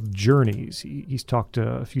of journeys. He's talked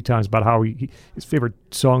a few times about how his favorite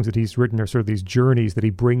songs that he's written are sort of these journeys that he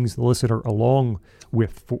brings the listener along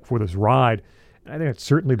with for this ride. And I think that's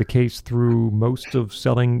certainly the case through most of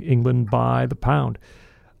Selling England by the Pound.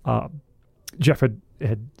 Jeff had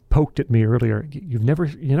poked at me earlier. You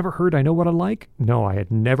never heard I Know What I Like? No, I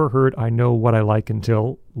had never heard I Know What I Like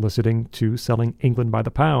until listening to Selling England by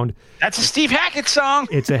the Pound. That's a Steve Hackett song.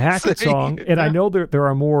 It's a Hackett song, and I know there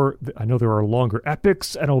are more. I know there are longer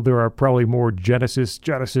epics. I know there are probably more Genesis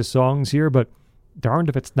songs here, but darned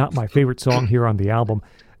if it's not my favorite song here on the album.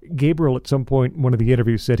 Gabriel, at some point in one of the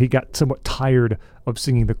interviews, said he got somewhat tired of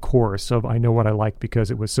singing the chorus of I Know What I Like because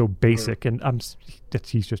it was so basic, and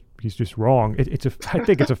he's just wrong. I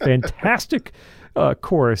think it's a fantastic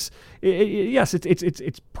chorus. Yes,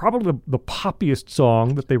 it's probably the poppiest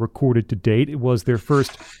song that they recorded to date. It was their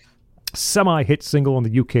first semi-hit single on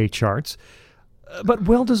the UK charts, but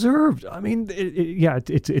well deserved. I mean,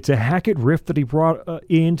 it's a Hackett riff that he brought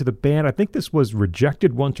into the band. I think this was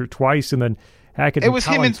rejected once or twice, and then Hackett. It was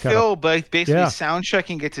him and Phil, but basically Yeah. sound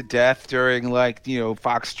checking it to death during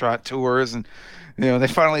Foxtrot tours, and they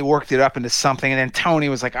finally worked it up into something. And then Tony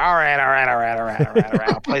was like, "All right,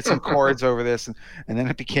 I'll play some chords over this," and then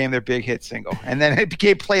it became their big hit single. And then it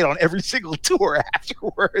became played on every single tour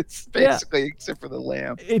afterwards, basically, except for the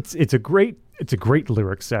Lamb. It's a great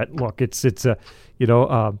lyric set. Look, and I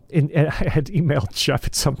had emailed Jeff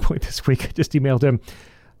at some point this week. I just emailed him.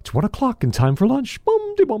 It's 1 o'clock and time for lunch.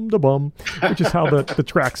 Bum de bum de bum, which is how the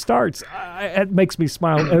track starts. It makes me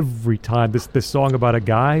smile every time. This song about a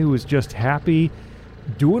guy who is just happy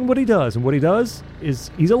doing what he does, and what he does is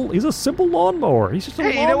he's a simple lawnmower. He's just a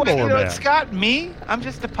Hey, you know lawnmower what, man. Scott? I'm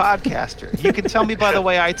just a podcaster. You can tell me by the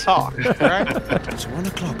way I talk. All right? It's 1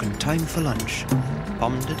 o'clock and time for lunch.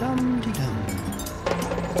 Bum-de-dum-de-dum.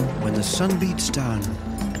 When the sun beats down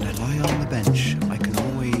and I lie on the bench, I can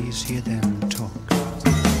always hear them talk.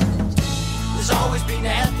 There's always been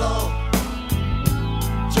Ethel.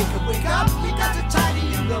 Jacob, wake up, we got to tidy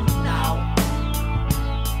your room now.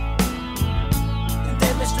 And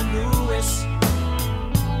then Mr. Lewis.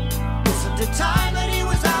 Wasn't the time that he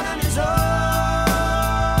was out on his own.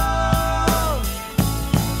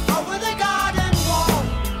 Over the garden wall,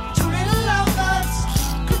 two little lovers,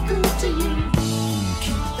 cuckoo to you.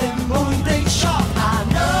 Keep them moving, they sharp. I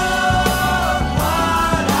know.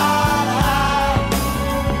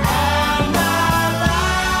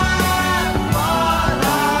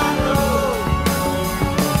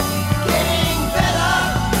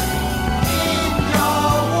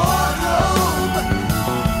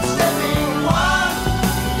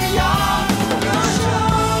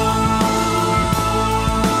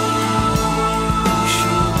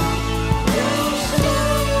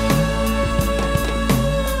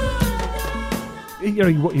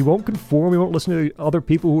 You won't conform. You won't listen to other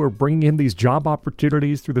people who are bringing in these job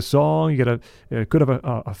opportunities through the song. You could have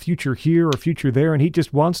a future here or a future there, and he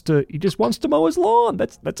just wants to mow his lawn.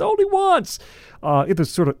 That's all he wants. There's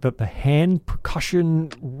sort of the hand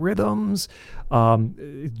percussion rhythms.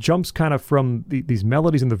 It jumps kind of from these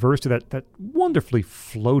melodies in the verse to that wonderfully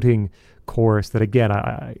floating chorus that, again,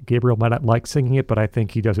 Gabriel might not like singing it, but I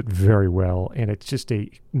think he does it very well, and it's just a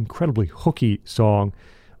incredibly hooky song.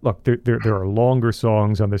 look, there are longer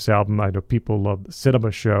songs on this album. I know people love the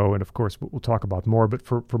Cinema Show, and of course we'll talk about more. But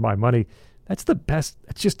for my money, that's the best.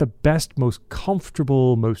 It's just the best, most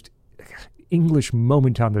comfortable, most English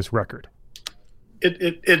moment on this record.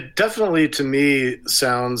 It definitely, to me,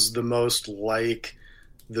 sounds the most like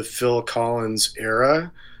the Phil Collins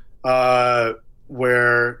era,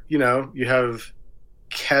 where you have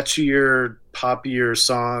catchier, poppier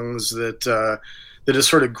songs that just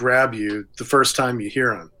sort of grab you the first time you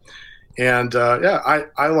hear them. And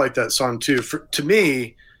I like that song too. To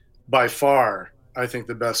me, by far, I think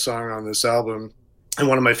the best song on this album, and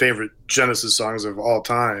one of my favorite Genesis songs of all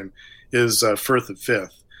time, is Firth of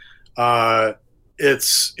Fifth.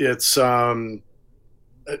 It's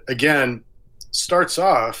again, starts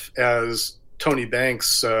off as Tony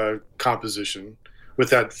Banks' composition with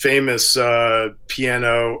that famous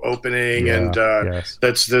piano opening, and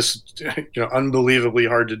that's this unbelievably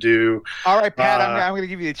hard to do. All right, Pat, I'm going to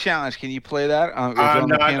give you a challenge. Can you play that? I'm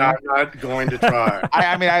not going to try.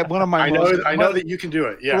 I know that you can do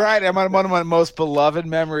it. Yeah, right. One of my most beloved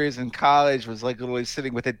memories in college was like literally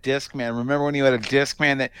sitting with a Discman. Remember when you had a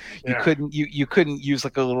Discman that you couldn't use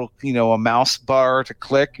like a little a mouse bar to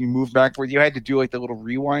click? You move backward. You had to do like the little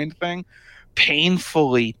rewind thing.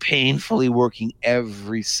 Painfully working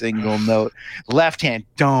every single note. Left hand,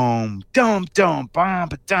 dom, dom, dom, bom,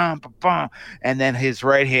 ba, dom, ba, bom, and then his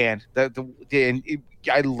right hand. I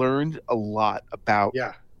learned a lot about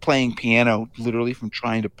playing piano, literally from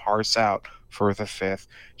trying to parse out Firth of Fifth,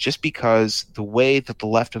 just because the way that the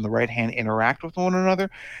left and the right hand interact with one another,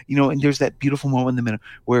 and there's that beautiful moment in the middle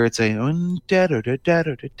where it's a that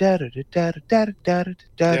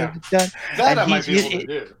I might be able to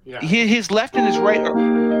do. Yeah. His left and his right are,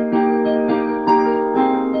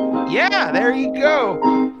 there you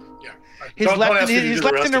go. His left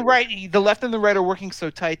and the right, the left and the right are working so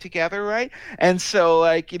tight together, right? And so,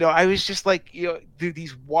 I was just like,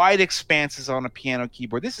 these wide expanses on a piano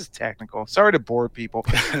keyboard. This is technical. Sorry to bore people,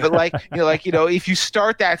 but if you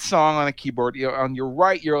start that song on a keyboard, on your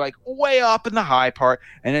right, you're like way up in the high part,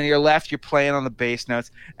 and then your left, you're playing on the bass notes,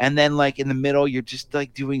 and then like in the middle, you're just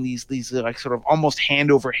like doing these like sort of almost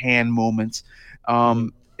hand over hand moments.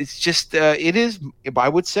 It's just, it is, I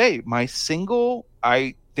would say, the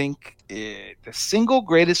single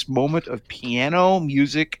greatest moment of piano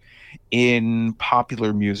music in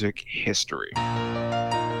popular music history.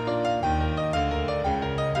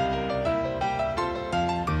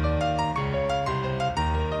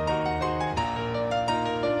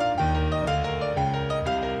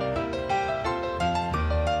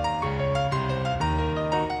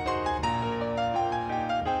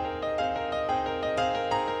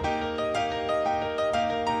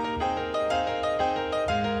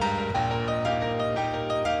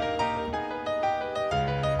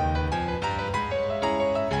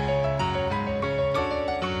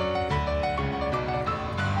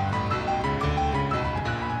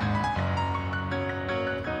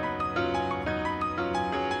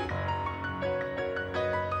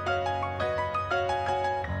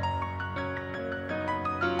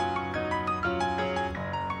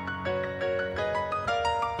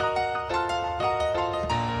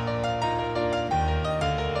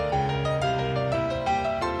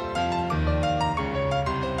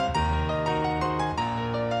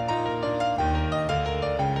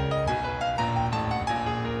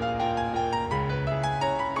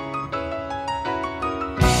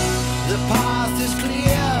 The path is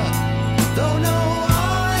clear, though no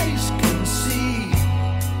eyes can see.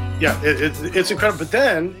 Yeah, it's incredible. But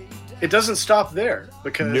then it doesn't stop there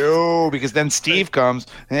because then Steve comes.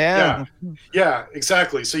 Yeah,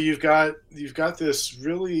 exactly. So you've got this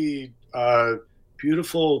really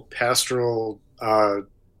beautiful pastoral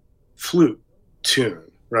flute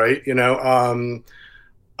tune, right? And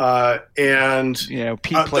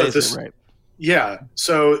Pete plays it right. Yeah.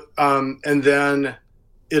 So and then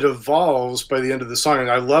it evolves by the end of the song, and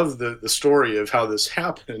I love the story of how this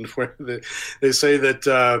happened, where they say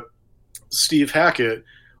that Steve Hackett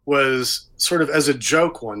was sort of as a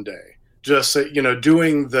joke one day, just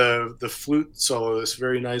doing the flute solo, this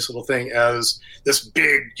very nice little thing, as this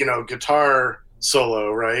big guitar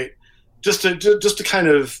solo, right? Just to kind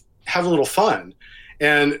of have a little fun.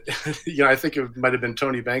 And I think it might have been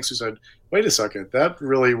Tony Banks who said, "Wait a second, that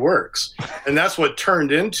really works," and that's what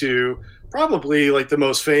turned into probably like the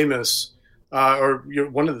most famous, or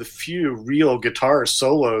one of the few real guitar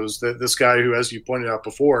solos that this guy, who, as you pointed out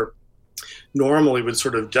before, normally would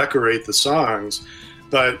sort of decorate the songs,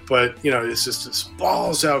 but it's just this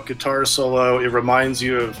balls out guitar solo. It reminds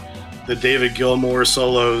you of the David Gilmour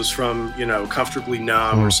solos from Comfortably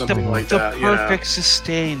Numb or something like that. The perfect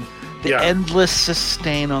sustain. Yeah. endless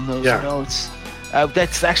sustain on those Yeah. notes.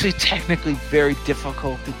 That's actually technically very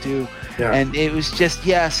difficult to do. Yeah. And it was just,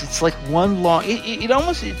 yes, it's like one long. It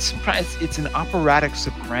almost it's an operatic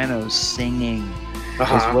soprano singing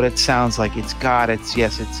Uh-huh. is what it sounds like. It's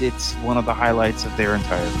one of the highlights of their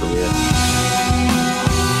entire career.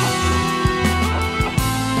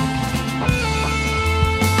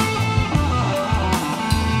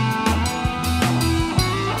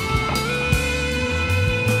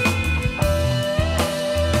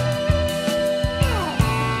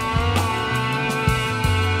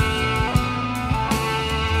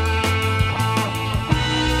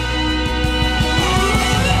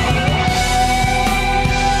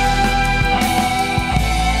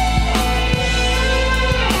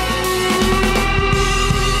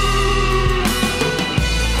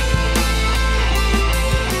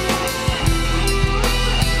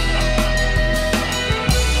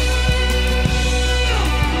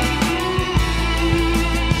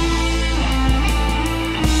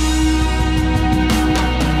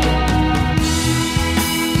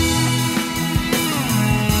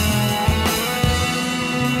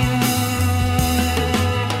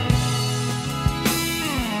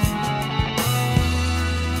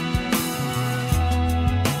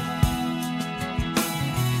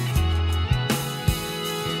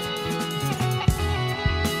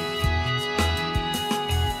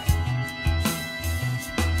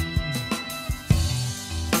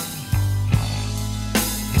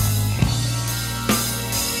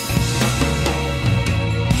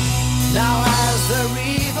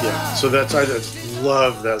 So I just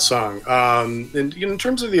love that song. And in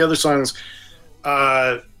terms of the other songs,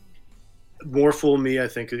 More Fool Me, I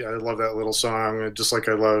think I love that little song, just like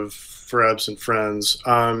I love For Absent Friends.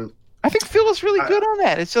 I think Phil is really good on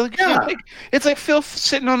that. It's like, Yeah. it's like Phil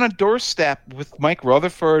sitting on a doorstep with Mike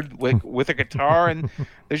Rutherford with a guitar, and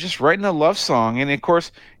they're just writing a love song. And of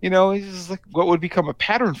course, it's just like what would become a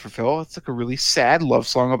pattern for Phil. It's like a really sad love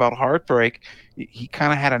song about heartbreak. He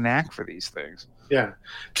kind of had a knack for these things. Yeah.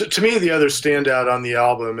 To me, the other standout on the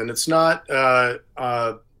album, and it's not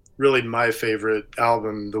really my favorite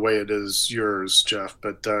album the way it is yours, Jeff,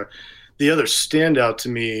 but the other standout to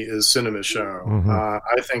me is Cinema Show. Mm-hmm.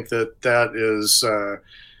 I think that is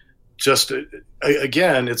just,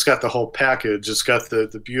 again, it's got the whole package. It's got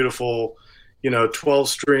the beautiful, 12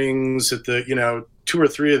 strings at the, 2 or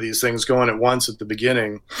 3 of these things going at once at the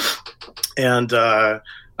beginning. And I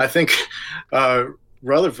think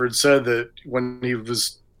Rutherford said that when he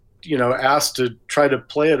was, asked to try to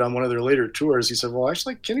play it on one of their later tours, he said, well,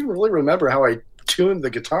 actually, I can't even really remember how I tuned the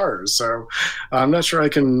guitars, so I'm not sure I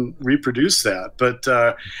can reproduce that. But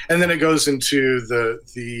and then it goes into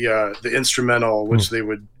the instrumental, which they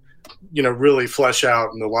would, really flesh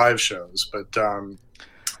out in the live shows. But that's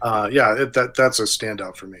a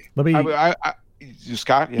standout for me. Let me,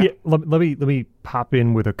 Scott, let me pop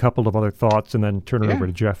in with a couple of other thoughts, and then turn it over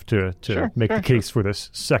to Jeff to make the case for this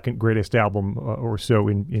second greatest album or so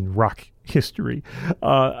in rock history.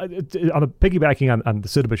 On piggybacking on the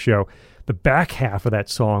Cinema Show, the back half of that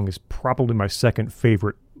song is probably my second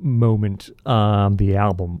favorite moment on the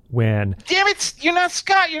album. When damn it, you're not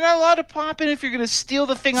Scott. You're not allowed to pop in if you're going to steal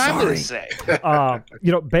the thing I'm going to say.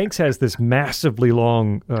 Banks has this massively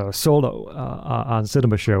long solo on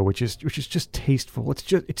Cinema Show, which is just tasteful.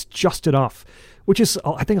 It's just enough. Which is,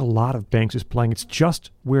 I think, a lot of Banks' playing. It's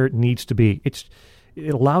just where it needs to be. It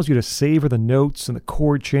allows you to savor the notes and the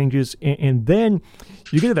chord changes, and then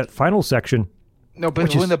you get to that final section. No,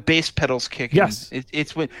 but when the bass pedals kick in,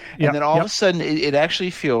 it's when, and then all of a sudden it actually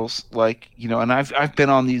feels like, and I've been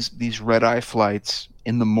on these red eye flights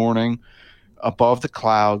in the morning above the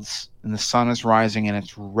clouds, and the sun is rising and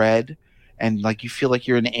it's red, and like you feel like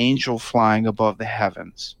you're an angel flying above the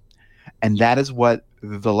heavens. And that is what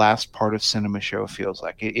the last part of Cinema Show feels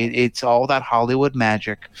like. It's all that Hollywood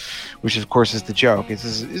magic, which of course is the joke.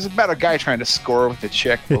 It's about a guy trying to score with a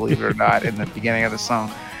chick, believe it or not, in the beginning of the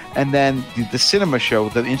song. And then the Cinema Show,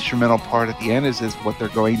 the instrumental part at the end is what they're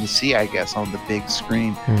going to see, I guess, on the big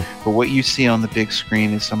screen. But what you see on the big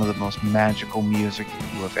screen is some of the most magical music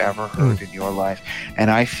that you have ever heard in your life.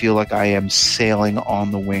 And I feel like I am sailing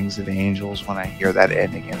on the wings of angels when I hear that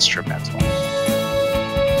ending instrumental.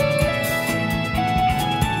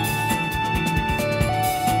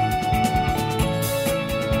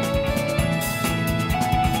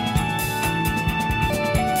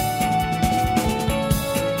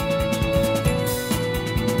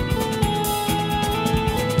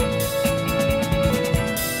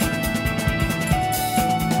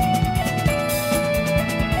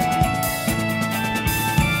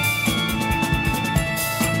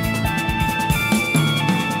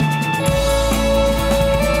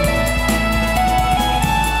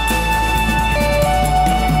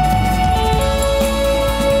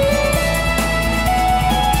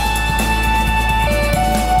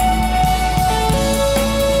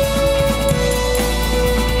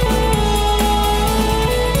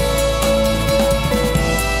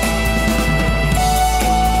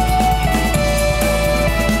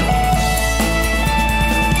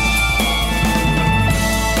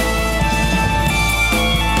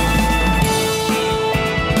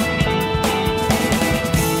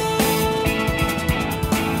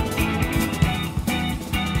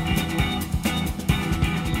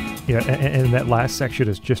 Yeah, and that last section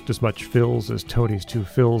is just as much fills as Tony's too.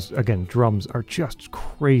 Fills, again, drums are just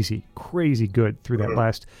crazy good through that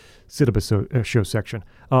last Sidiba show section.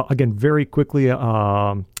 Again, very quickly,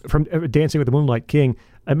 from Dancing with the Moonlight King,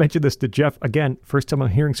 I mentioned this to Jeff. Again, first time I'm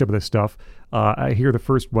hearing some of this stuff. I hear the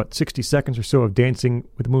first, 60 seconds or so of Dancing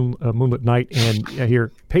with the Moonlit Night, and I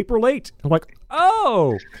hear Paper Late. I'm like,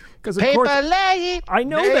 oh! Because of course, Late. I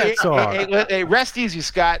know that song. Hey, rest easy,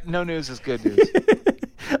 Scott. No news is good news.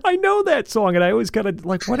 I know that song, and I always kind of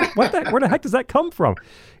like, where the heck does that come from?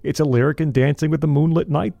 It's a lyric in Dancing with the Moonlit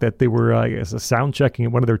Night that they were, I guess, sound checking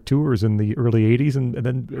at one of their tours in the early 80s and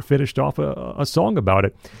then finished off a song about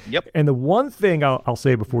it. Yep. And the one thing I'll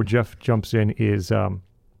say before Jeff jumps in is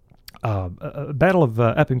Battle of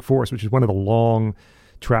Epping Forest, which is one of the long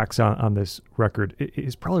tracks on this record,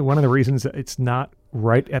 is probably one of the reasons that it's not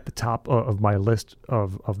right at the top of my list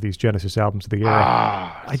of these Genesis albums of the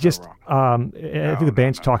era. I think the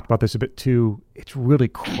band's talked about this a bit too. It's really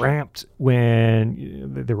cramped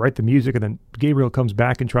when they write the music and then Gabriel comes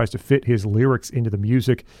back and tries to fit his lyrics into the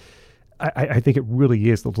music. I think it really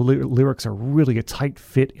is. The lyrics are really a tight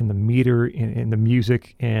fit in the meter, in the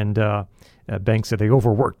music, and Banks said they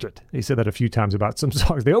overworked it. He said that a few times about some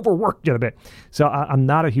songs. They overworked it a bit. So I'm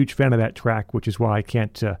not a huge fan of that track, which is why I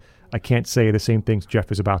can't say the same things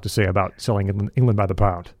Jeff is about to say about selling England by the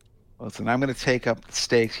pound. Listen, I'm going to take up the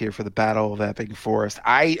stakes here for the Battle of Epping Forest.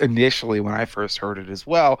 I initially, when I first heard it as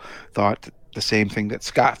well, thought the same thing that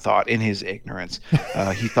Scott thought in his ignorance.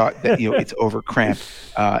 He thought that it's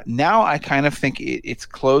overcramped. Now I kind of think it's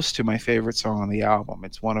close to my favorite song on the album.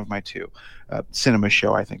 It's one of my two. Cinema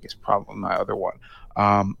Show, I think, is probably my other one.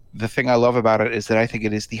 The thing I love about it is that I think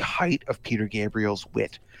it is the height of Peter Gabriel's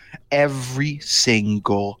wit. Every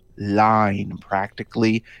single line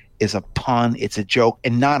practically is a pun, it's a joke,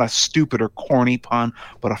 and not a stupid or corny pun,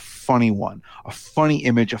 but a funny one, a funny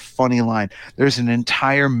image, a funny line. There's an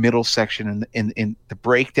entire middle section in the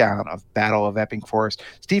breakdown of Battle of Epping Forest.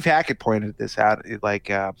 Steve Hackett pointed this out,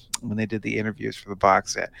 when they did the interviews for the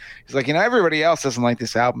box set. He's like, everybody else doesn't like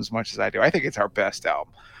this album as much as I do. I think it's our best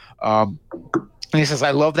album. And he says,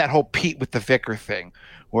 I love that whole Pete with the Vicar thing,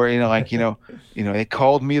 where, they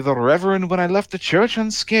called me the Reverend when I left the church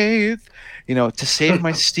unscathed. To save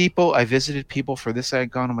my steeple, I visited people for this I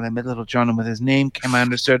had gone. And when I met Little John and with his name came, I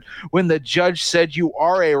understood. When the judge said, you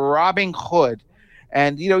are a Robin Hood.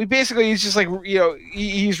 And, he's just like,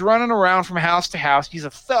 he's running around from house to house. He's a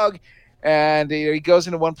thug. And, he goes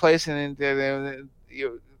into one place and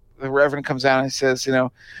the Reverend comes out and he says,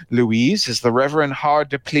 Louise, is the Reverend hard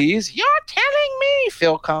to please? You're telling me,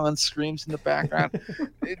 Phil Collins screams in the background.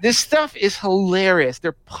 This stuff is hilarious.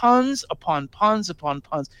 They're puns upon puns upon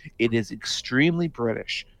puns. It is extremely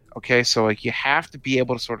British. Okay, so you have to be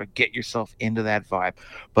able to sort of get yourself into that vibe.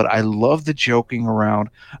 But I love the joking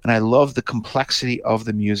around, and I love the complexity of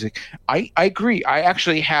the music. I agree. I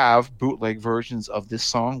actually have bootleg versions of this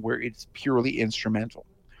song where it's purely instrumental,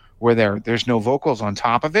 where there's no vocals on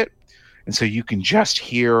top of it, and so you can just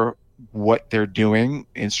hear what they're doing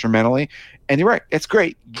instrumentally. And you're right, it's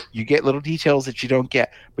great. You get little details that you don't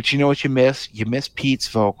get, but you know what you miss? You miss Pete's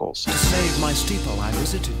vocals. To save my steeple, I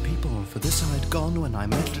visited people. For this I'd gone when I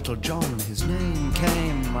met Little John. His name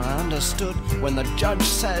came, I understood. When the judge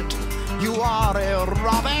said, you are a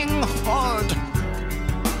Robin Hood.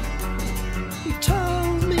 He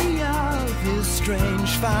told me of his strange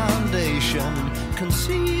foundation,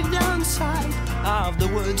 conceived on sight of the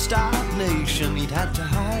Woodstock nation. He'd had to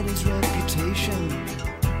hide his reputation.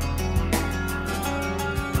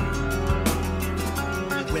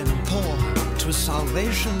 When poor, 'twas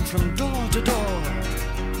salvation from door to door.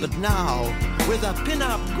 But now, with a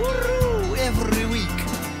pin-up guru every week,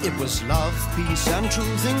 it was love, peace, and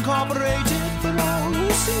truth incorporated for all who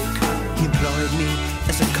seek. He employed me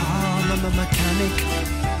as a car mechanic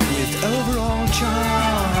with overall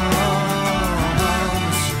charms.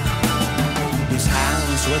 His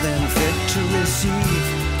hands were then fit to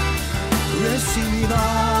receive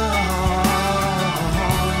arms.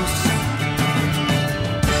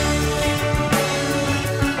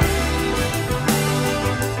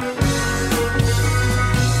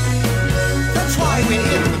 That's why we're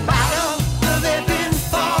in the battle of Epping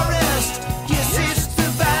Forest. Yes, it's the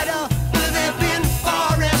battle of Epping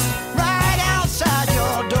Forest, right outside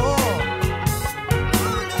your door.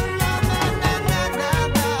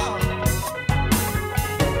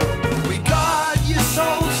 We guard your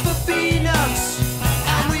souls for peanuts,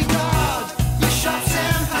 and we guard your shops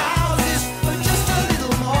and houses for just a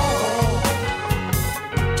little more.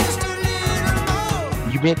 Just a little more.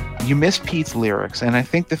 You miss Pete's lyrics, and I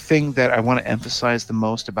think the thing that I want to emphasize the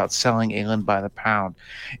most about selling England by the pound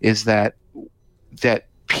is that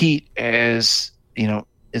Pete is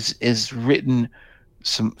written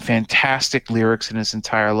some fantastic lyrics in his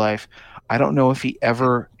entire life. I don't know if he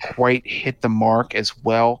ever quite hit the mark as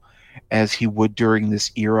well as he would during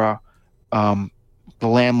this era. The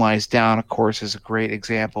Lamb Lies Down, of course, is a great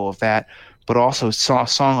example of that, but also a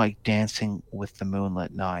song like Dancing with the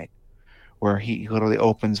Moonlit Night, where he literally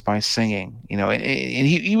opens by singing, and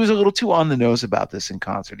he was a little too on the nose about this in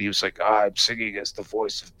concert. He was like, I'm singing as the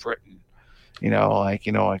voice of Britain, like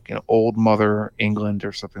old Mother England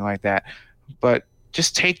or something like that. But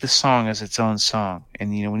just take the song as its own song.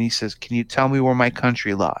 And, when he says, can you tell me where my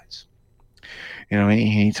country lies?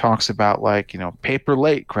 He talks about paper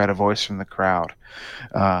late, cried a voice from the crowd.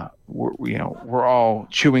 We're all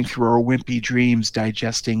chewing through our wimpy dreams,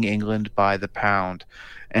 digesting England by the pound.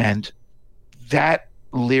 And that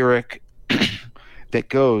lyric that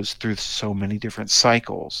goes through so many different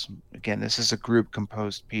cycles. Again, this is a group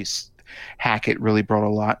composed piece. Hackett really brought a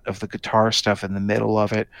lot of the guitar stuff in the middle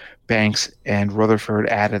of it. Banks and Rutherford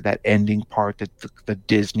added that ending part, the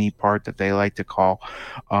Disney part that they like to call.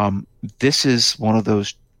 This is one of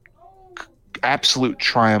those absolute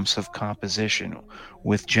triumphs of composition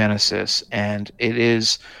with Genesis, and it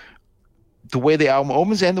is the way the album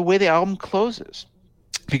opens and the way the album closes.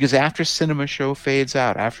 Because after Cinema Show fades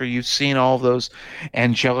out, after you've seen all those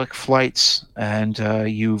angelic flights and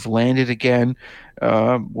you've landed again,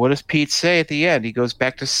 what does Pete say at the end? He goes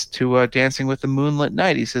back to Dancing with the Moonlit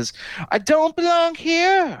Night. He says, I don't belong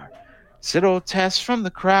here, said old Tess from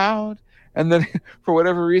the crowd. And then, for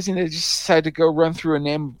whatever reason, they just decide to go run through and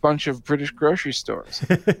name a bunch of British grocery stores.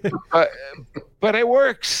 But it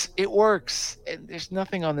works. It works. And there's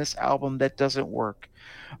nothing on this album that doesn't work.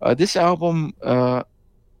 This album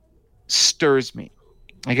stirs me.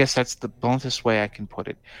 I guess that's the bluntest way I can put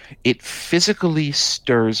it. It physically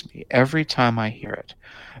stirs me every time I hear it.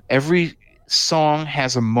 Every song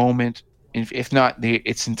has a moment, if not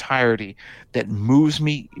its entirety, that moves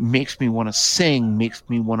me, makes me want to sing, makes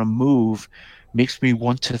me want to move, makes me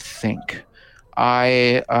want to think.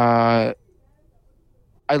 I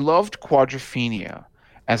loved Quadrophenia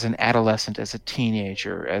as an adolescent, as a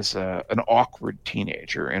teenager, as an awkward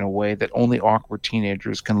teenager, in a way that only awkward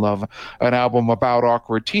teenagers can love an album about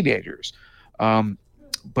awkward teenagers.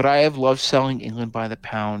 But I have loved Selling England by the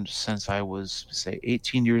Pound since I was, say,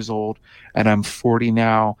 18 years old, and I'm 40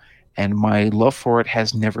 now, and my love for it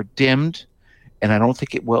has never dimmed, and I don't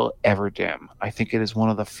think it will ever dim. I think it is one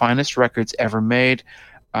of the finest records ever made,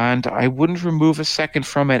 and I wouldn't remove a second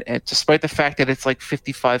from it, despite the fact that it's like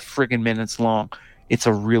 55 friggin' minutes long. It's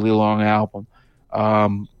a really long album,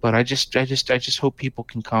 but I just hope people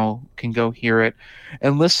can go hear it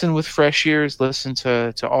and listen with fresh ears. Listen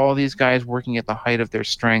to all these guys working at the height of their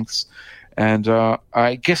strengths, and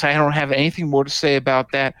I guess I don't have anything more to say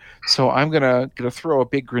about that. So I'm gonna throw a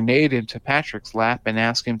big grenade into Patrick's lap and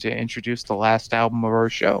ask him to introduce the last album of our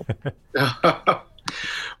show.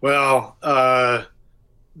 Well,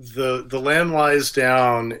 the Lamb Lies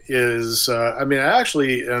Down is. I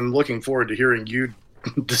actually am looking forward to hearing you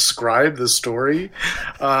describe the story.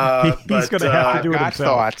 He's going to have to do it himself.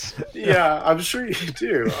 Thoughts. Yeah, I'm sure you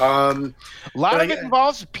do. A lot of it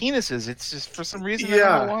involves penises. It's just for some reason.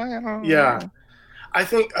 Yeah, I don't know why. I don't yeah. know. I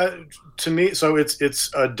think to me, so it's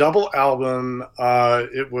a double album.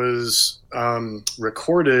 It was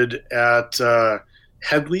recorded at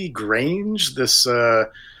Headley Grange, this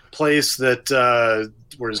place that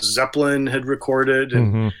where Zeppelin had recorded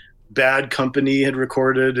and Bad Company had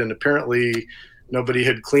recorded, and apparently nobody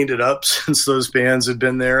had cleaned it up since those bands had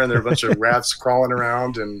been there, and there were a bunch of rats crawling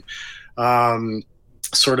around, and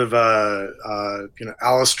sort of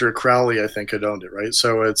Aleister Crowley, I think, had owned it, right?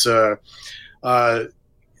 So it's sort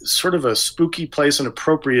of a spooky place and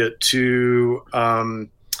appropriate to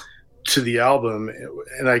the album.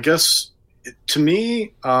 And I guess to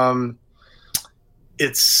me,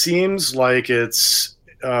 it seems like it's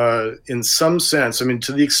in some sense,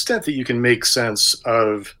 to the extent that you can make sense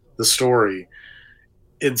of the story,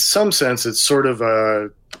 in some sense, it's sort of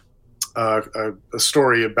a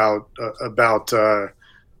story about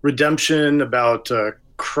redemption, about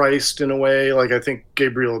Christ in a way. Like, I think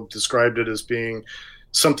Gabriel described it as being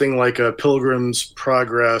something like a Pilgrim's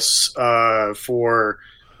Progress but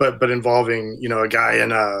involving a guy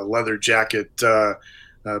in a leather jacket,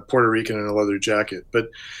 Puerto Rican in a leather jacket. But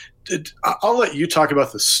I'll let you talk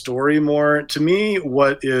about the story more. To me,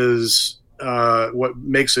 what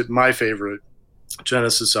makes it my favorite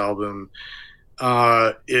Genesis album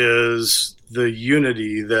is the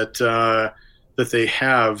unity that they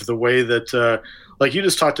have, the way that like you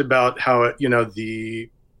just talked about how the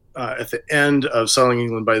at the end of Selling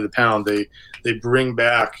England by the Pound, they bring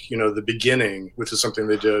back, the beginning, which is something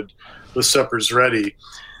they did with Supper's Ready.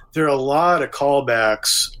 There are a lot of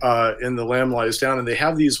callbacks in The Lamb Lies Down, and they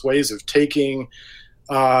have these ways of taking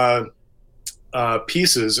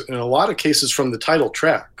pieces, in a lot of cases from the title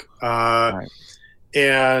track, Right.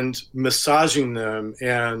 and massaging them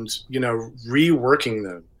and, reworking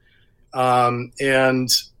them. And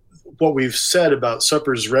what we've said about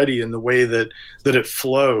Supper's Ready and the way that it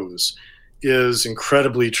flows is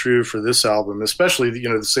incredibly true for this album, especially,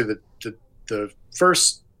 to say that the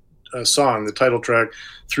first song, the title track,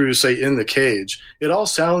 through, say, In the Cage, it all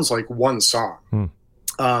sounds like one song.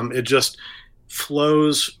 It just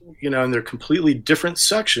flows, and they're completely different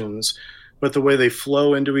sections, but the way they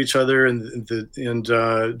flow into each other and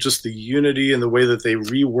just the unity and the way that they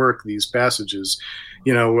rework these passages,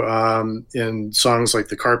 in songs like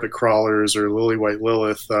The Carpet Crawlers or Lily White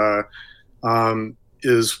Lilith,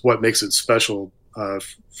 is what makes it special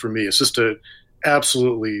for me. It's just a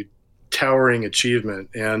absolutely towering achievement.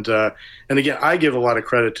 And again, I give a lot of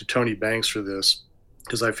credit to Tony Banks for this,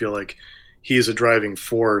 because I feel like he's a driving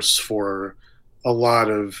force for a lot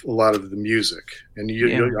of the music. And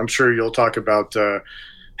I'm sure you'll talk about the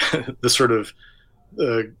sort of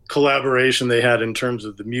collaboration they had in terms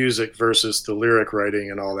of the music versus the lyric writing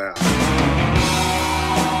and all that.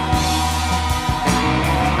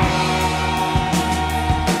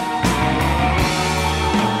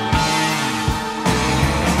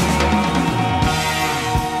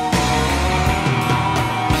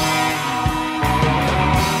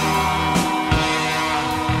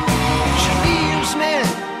 She leaves me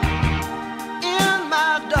in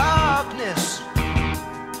my darkness.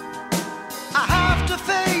 I have to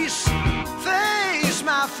face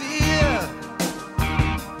my fear,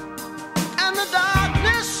 and the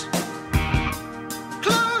darkness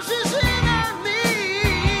closes in on me.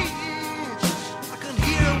 I can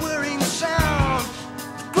hear a whirring sound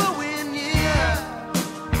growing near.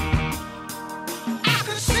 I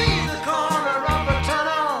can see the corner of a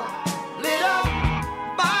tunnel lit up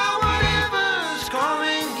by whatever's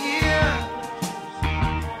coming here.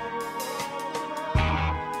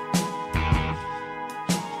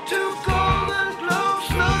 Two golden globes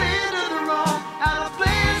float into the room, and a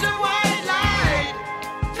blaze of white light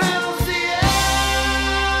fills the air.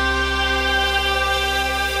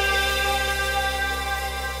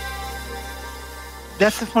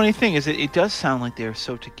 That's the funny thing, is it does sound like they're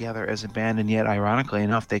so together as a band, and yet, ironically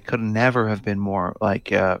enough, they could never have been more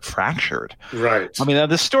fractured. Right. I mean,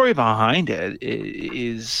 the story behind it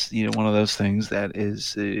is, one of those things that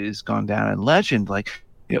is gone down in legend. Like,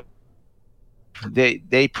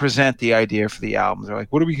 they present the idea for the album. They're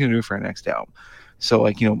like, what are we going to do for our next album?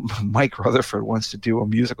 So, Mike Rutherford wants to do a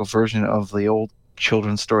musical version of the old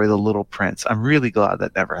children's story, The Little Prince. I'm really glad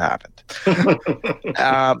that never happened.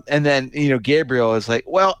 And then, Gabriel is like,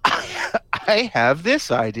 well, I have this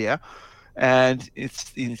idea, and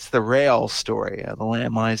it's the rail story, The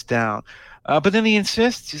Lamb Lies Down. But then he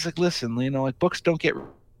insists, he's like, listen, books don't get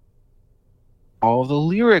all the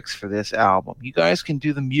lyrics for this album. You guys can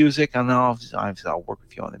do the music, and I'll work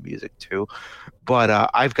with you on the music too, but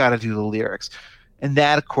I've got to do the lyrics. And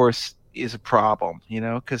that, of course, is a problem,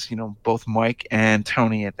 because both Mike and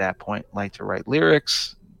Tony at that point like to write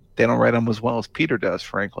lyrics. They don't write them as well as Peter does,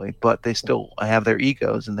 frankly, but they still have their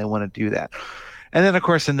egos and they want to do that. And then, of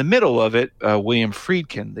course, in the middle of it, William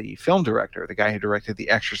Friedkin, the film director, the guy who directed The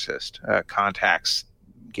Exorcist, contacts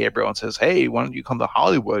Gabriel and says, hey, why don't you come to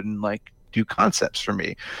Hollywood and do concepts for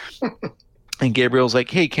me? And Gabriel's like,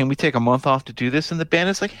 hey, can we take a month off to do this? And the band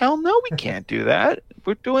is like, hell no, we can't do that.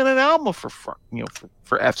 We're doing an album for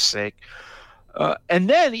F's sake. And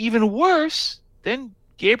then, even worse, then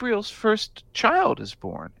Gabriel's first child is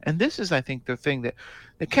born. And this is, I think, the thing that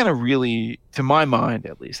kind of really, to my mind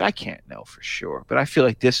at least, I can't know for sure, but I feel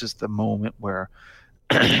like this is the moment where,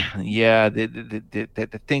 the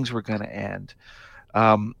things were going to end.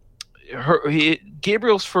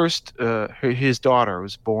 Gabriel's first, his daughter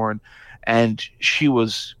was born, and she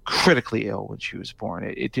was critically ill when she was born.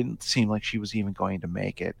 It didn't seem like she was even going to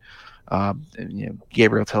make it.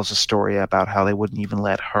 Gabriel tells a story about how they wouldn't even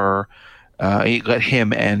let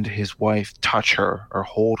him and his wife touch her or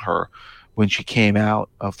hold her when she came out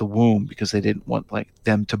of the womb, because they didn't want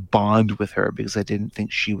them to bond with her, because they didn't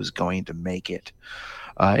think she was going to make it.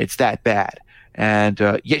 It's that bad. And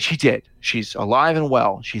yet she did. She's alive and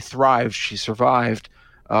well. She thrived. She survived.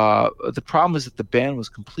 The problem is that the band was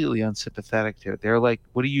completely unsympathetic to it. They're like,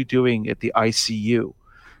 what are you doing at the ICU,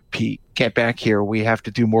 Pete? Get back here. We have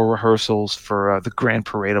to do more rehearsals for the Grand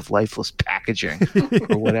Parade of Lifeless Packaging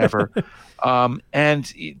or whatever.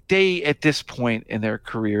 And they, at this point in their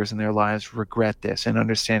careers and their lives, regret this and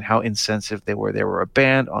understand how insensitive they were. They were a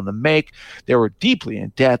band on the make. They were deeply in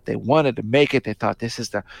debt. They wanted to make it. They thought, this is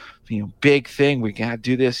the big thing. We got to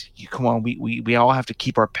do this. Come on, we all have to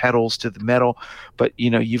keep our pedals to the metal. But,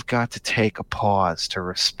 you've got to take a pause to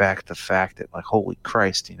respect the fact that, like, holy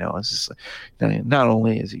Christ, this is not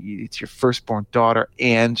only is it's your firstborn daughter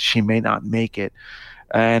and she may not make it.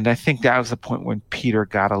 And I think that was the point when Peter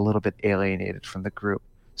got a little bit alienated from the group.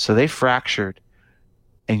 So they fractured,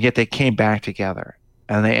 and yet they came back together,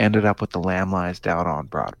 and they ended up with The Lamb Lies Down on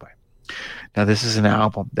Broadway. Now, this is an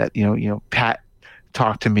album that, Pat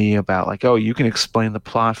talked to me about, like, oh, you can explain the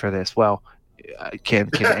plot for this. Well, can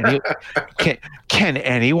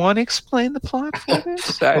anyone explain the plot for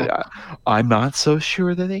this? I'm not so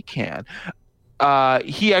sure that they can.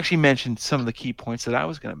 He actually mentioned some of the key points that I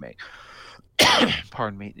was going to make.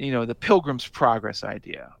 Pardon me. The Pilgrim's Progress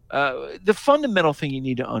idea. The fundamental thing you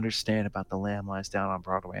need to understand about The Lamb Lies Down on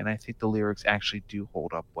Broadway, and I think the lyrics actually do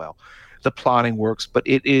hold up well. The plotting works, but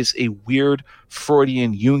it is a weird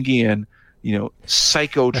Freudian, Jungian,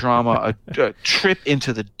 psychodrama, a trip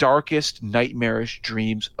into the darkest, nightmarish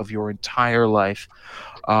dreams of your entire life.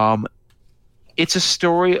 It's a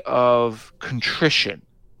story of contrition,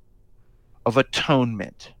 of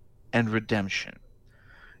atonement, and redemption.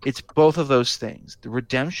 It's both of those things. The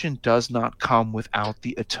redemption does not come without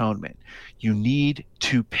the atonement. You need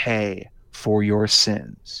to pay for your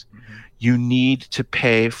sins. Mm-hmm. You need to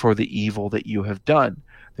pay for the evil that you have done.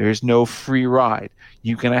 There is no free ride.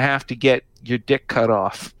 You're going to have to get your dick cut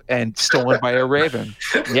off and stolen by a raven.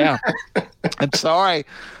 Yeah. I'm sorry.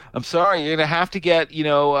 You're gonna have to get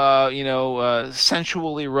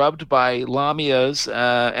sensually rubbed by lamias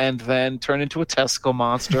and then turn into a testicle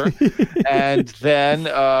monster, and then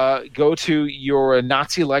go to your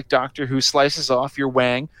Nazi-like doctor who slices off your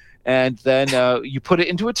wang, and then you put it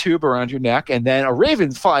into a tube around your neck, and then a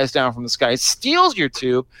raven flies down from the sky, steals your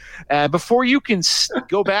tube, and before you can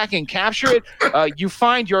go back and capture it, you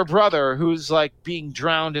find your brother who's like being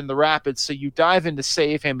drowned in the rapids, so you dive in to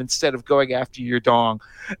save him instead of going after your dong,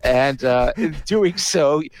 and in doing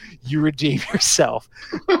so, you redeem yourself.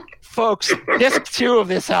 Folks, disc 2 of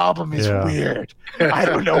this album is weird. I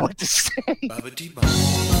don't know what to say.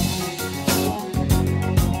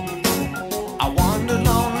 I wandered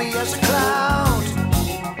lonely as a cloud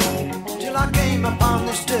till I came upon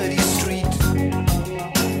this dirty street.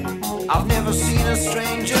 I've never seen a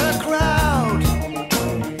stranger crowd.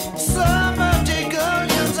 Summer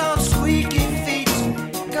gullions on squeaky feet,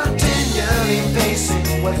 continually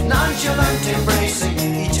pacing with nonchalant embracing.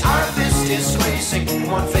 Each artist disgracing,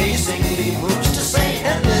 one facing the moves to say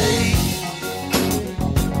hello.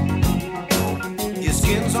 Your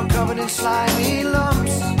skins are covered in slimy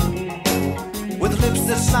lumps, with lips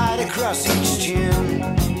that slide across each chin.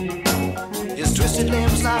 His twisted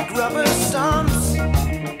limbs like rubber stumps.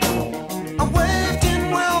 I waved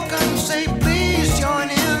in welcome, say please join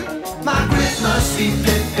in. My grip must be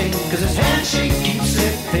flipping, cause his handshake keeps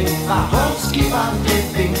slipping. My hopes keep on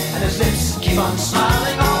dipping, and his lips keep on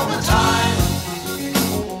smiling all the time.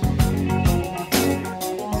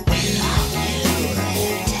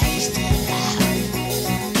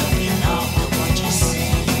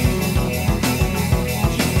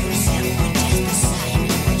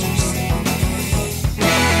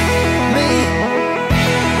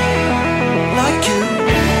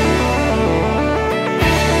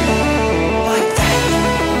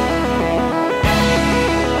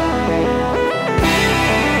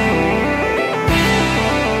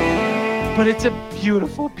 But it's a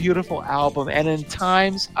beautiful, beautiful album, and in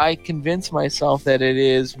times I convince myself that it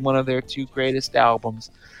is one of their 2 greatest albums.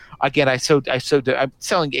 Again, I'm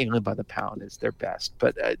selling England by the Pound is their best,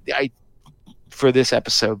 but for this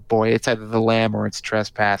episode, boy, it's either The Lamb or it's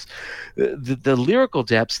Trespass. The lyrical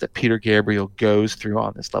depths that Peter Gabriel goes through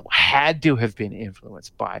on this level had to have been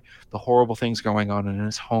influenced by the horrible things going on in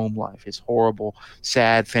his home life, his horrible,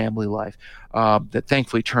 sad family life that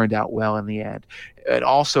thankfully turned out well in the end. And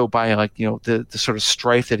also by the sort of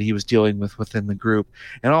strife that he was dealing with within the group,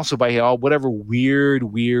 and also by whatever weird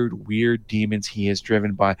demons he is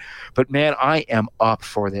driven by. But man, I am up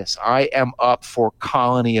for this. I am up for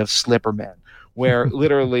Colony of Slippermen, where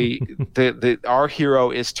literally our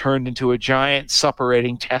hero is turned into a giant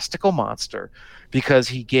suppurating testicle monster because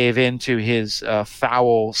he gave in to his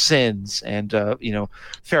foul sins and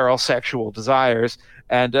feral sexual desires.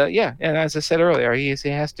 And and as I said earlier, he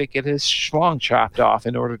has to get his schlong chopped off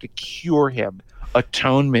in order to cure him.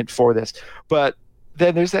 Atonement for this. But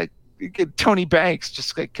then there's that Tony Banks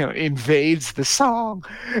just like kind of invades the song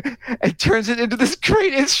and turns it into this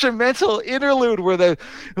great instrumental interlude where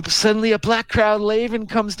suddenly a black crowned raven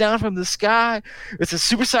comes down from the sky. It's a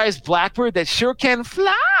supersized blackbird that sure can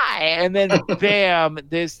fly, and then bam,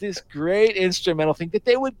 there's this great instrumental thing that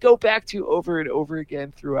they would go back to over and over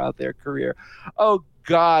again throughout their career. Oh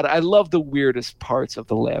God, I love the weirdest parts of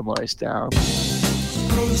The Lamb Lies Down.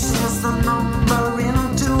 Places the number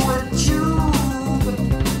into a tube.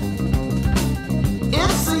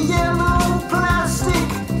 It's a yellow plastic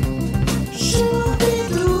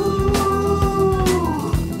Shooby-Doo.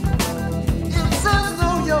 It's as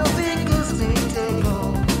though your fingers they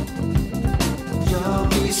tingle. You'll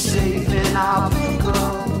be safe in our bingo.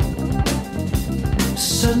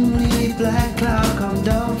 Suddenly black cloud come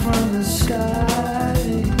down from the sky.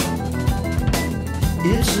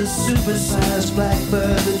 It's a supersized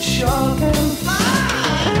blackbird that sure can fly.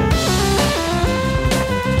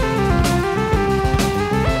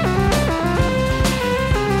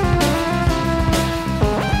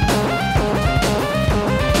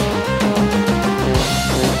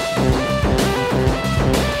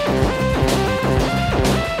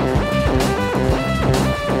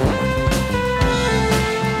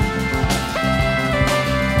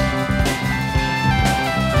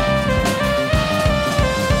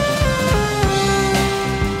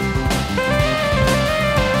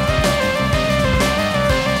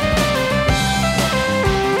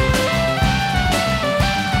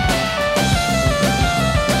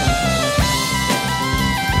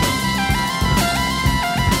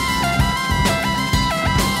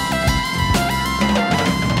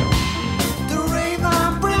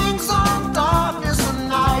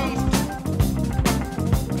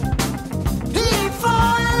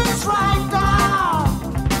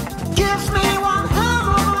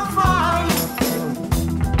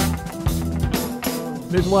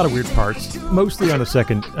 There's a lot of weird parts, mostly on the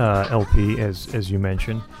second LP, as you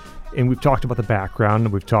mentioned. And we've talked about the background,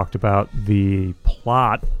 and we've talked about the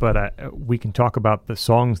plot, but we can talk about the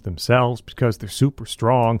songs themselves because they're super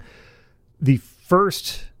strong. The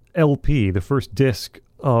first LP, the first disc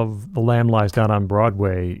of The Lamb Lies Down on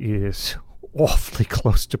Broadway is awfully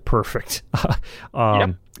close to perfect.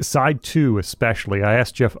 Yep. Side 2 especially. I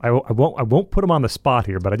asked Jeff, I won't put him on the spot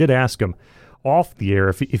here, but I did ask him off the air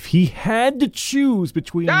if he had to choose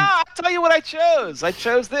between... I'll tell you what I chose. I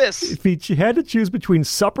chose this. If he had to choose between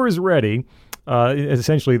Supper's Ready,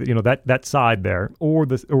 essentially, that side there, or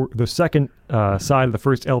the second side of the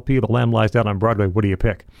first LP, The Lamb Lies Down on Broadway, what do you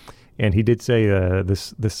pick? And he did say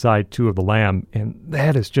this side 2 of The Lamb, and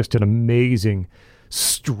that is just an amazing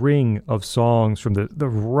string of songs from the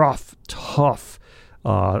rough, tough,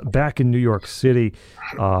 Back in New York City,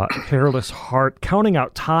 Hairless Heart, Counting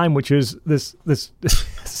Out Time, which is this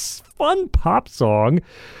fun pop song.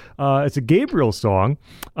 It's a Gabriel song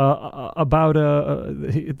about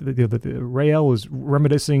Rael was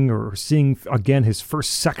reminiscing or seeing again his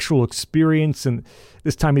first sexual experience, and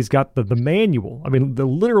this time he's got the manual. I mean,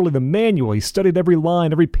 literally the manual. He studied every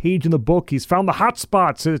line, every page in the book. He's found the hot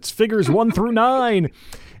spots. It's figures 1 through 9,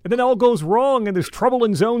 and then all goes wrong, and there's trouble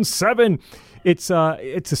in zone 7. It's a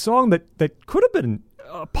song that could have been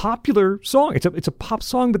a popular song. It's a pop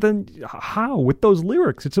song, but then how with those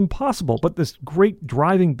lyrics? It's impossible. But this great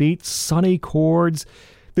driving beat, sunny chords,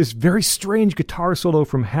 this very strange guitar solo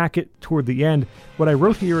from Hackett toward the end. What I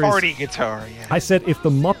wrote here is party guitar. Yeah. I said if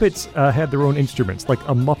the Muppets had their own instruments, like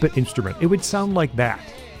a Muppet instrument, it would sound like that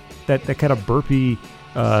kind of burpy,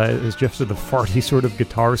 as Jeff said, the farty sort of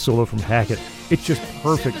guitar solo from Hackett. It's just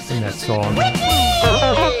perfect in that song.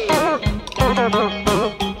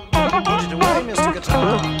 Put it away, Mr.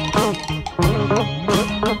 Guitar.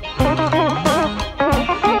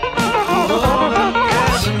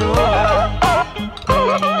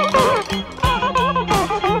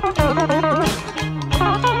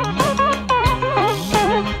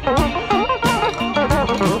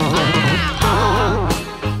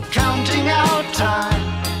 Counting out time,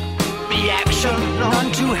 reaction,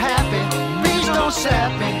 none too happy. Please don't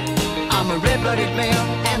sap me. I'm a red-blooded male,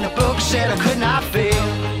 and the book said I could not fail.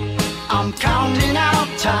 I'm counting out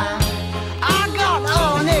time. I got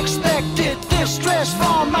unexpected distress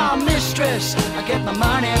from my mistress. I get my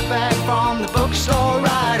money back from the bookstore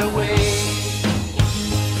right away.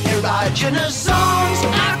 Erogenous zones,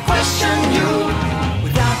 I question you.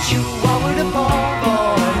 Without you, what would a poor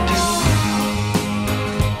boy do?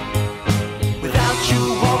 Without you,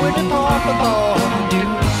 what would a poor boy do?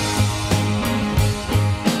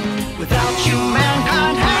 Without you,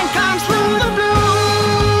 mankind comes through the blue.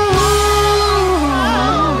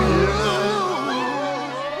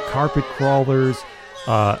 Carpet Crawlers,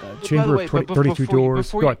 Chamber way, of but 32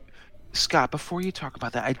 Doors. Go ahead. Scott, before you talk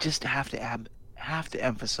about that, I just have to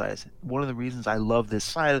emphasize one of the reasons I love this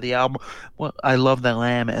side of the album. Well, I love the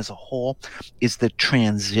Lamb as a whole is the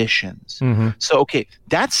transitions. Mm-hmm. So, okay,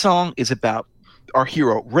 that song is about our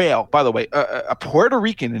hero Rael. By the way, a Puerto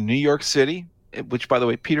Rican in New York City, which, by the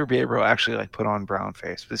way, Peter Gabriel actually like put on brown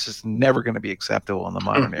face. This is never going to be acceptable in the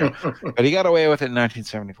modern era, but he got away with it in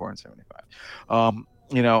 1974 and 75.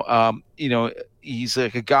 He's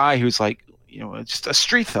like a guy who's like, just a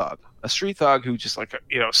street thug who just like,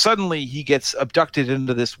 suddenly he gets abducted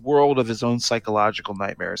into this world of his own psychological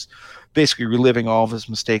nightmares, basically reliving all of his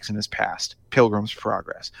mistakes in his past. Pilgrim's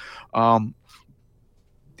Progress.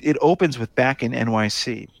 It opens with Back in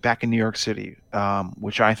NYC, Back in New York City,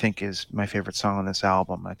 which I think is my favorite song on this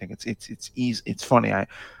album. I think it's easy. It's funny. I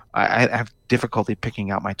have difficulty picking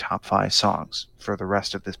out my top 5 songs for the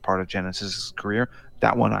rest of this part of Genesis' career.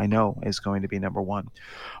 That one I know is going to be number 1.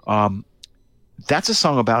 That's a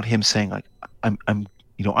song about him saying like, I'm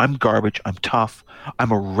garbage. I'm tough.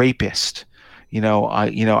 I'm a rapist.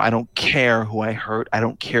 I don't care who I hurt. I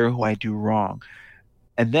don't care who I do wrong.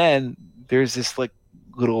 And then there's this like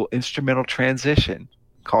little instrumental transition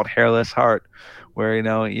called Hairless Heart, where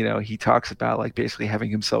he talks about like basically having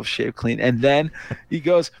himself shaved clean, and then he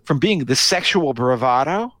goes from being the sexual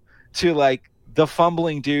bravado to like the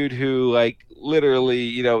fumbling dude who like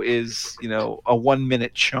literally is a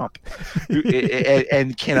 1-minute chump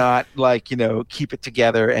and cannot like keep it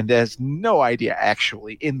together and has no idea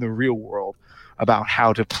actually in the real world about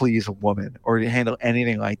how to please a woman or to handle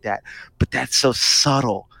anything like that. But that's so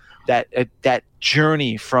subtle, that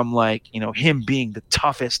journey from like him being the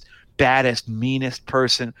toughest, baddest, meanest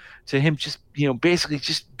person to him just basically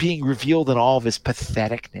just being revealed in all of his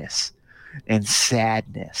patheticness and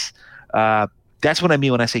sadness. That's what I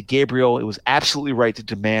mean when I say Gabriel. It was absolutely right to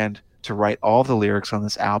demand to write all the lyrics on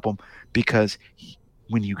this album, because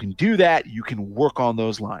when you can do that, you can work on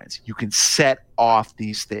those lines. You can set off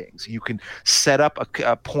these things. You can set up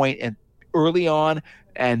a point and early on,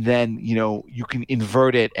 and then you can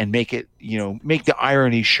invert it and make it make the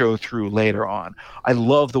irony show through later on. I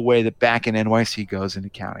love the way that Back in NYC goes into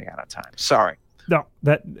Counting Out of Time. Sorry. No,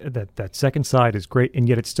 that second side is great, and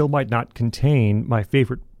yet it still might not contain my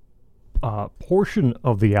favorite portion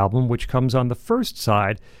of the album, which comes on the first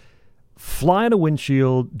side. Fly on a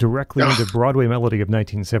Windshield directly into Broadway Melody of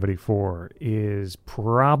 1974 is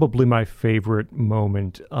probably my favorite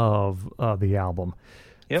moment of the album.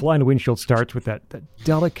 Yep. Fly on a Windshield starts with that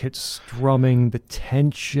delicate strumming, the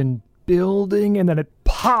tension building, and then it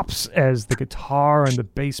pops as the guitar and the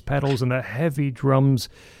bass pedals and the heavy drums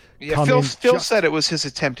come in. Phil said it was his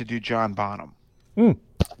attempt to do John Bonham.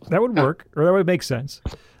 That would work, or that would make sense.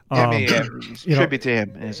 Tribute to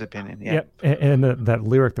him, in his opinion. Yeah. And that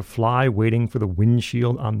lyric, the fly waiting for the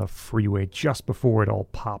windshield on the freeway just before it all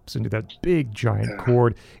pops into that big giant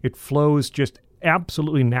chord. It flows just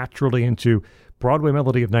absolutely naturally into Broadway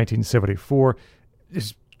Melody of 1974.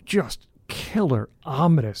 Is just killer,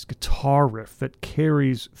 ominous guitar riff that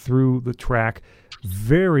carries through the track.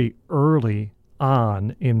 Very early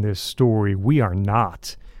on in this story, we are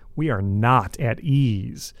not at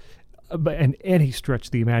ease and any stretch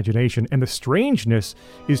of the imagination, and the strangeness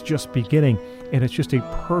is just beginning, and it's just a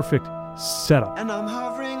perfect setup. And I'm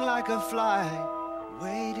hovering like a fly,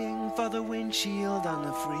 waiting for the windshield on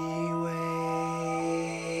the freeway.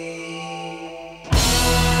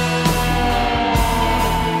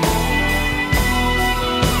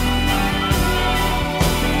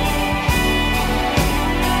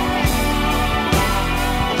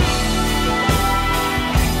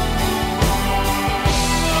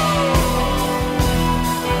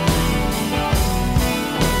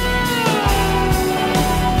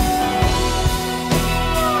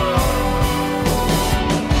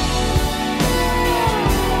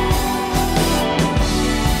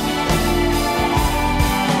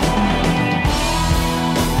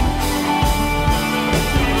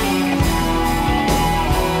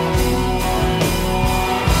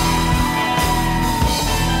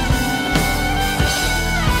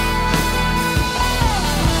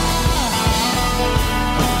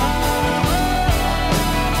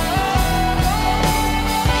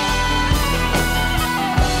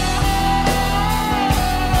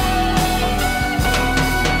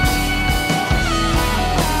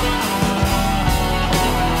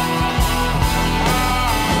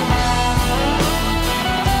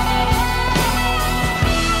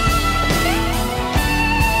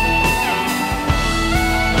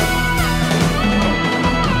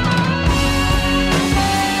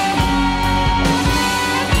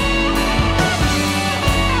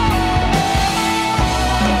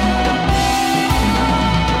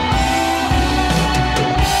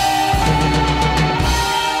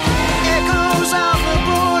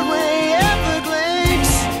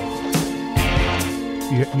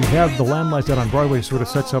 have The Lamb Lies Out on Broadway sort of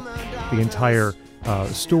sets up the entire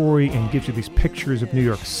story and gives you these pictures of New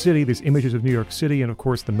York City, these images of New York City, and of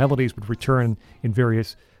course the melodies would return in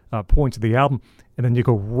various points of the album. And then you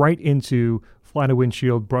go right into Fly on a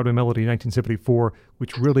Windshield, Broadway Melody 1974,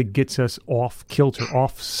 which really gets us off kilter,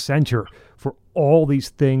 off center for all these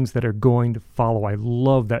things that are going to follow. I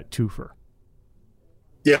love that twofer.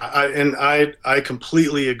 Yeah, I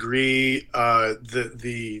completely agree.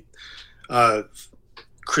 The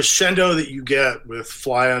crescendo that you get with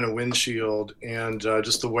Fly on a Windshield and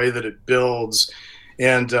just the way that it builds.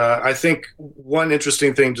 And I think one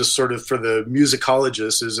interesting thing, just sort of for the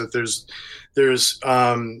musicologists, is that there's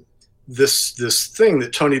this thing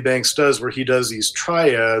that Tony Banks does where he does these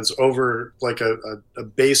triads over like a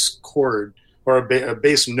bass chord or a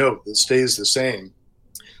bass note that stays the same.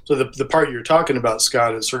 So the part you're talking about,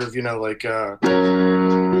 Scott, is sort of, like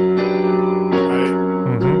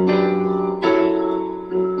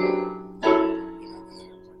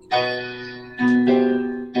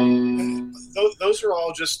those are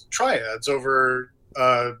all just triads over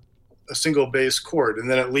a single bass chord, and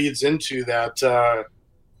then it leads into that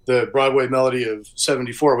the Broadway Melody of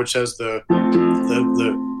 '74, which has the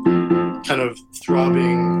kind of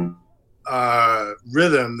throbbing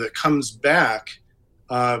rhythm that comes back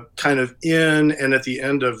kind of in and at the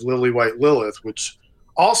end of Lily White Lilith, which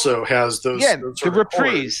also has those. Yeah, those the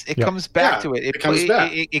reprise. It comes back to it. It comes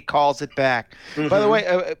back. It calls it back. Mm-hmm. By the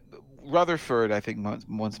way, Rutherford, I think,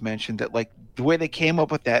 once mentioned that, like, the way they came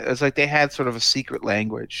up with that, it was like they had sort of a secret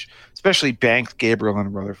language, especially Banks, Gabriel,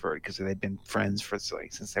 and Rutherford, because they'd been friends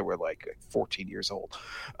since they were like 14 years old.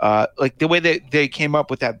 Like the way they came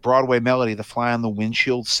up with that Broadway melody, the Fly on the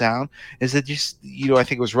Windshield sound, is that just, I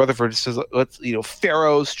think it was Rutherford says, let's,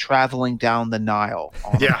 pharaohs traveling down the Nile.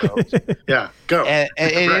 On a boat. Yeah, go and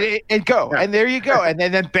go, yeah. And there you go. And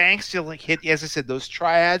then Banks just like hit, as I said, those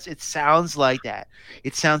triads. It sounds like that.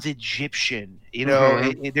 It sounds Egyptian.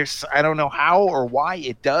 There's, I don't know how or why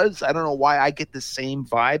it does. I don't know why I get the same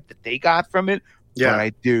vibe that they got from it, but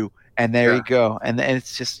I do. And there you go. And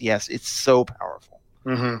it's just, yes, it's so powerful.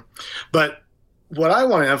 Mm-hmm. But what I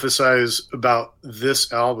want to emphasize about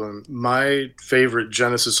this album, my favorite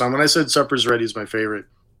Genesis song, when I said Supper's Ready is my favorite,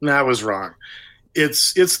 I was wrong.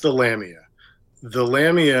 It's the Lamia. The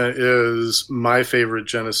Lamia is my favorite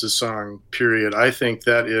Genesis song, period. I think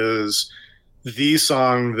that is the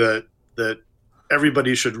song that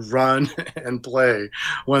everybody should run and play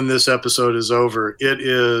when this episode is over. It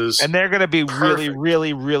is, and they're going to be perfect. really,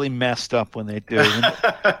 really, really messed up when they do.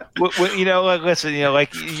 Listen, it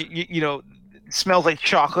smells like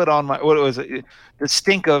chocolate on my. What was it? The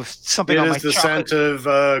stink of something on my chocolate. It is the scent of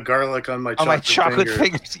garlic on my chocolate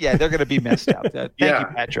fingers. Yeah, they're going to be messed up. Thank you,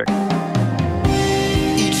 Patrick.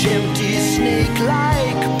 Each empty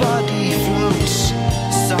snake-like body floats,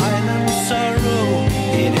 silent sorrow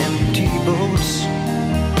in empty boats.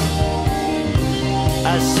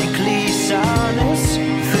 A sickly sourness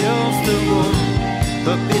fills the room,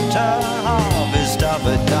 the bitter harvest of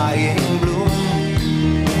a dying bloom.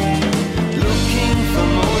 Looking for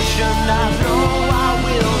motion, I know I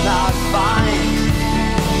will not find.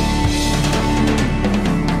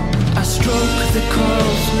 I stroke the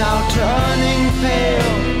curls now turning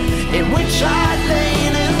pale, in which I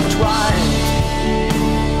lain entwined.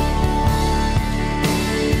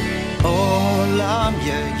 Oh,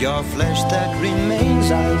 Lamia, your flesh that remains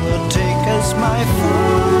I will take as my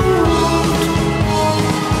food.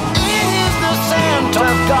 It is the scent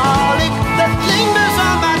of garlic that lingers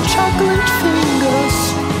on my chocolate fingers.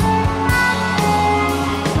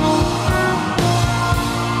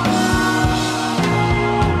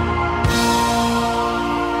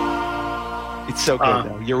 It's so good,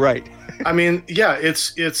 though. You're right. I mean, yeah,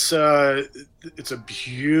 it's a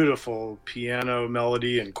beautiful piano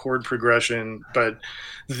melody and chord progression, but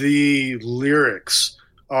the lyrics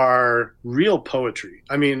are real poetry.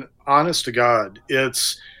 I mean, honest to God,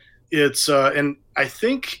 it's and I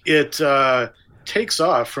think it takes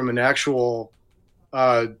off from an actual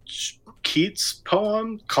Keats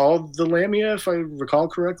poem called The Lamia, if I recall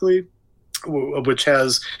correctly, which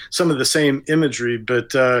has some of the same imagery,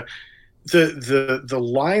 but the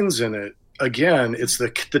lines in it, again, it's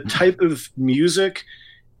the type of music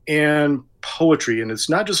and poetry, and it's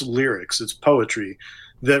not just lyrics, it's poetry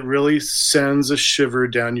that really sends a shiver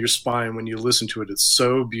down your spine when you listen to it. It's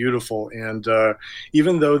so beautiful. And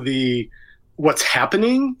even though what's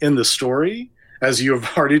happening in the story, as you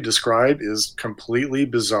have already described, is completely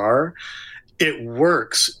bizarre, it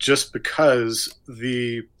works just because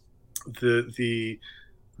the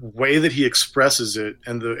way that he expresses it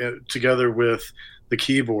and together with the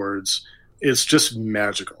keyboards, it's just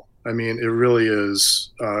magical. I mean, it really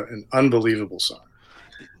is an unbelievable song.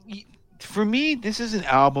 For me, this is an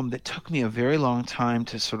album that took me a very long time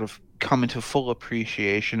to sort of come into full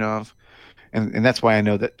appreciation of, and that's why I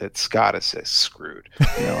know that Scott is screwed.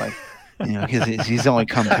 He's only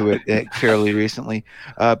come to it fairly recently,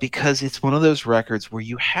 because it's one of those records where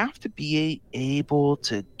you have to be able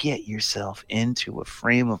to get yourself into a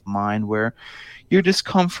frame of mind where you're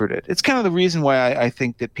discomforted. It's kind of the reason why I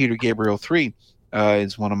think that Peter Gabriel 3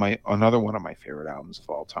 is another one of my favorite albums of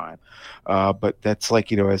all time. But that's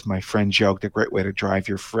like, as my friend joked, a great way to drive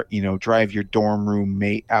your dorm room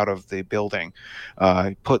mate out of the building.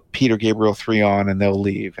 Put Peter Gabriel 3 on and they'll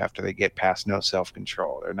leave after they get past No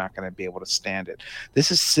Self-Control. They're not going to be able to stand it.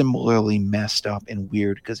 This is similarly messed up and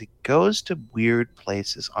weird because it goes to weird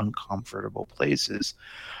places, uncomfortable places.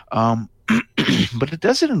 But it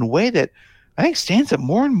does it in a way that I think stands up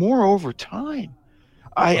more and more over time.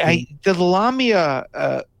 The Lamia,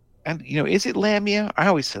 and is it Lamia? I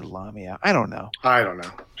always said Lamia. I don't know.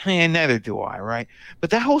 And neither do I, right? But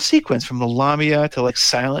that whole sequence from the Lamia to like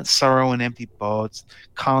Silent Sorrow and Empty Boats,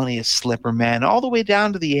 Colony of Slipper Men, all the way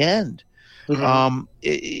down to the end. Mm-hmm.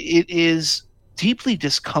 It is deeply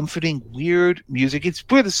discomforting, weird music. It's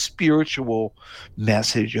where the spiritual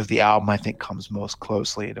message of the album, I think, comes most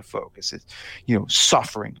closely into focus. It's,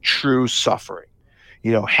 suffering, true suffering,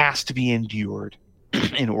 has to be endured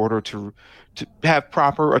in order to have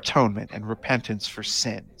proper atonement and repentance for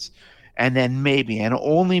sins. And then maybe, and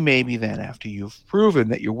only maybe then, after you've proven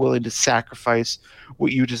that you're willing to sacrifice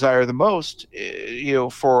what you desire the most,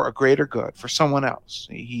 for a greater good, for someone else.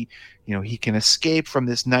 He can escape from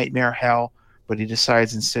this nightmare hell, but he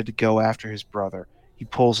decides instead to go after his brother. He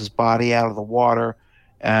pulls his body out of the water,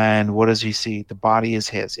 and what does he see? The body is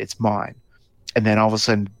his. It's mine. And then all of a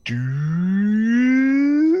sudden,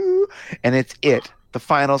 and it's the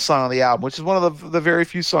final song of the album, which is one of the very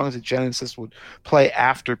few songs that Genesis would play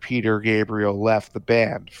after Peter Gabriel left the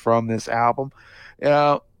band from this album.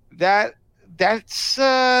 That's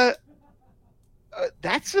a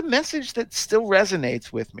message that still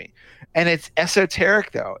resonates with me. And it's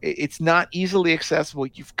esoteric, though. It's not easily accessible.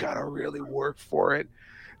 You've got to really work for it.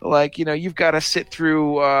 Like, you've got to sit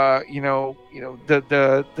through,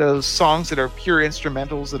 the songs that are pure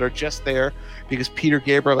instrumentals that are just there because Peter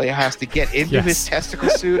Gabriel has to get into his testicle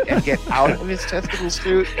suit and get out of his testicle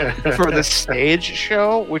suit for the stage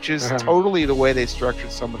show, which is totally the way they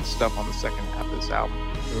structured some of the stuff on the second half of this album.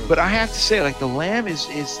 But I have to say, like, The Lamb is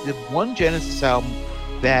the one Genesis album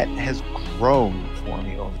that has grown for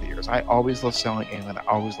me over the years. I always love Selling England. I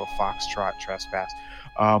always love Foxtrot, Trespass.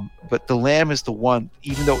 But The Lamb is the one,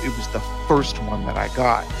 even though it was the first one that I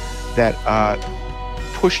got, that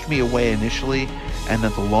pushed me away initially, and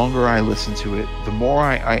that the longer I listen to it, the more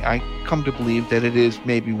I come to believe that it is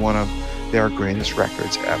maybe one of their greatest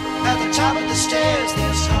records ever. At the top of the stairs,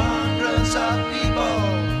 there's hundreds of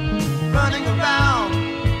people running around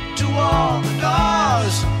to all the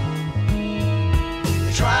doors.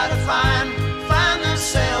 They try to find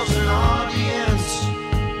themselves an audience.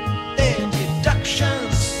 Their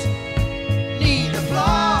deductions need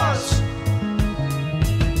applause.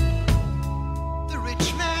 The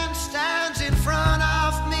rich man stands in front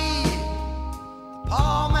of me, the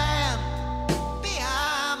poor man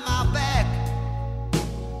behind my back.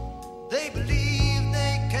 They believe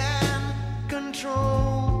they can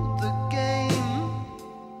control the game,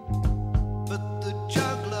 but the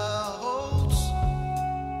juggler holds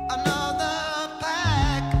another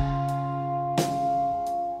pack.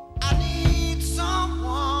 I need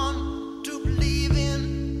someone to believe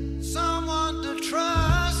in, someone to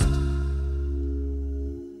trust.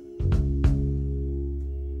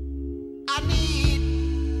 I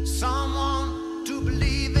need someone to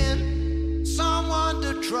believe in, someone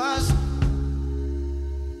to trust.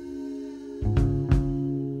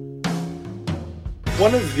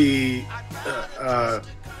 One of the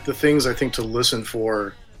things I think to listen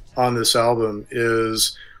for on this album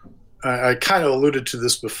is, I kind of alluded to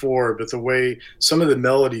this before, but the way some of the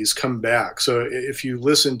melodies come back. So if you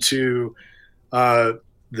listen to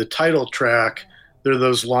the title track, there are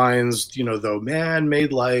those lines, though man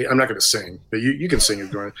made light. I'm not going to sing, but you can sing it,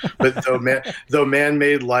 Gordon. But though man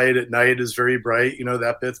made light at night is very bright.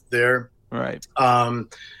 That bit there. Right.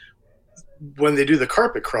 When they do the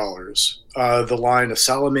Carpet Crawlers, the line, a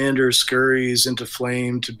salamander scurries into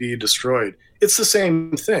flame to be destroyed. It's the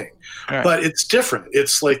same thing, right, but it's different.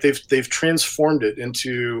 It's like they've transformed it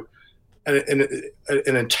into an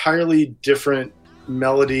entirely different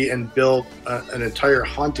melody and built an entire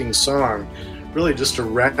haunting song, really just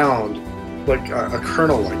around like a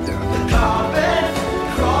kernel like that. The carpet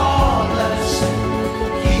crawlers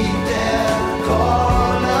keep their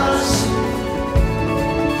corners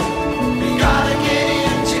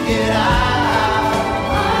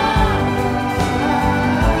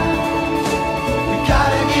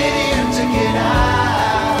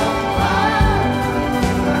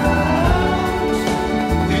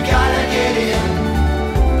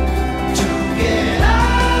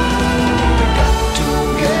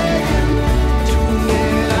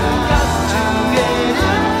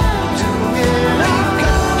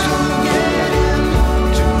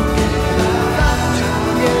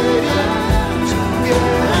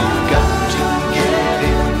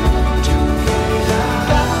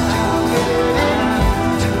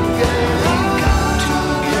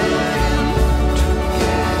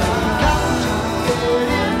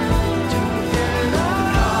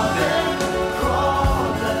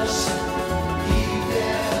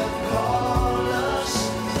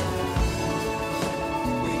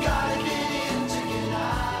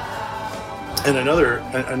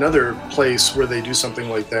And another place where they do something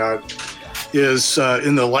like that is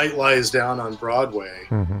in The Light Lies Down on Broadway.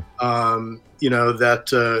 You know,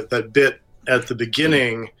 that bit at the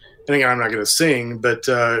beginning. And again, I'm not going to sing, but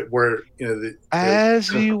where as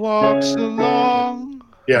he walks along.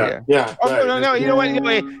 Yeah. Oh Right. no! You know what?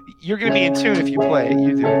 You're going to be in tune if you play it.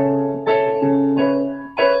 You do.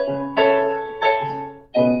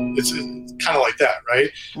 It's kind of like that, right?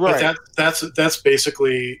 Right. But that's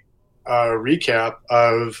basically a recap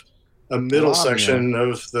of a middle Lamia. section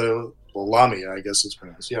of the Lamia, I guess it's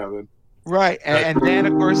pronounced. Yeah. Right, and then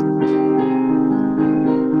of course.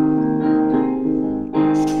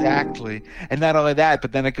 Exactly, and not only that,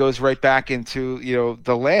 but then it goes right back into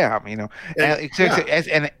the Lamb, and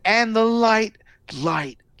the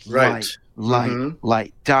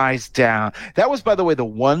light dies down. That was, by the way, the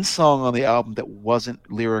one song on the album that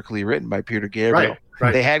wasn't lyrically written by Peter Gabriel. Right.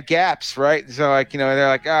 They had gaps, right? So they're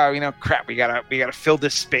like, oh, crap, we gotta fill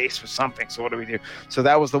this space with something. So what do we do? So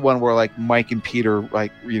that was the one where Mike and Peter,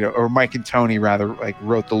 or Mike and Tony rather,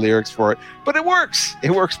 wrote the lyrics for it. But it works.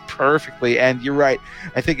 It works perfectly. And you're right.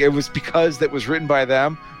 I think it was because that was written by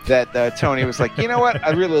them that Tony was like, you know what? I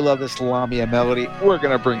really love this Lamia melody. We're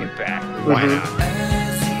gonna bring it back. Why not?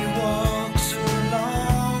 As he walks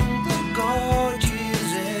along the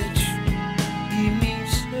gorge's edge, he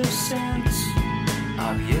meets her sense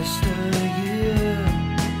of yesteryear.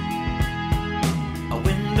 A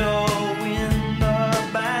window in the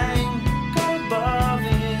bank above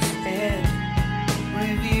his head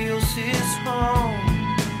reveals his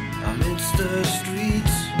home amidst the streets.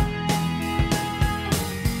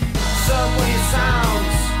 Subway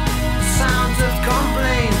sounds of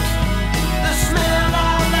complaint, the smell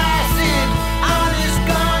of acid on his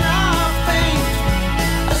gonna faint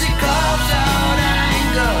as he carves out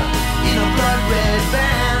anger in a blood-red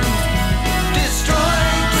band,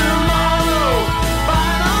 destroying tomorrow by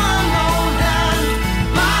an unknown hand.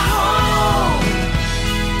 My home.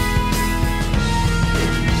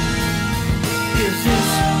 Is this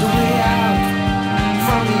the way out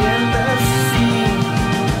from the endless scene,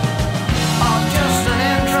 or just an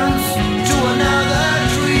entrance to another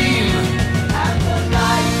dream? And the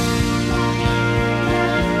light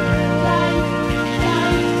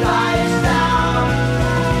dies down.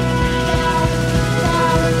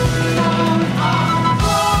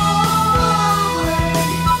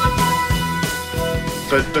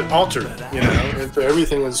 But altered,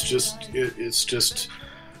 everything is just it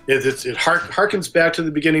harkens back to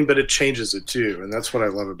the beginning, but it changes it too, and that's what I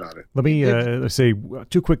love about it. Let me say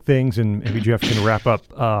two quick things, and maybe Jeff can wrap up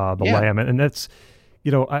the Lamb, and that's,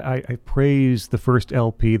 I praise the first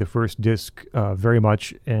LP, the first disc very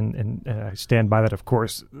much, and I stand by that, of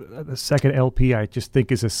course. The second LP, I just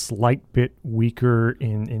think, is a slight bit weaker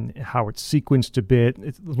in how it's sequenced a bit.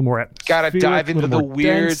 It's a little more Gotta dive into the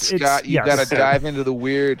weird, dense. Scott. You gotta dive into the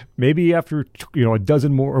weird. Maybe after a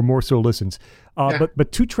dozen more or more so listens.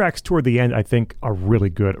 But two tracks toward the end, I think, are really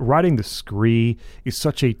good. Riding the Scree is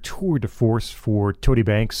such a tour de force for Tony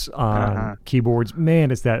Banks on keyboards. Man,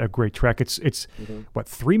 is that a great track. It's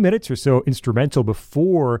 3 minutes or so instrumental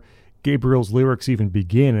before Gabriel's lyrics even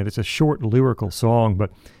begin, and it's a short lyrical song.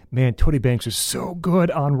 But, man, Tony Banks is so good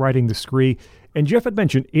on Riding the Scree. And Jeff had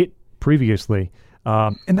mentioned it previously.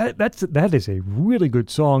 And that is a really good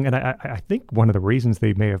song, and I think one of the reasons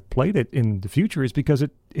they may have played it in the future is because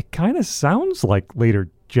it kind of sounds like later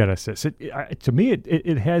Genesis. To me,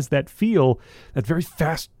 it has that feel, that very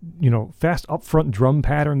fast upfront drum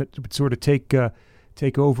pattern that would sort of take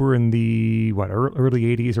over in the early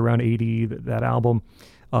 '80s, around '80, that album.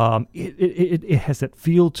 It has that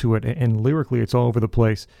feel to it, and lyrically, it's all over the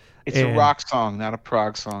place. It's a rock song, not a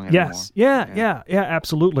prog song anymore. Yes, yeah,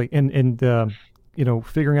 absolutely, and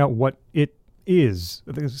figuring out what it is.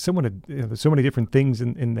 There's so many different things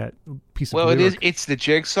in that piece of lyric. Well, it's the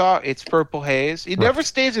jigsaw. It's Purple Haze. It never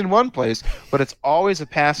stays in one place, but it's always a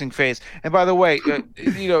passing phase. And by the way,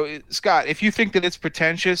 Scott, if you think that it's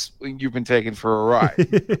pretentious, you've been taken for a ride.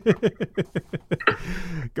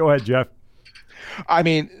 Go ahead, Jeff. I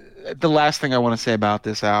mean, the last thing I want to say about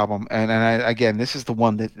this album, and again, this is the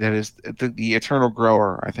one that is the eternal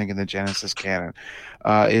grower, I think, in the Genesis canon,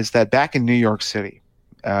 is that Back in New York City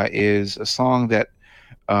is a song that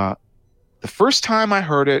the first time I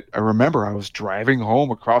heard it, I remember I was driving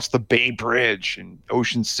home across the Bay Bridge in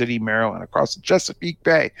Ocean City, Maryland, across the Chesapeake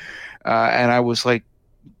Bay, and I was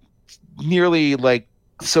nearly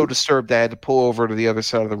so disturbed that I had to pull over to the other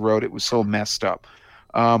side of the road. It was so messed up.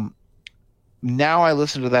 Now I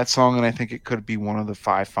listen to that song and I think it could be one of the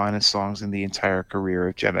 5 finest songs in the entire career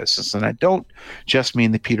of Genesis. And I don't just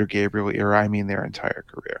mean the Peter Gabriel era, I mean their entire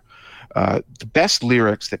career. the best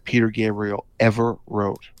lyrics that Peter Gabriel ever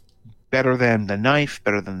wrote. Better than The Knife,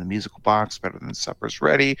 better than The Musical Box, better than Supper's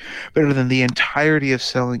Ready, better than the entirety of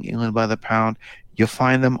Selling England by the Pound. You'll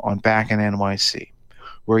find them on Back in NYC,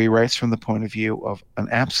 where he writes from the point of view of an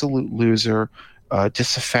absolute loser,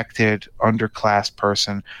 disaffected, underclass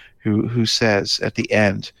person who says at the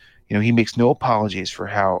end, he makes no apologies for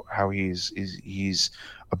how he's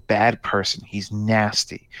a bad person. He's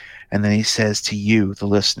nasty. And then he says to you, the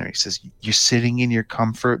listener, he says, you're sitting in your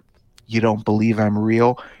comfort. You don't believe I'm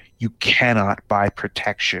real. You cannot buy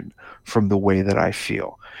protection from the way that I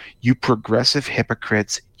feel. You progressive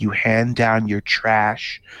hypocrites, you hand down your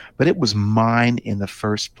trash, but it was mine in the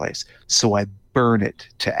first place, so I burn it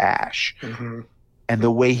to ash. Mm-hmm. And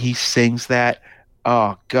the way he sings that,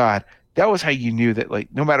 oh, God, that was how you knew that,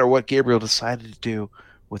 no matter what Gabriel decided to do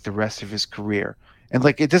with the rest of his career, and,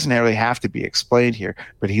 it doesn't really have to be explained here,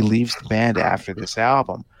 but he leaves the band after this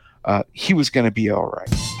album, he was going to be all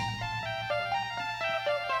right.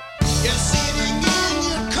 You're sitting in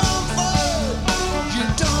your comfort. You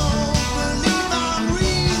don't believe I'm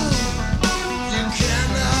real. You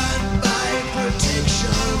cannot buy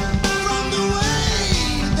protection from the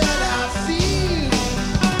way that I feel.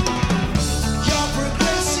 Your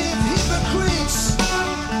progressive hypocrites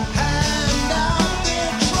hand out their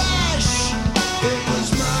trash. It was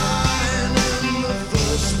mine in the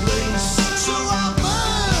first place, so I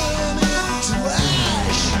burn it to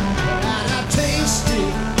ash. And I tasted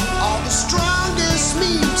all the strongest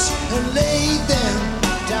meats and laid them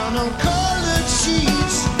down on colored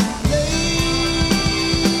sheets. Laid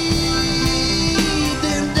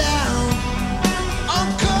them down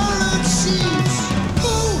on colored sheets.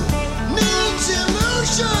 Who needs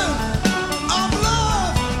illusion of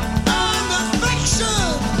love and affection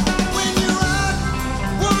when you're out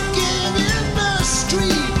walking in the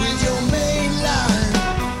street with your mainline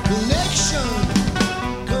connection?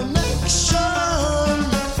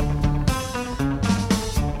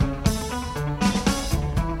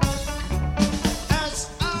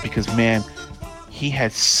 Because, man, he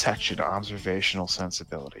had such an observational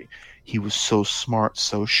sensibility. He was so smart,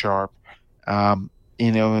 so sharp. And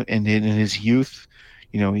in his youth,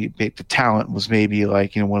 the talent was maybe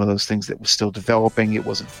one of those things that was still developing. It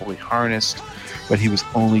wasn't fully harnessed, but he was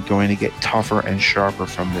only going to get tougher and sharper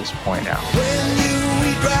from this point out. When you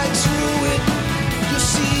read right through it, you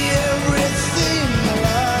see everything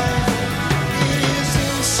alive. It is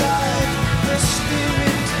inside the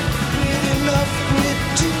spirit with enough grit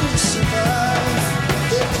to survive.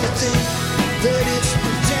 If you think that it's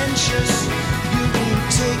pretentious, you've been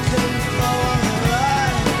taken for a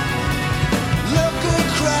ride. Look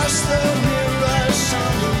across the mirror,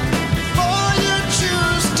 son, before you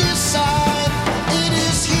choose, decide. It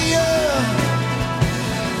is here.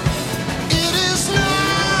 It is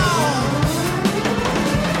now.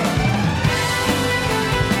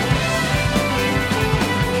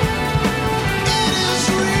 It is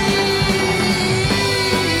real.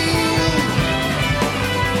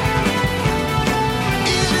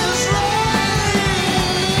 It is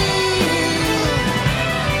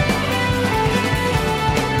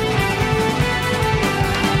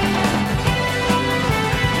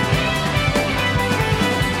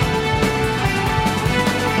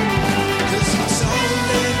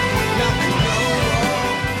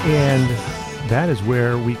And that is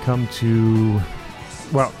where we come to,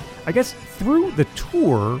 well, I guess through the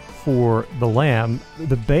tour for The Lamb,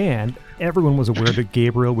 the band, everyone was aware that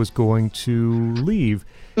Gabriel was going to leave.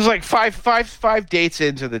 It was like five dates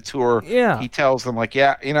into the tour. Yeah. He tells them,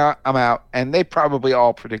 I'm out. And they probably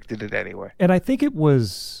all predicted it anyway. And I think it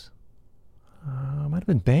was, might have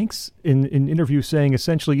been Banks in an interview saying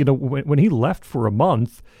essentially, when he left for a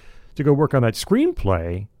month to go work on that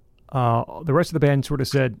screenplay, the rest of the band sort of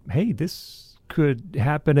said, hey, this could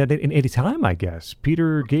happen at any time, I guess.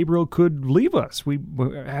 Peter Gabriel could leave us. We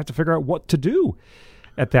have to figure out what to do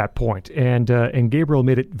at that point. And Gabriel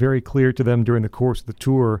made it very clear to them during the course of the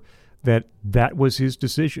tour that that was his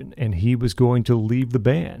decision and he was going to leave the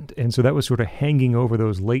band. And so that was sort of hanging over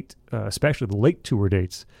those late, especially the late tour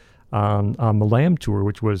dates on the Lamb tour,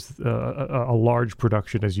 which was a large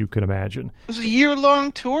production, as you can imagine. It was a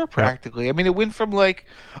year-long tour, practically. I mean, it went from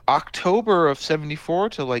October of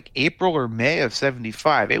 74 to April or May of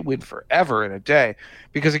 75. It went forever in a day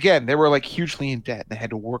because, again, they were hugely in debt. They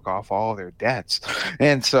had to work off all of their debts.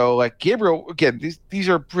 And so Gabriel, again, these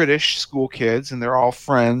are British school kids and they're all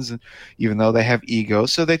friends, and even though they have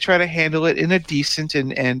egos, so they try to handle it in a decent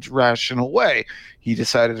and rational way. He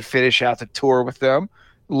decided to finish out the tour with them.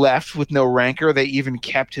 left with no rancor. They even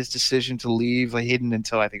kept his decision to leave hidden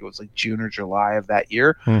until I think it was like June or July of that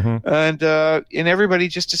year. And everybody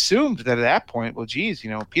just assumed that at that point, well, geez,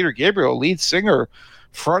 Peter Gabriel, lead singer,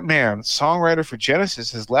 frontman, songwriter for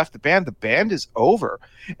Genesis, has left the band. The band is over.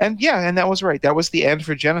 And that was right. That was the end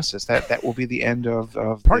for Genesis. That will be the end of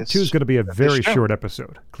Part 2 is going to be a very short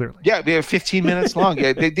episode, clearly. Yeah, it'll be 15 minutes long.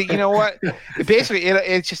 Yeah, you know what? Basically,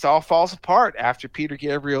 it just all falls apart after Peter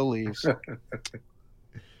Gabriel leaves.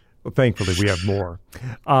 Well, thankfully, we have more.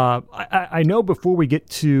 I know before we get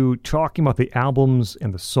to talking about the albums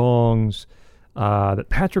and the songs, that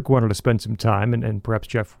Patrick wanted to spend some time, and perhaps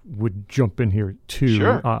Jeff would jump in here too.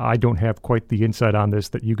 Sure. I don't have quite the insight on this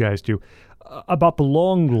that you guys do, about the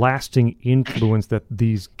long-lasting influence that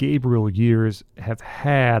these Gabriel years have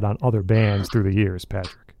had on other bands through the years,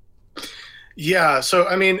 Patrick. Yeah, so,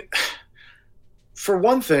 I mean, for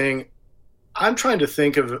one thing, I'm trying to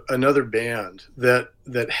think of another band that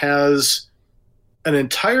has an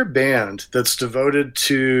entire band that's devoted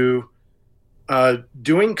to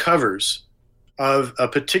doing covers of a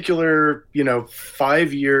particular,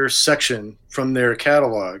 5-year section from their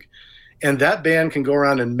catalog. And that band can go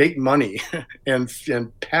around and make money and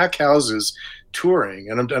pack houses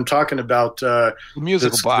touring. And I'm talking about the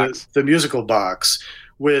Musical Box. The Musical Box,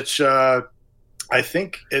 which I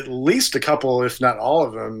think at least a couple, if not all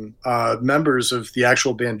of them, members of the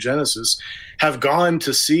actual band Genesis have gone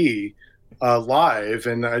to see live.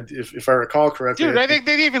 And if I recall correctly, dude, I think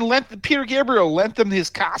they even Peter Gabriel lent them his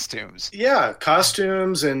costumes. Yeah,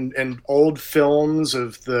 costumes and old films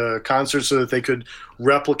of the concert so that they could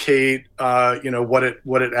replicate, what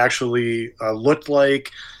it actually looked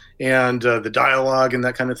like, and the dialogue and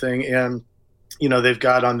that kind of thing. And they've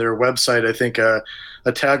got on their website, I think, a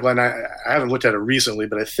tagline. I haven't looked at it recently,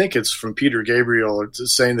 but I think it's from Peter Gabriel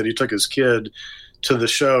saying that he took his kid to the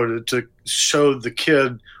show to show the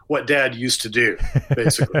kid what Dad used to do,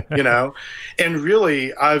 basically, And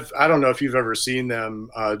really, I don't know if you've ever seen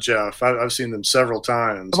them, Jeff. I've seen them several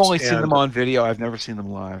times. I've only seen them on video. I've never seen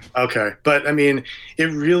them live. Okay, but I mean,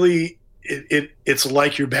 it really it's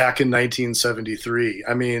like you're back in 1973.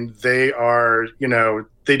 I mean, they are,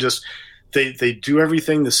 they just they do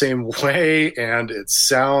everything the same way, and it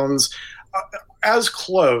sounds as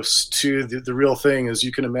close to the real thing as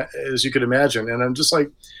you could imagine. And I'm just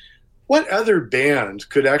like, what other band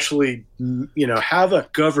could actually, have a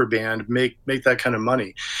cover band make that kind of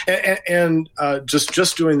money, and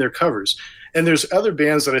just doing their covers? And there's other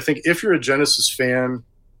bands that I think if you're a Genesis fan,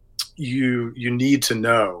 you need to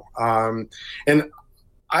know. And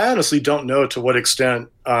I honestly don't know to what extent,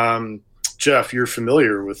 Jeff, you're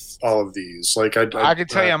familiar with all of these. Like I can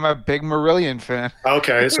tell you, I'm a big Marillion fan.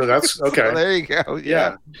 Okay, so that's okay. So there you go.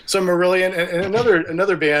 Yeah. So Marillion, and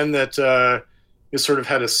another band that has sort of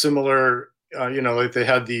had a similar, like they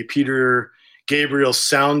had the Peter Gabriel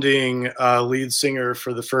sounding lead singer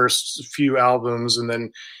for the first few albums, and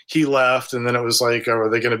then he left, and then it was like, are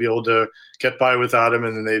they going to be able to get by without him?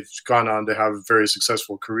 And then they've gone on to have a very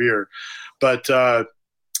successful career. But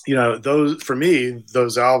those, for me,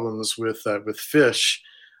 those albums with Fish,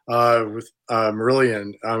 with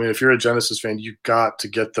Marillion, I mean, if you're a Genesis fan, you've got to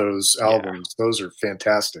get those albums. Yeah. Those are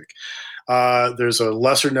fantastic. There's a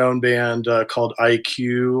lesser known band called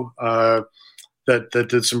IQ that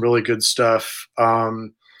did some really good stuff.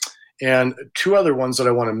 And two other ones that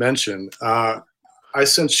I want to mention. I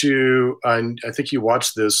sent you, I think you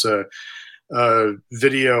watched this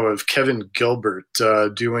video of Kevin Gilbert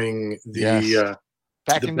doing the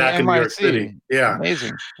back in New York City. Yeah.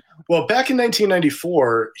 Amazing. Well, back in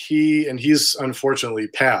 1994, he's unfortunately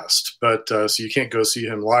passed, but so you can't go see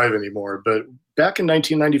him live anymore. But back in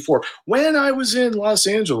 1994, when I was in Los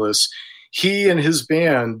Angeles, he and his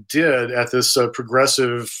band did at this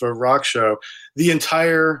progressive rock show the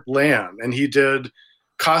entire Lamb, and he did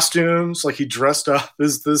costumes, like he dressed up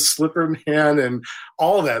as the Slipper Man and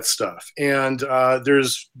all that stuff. And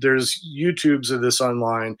there's YouTubes of this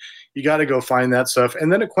online. You got to go find that stuff,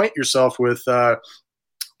 and then acquaint yourself with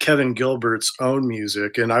Kevin Gilbert's own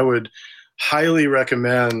music. And I would highly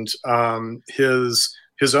recommend his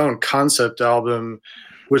own concept album,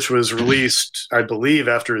 which was released, I believe,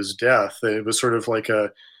 after his death. It was sort of like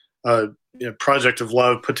a project of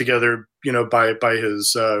love put together, by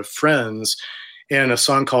his friends, and a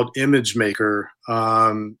song called Image Maker.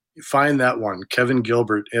 Find that one, Kevin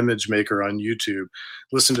Gilbert, Image Maker, on YouTube.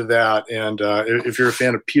 Listen to that. And if you're a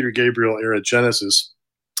fan of Peter Gabriel era Genesis,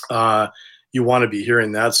 you want to be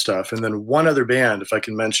hearing that stuff. And then one other band, if I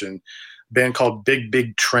can mention, a band called Big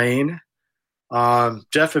Big Train.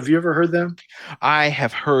 Jeff, have you ever heard them? I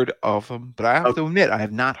have heard of them, but I have to admit, I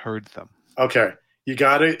have not heard them. Okay. You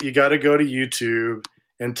gotta go to YouTube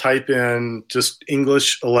and type in just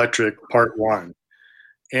English Electric Part 1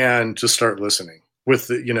 and just start listening with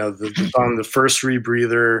the on the first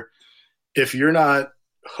rebreather. If you're not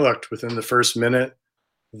hooked within the first minute,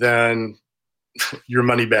 then your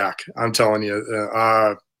money back. I'm telling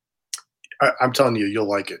you. I'm telling you, you'll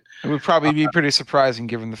like it. It would probably be pretty surprising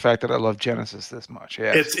given the fact that I love Genesis this much.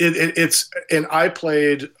 Yeah, it's and I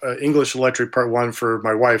played English Electric Part 1 for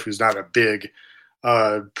my wife, who's not a big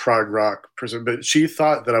prog rock person, but she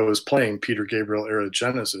thought that I was playing Peter Gabriel era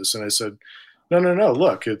Genesis, and I said, no,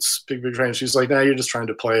 look, it's Big Big Train. She's like, no, you're just trying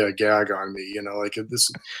to play a gag on me, like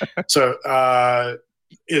this. So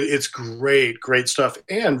it's great stuff,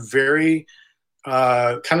 and very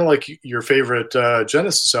kind of like your favorite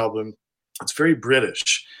Genesis album. It's very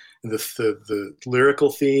British. The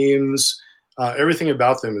lyrical themes, everything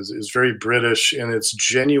about them is very British, and it's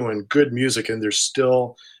genuine, good music, and they're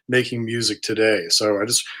still making music today. So I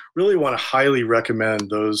just really want to highly recommend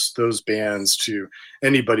those bands to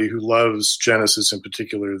anybody who loves Genesis, in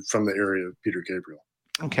particular from the area of Peter Gabriel.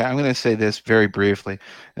 Okay, I'm going to say this very briefly,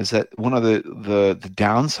 is that one of the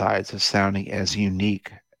downsides of sounding as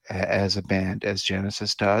unique as a band as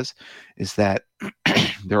Genesis does is that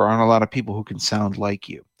there aren't a lot of people who can sound like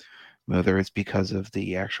you, whether it's because of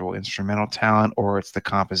the actual instrumental talent or it's the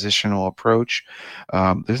compositional approach.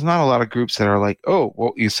 There's not a lot of groups that are like, oh,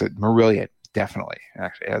 well, you said Marillion, definitely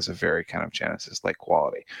actually has a very kind of Genesis-like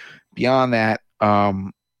quality. Beyond that,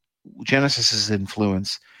 Genesis's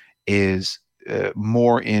influence is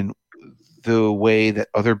more in the way that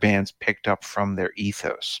other bands picked up from their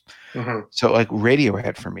ethos. Mm-hmm. So like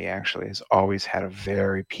Radiohead for me actually has always had a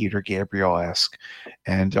very Peter Gabriel-esque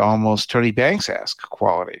and almost Tony Banks-esque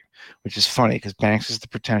quality, which is funny because Banks is the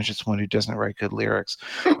pretentious one who doesn't write good lyrics.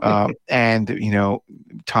 And,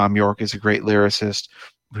 Tom York is a great lyricist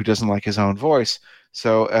who doesn't like his own voice.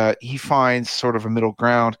 So he finds sort of a middle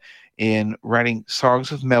ground in writing songs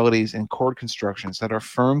with melodies and chord constructions that are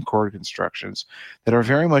firm chord constructions that are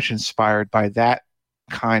very much inspired by that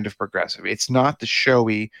kind of progressive. It's not the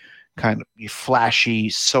showy kind of flashy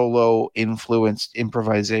solo influenced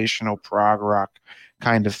improvisational prog rock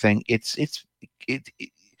kind of thing. It's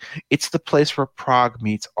the place where prog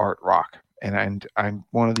meets art rock. And I'm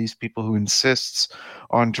one of these people who insists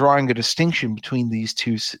on drawing a distinction between these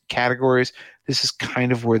two categories. This is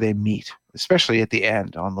kind of where they meet, especially at the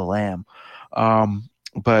end on The Lamb.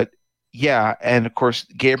 But yeah, and of course,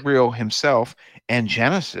 Gabriel himself and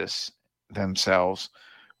Genesis themselves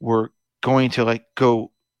were going to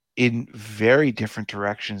go in very different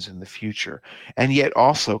directions in the future, and yet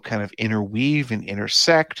also kind of interweave and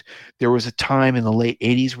intersect. There was a time in the late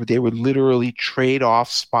 80s where they would literally trade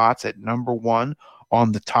off spots at number one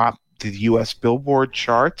on the U.S. Billboard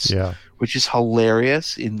charts, which is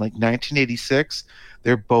hilarious. In 1986,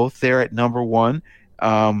 they're both there at number one,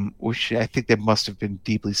 which I think they must have been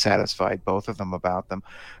deeply satisfied, both of them, about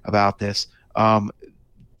this.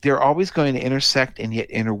 They're always going to intersect and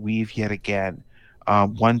yet interweave yet again.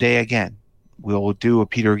 One day again, we'll do a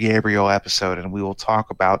Peter Gabriel episode and we will talk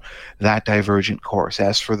about that divergent course.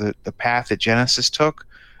 As for the path that Genesis took,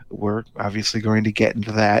 we're obviously going to get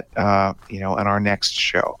into that, in our next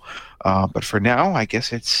show. But for now, I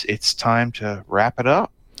guess it's time to wrap it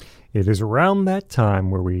up. It is around that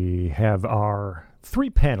time where we have our three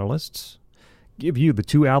panelists give you the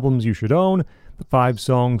 2 albums you should own, the 5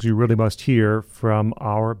 songs you really must hear from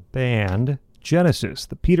our band, Genesis.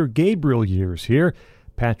 The Peter Gabriel years here.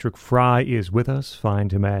 Patrick Fry is with us.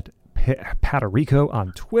 Find him at Patarico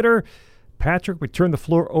on Twitter. Patrick, we turn the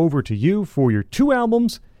floor over to you for your 2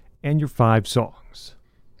 albums and your 5 songs.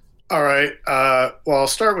 All right. Well, I'll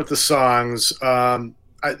start with the songs.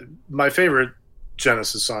 My favorite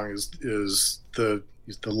Genesis song is the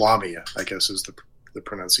Lamia, I guess is the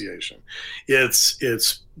pronunciation.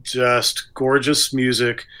 It's just gorgeous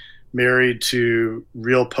music married to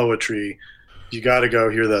real poetry. You got to go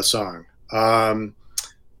hear that song.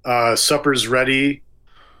 Supper's Ready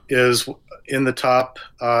is in the top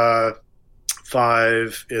 5.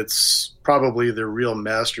 It's probably their real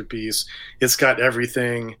masterpiece. It's got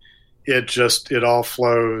everything. It all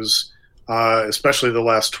flows, especially the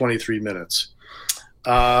last 23 minutes.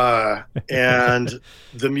 And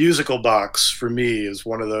the Musical Box for me is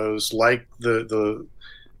one of those, like the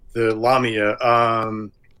Lamia,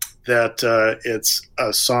 that it's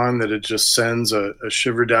a song that it just sends a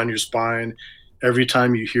shiver down your spine every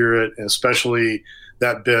time you hear it, and especially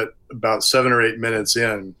that bit about 7 or 8 minutes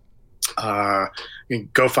in.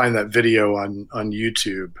 Go find that video on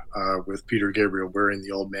YouTube with Peter Gabriel wearing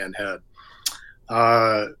the old man head.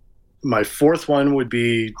 My 4th one would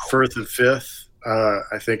be Firth of Fifth.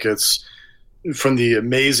 I think it's from the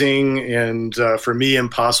amazing and for me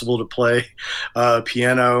impossible to play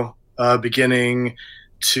piano beginning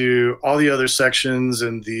to all the other sections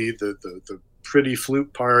and the pretty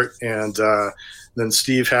flute part, and then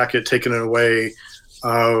Steve Hackett taking it away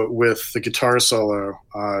with the guitar solo,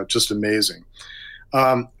 just amazing.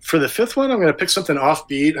 For the fifth one, I'm going to pick something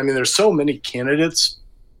offbeat. I mean, there's so many candidates,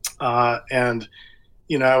 and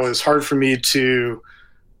it was hard for me to,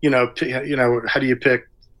 how do you pick?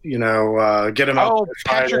 Get him out. Oh,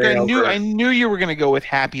 Patrick, I knew you were going to go with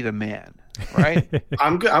 "Happy the Man," right?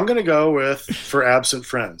 I'm going to go with "For Absent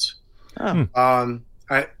Friends." Oh.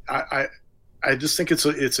 I just think it's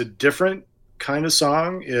a different kind of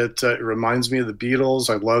song. It reminds me of the Beatles.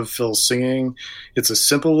 I love Phil singing. It's a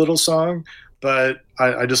simple little song, but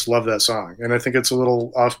I just love that song, and I think it's a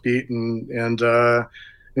little offbeat and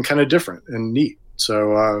kind of different and neat.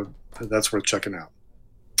 So that's worth checking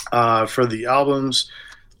out. For the albums,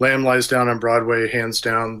 Lamb Lies Down on Broadway, hands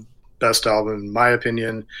down, best album in my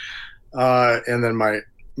opinion. And then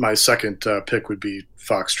my second pick would be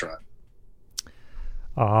Foxtrot.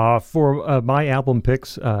 For my album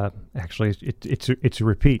picks, actually, it's a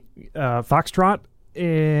repeat. Foxtrot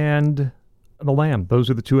and The Lamb. Those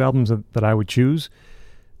are the two albums that I would choose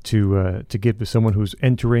to give to someone who's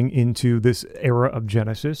entering into this era of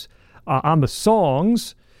Genesis. On the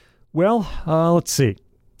songs, well, let's see.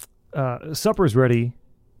 Supper's Ready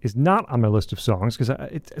is not on my list of songs because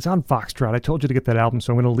it's on Foxtrot. I told you to get that album,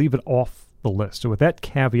 so I'm going to leave it off the list. So with that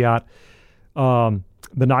caveat, The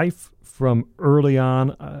Knife from early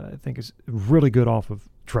on, I think is really good off of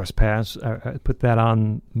Trespass. I put that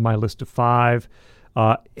on my list of 5.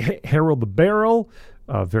 Harold the Barrel,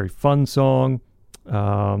 a very fun song,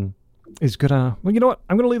 is gonna. Well, you know what?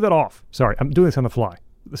 I'm gonna leave that off. Sorry, I'm doing this on the fly.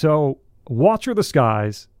 So, Watcher the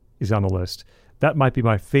Skies is on the list. That might be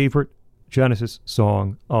my favorite Genesis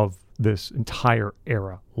song of this entire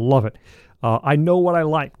era. Love it. I Know What I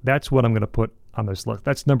Like. That's what I'm going to put on this list.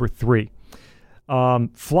 That's number 3.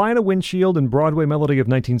 Fly in a Windshield and Broadway Melody of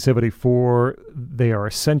 1974. They are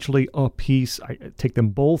essentially a piece. I take them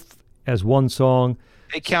both as one song.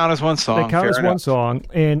 They count as one song. They count as Fair one enough. song.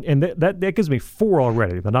 And that gives me 4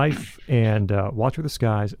 already. The Knife and Watcher the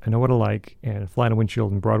Skies, I Know What I Like, and Fly in a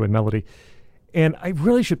Windshield and Broadway Melody. And I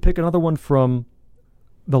really should pick another one from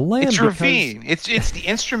The Lamb. It's because Ravine. It's the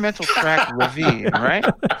instrumental track Ravine, right?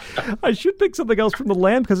 I should pick something else from The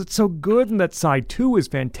Lamb because it's so good, and that side 2 is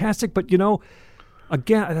fantastic. But,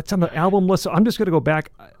 again, that's on the album list. So I'm just going to go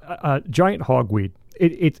back. Giant Hogweed.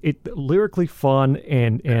 It lyrically fun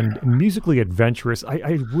and musically adventurous.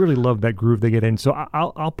 I really love that groove they get in. So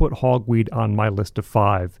I'll put Hogweed on my list of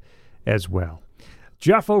 5 as well.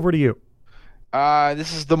 Jeff, over to you.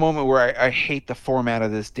 This is the moment where I hate the format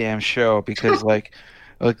of this damn show because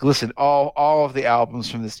listen, all of the albums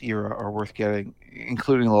from this era are worth getting,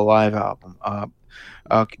 including the live album.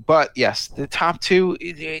 But yes, the top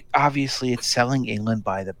 2, obviously it's Selling England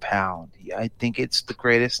by the Pound. I think it's the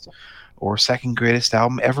greatest or second greatest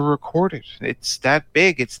album ever recorded. It's that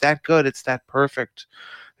big, it's that good, it's that perfect.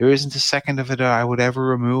 There isn't a second of it I would ever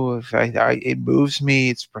remove. It moves me.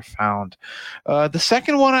 It's profound. The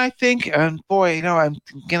second one, I think, and boy,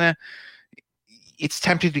 it's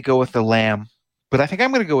tempting to go with The Lamb, but I think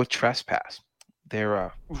I'm gonna go with Trespass.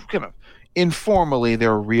 They're informally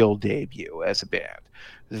their real debut as a band.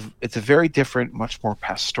 It's a very different, much more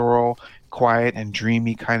pastoral, quiet and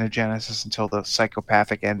dreamy kind of Genesis until the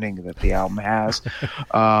psychopathic ending that the album has.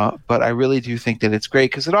 But I really do think that it's great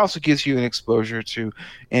because it also gives you an exposure to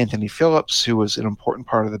Anthony Phillips, who was an important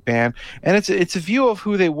part of the band. And it's a view of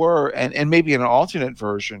who they were and maybe an alternate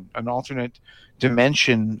version, an alternate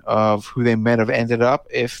dimension of who they might have ended up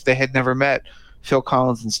if they had never met Phil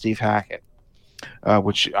Collins and Steve Hackett,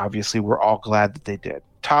 which obviously we're all glad that they did.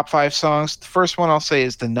 Top 5 songs. The first one I'll say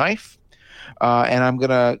is The Knife. And I'm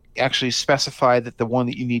going to actually specify that the one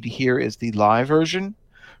that you need to hear is the live version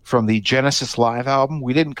from the Genesis live album.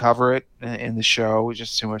 We didn't cover it in the show. It was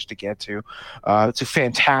just too much to get to. It's a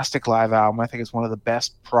fantastic live album. I think it's one of the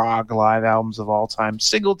best prog live albums of all time.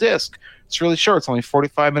 Single disc. It's really short. It's only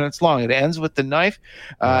 45 minutes long. It ends with The Knife.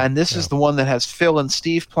 And this is the one that has Phil and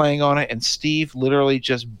Steve playing on it, and Steve literally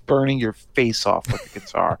just burning your face off with the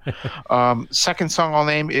guitar. Second song I'll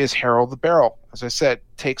name is Harold the Barrel. As I said,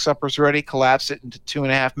 take Supper's Ready, collapse it into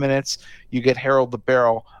 2.5 minutes. You get Harold the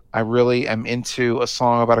Barrel. I really am into a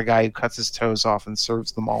song about a guy who cuts his toes off and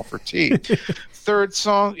serves them all for tea. Third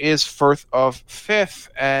song is Firth of Fifth,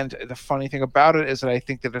 and the funny thing about it is that I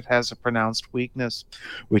think that it has a pronounced weakness,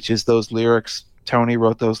 which is those lyrics. Tony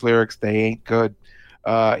wrote those lyrics. They ain't good.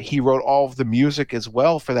 He wrote all of the music as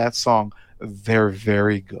well for that song. They're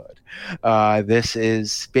very good. This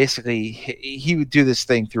is basically, he would do this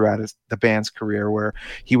thing throughout the band's career where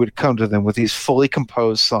he would come to them with these fully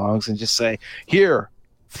composed songs and just say, here,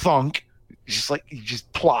 thunk, you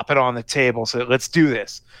just plop it on the table. So let's do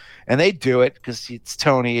this. And they do it because it's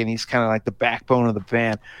Tony and he's kind of like the backbone of the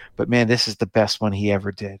band. But man, this is the best one he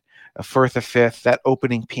ever did. Firth of Fifth, that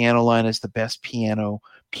opening piano line is the best piano,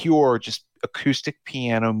 pure, just acoustic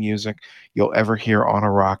piano music you'll ever hear on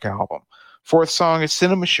a rock album. Fourth song is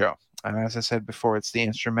Cinema Show. And as I said before, it's the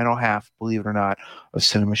instrumental half, believe it or not, of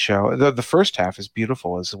Cinema Show. The first half is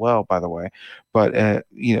beautiful as well, by the way. But,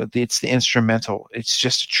 it's the instrumental. It's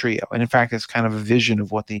just a trio. And in fact, it's kind of a vision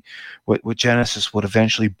of what Genesis would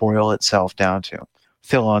eventually boil itself down to.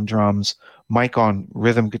 Phil on drums, Mike on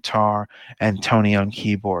rhythm guitar, and Tony on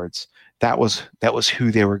keyboards. That was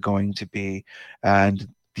who they were going to be. And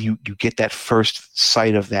you get that first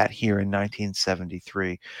sight of that here in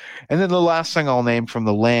 1973. And then the last thing I'll name from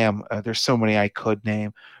The Lamb, there's so many I could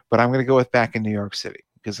name, but I'm going to go with Back in New York City.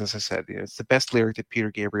 Because as I said, it's the best lyric that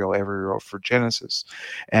Peter Gabriel ever wrote for Genesis.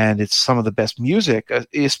 And it's some of the best music,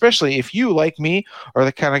 especially if you, like me, are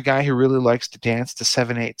the kind of guy who really likes to dance to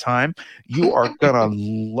 7/8 time. You are going to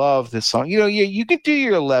love this song. You can do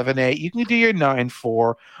your 11/8. You can do your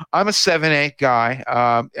 9/4. I'm a 7/8 guy.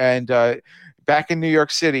 Back in New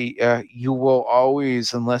York City, you will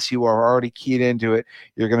always, unless you are already keyed into it,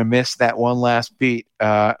 you're going to miss that one last beat,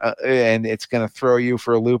 and it's going to throw you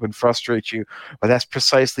for a loop and frustrate you. But that's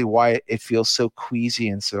precisely why it feels so queasy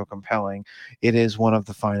and so compelling. It is one of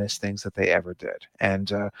the finest things that they ever did.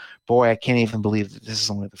 And boy, I can't even believe that this is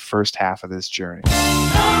only the first half of this journey.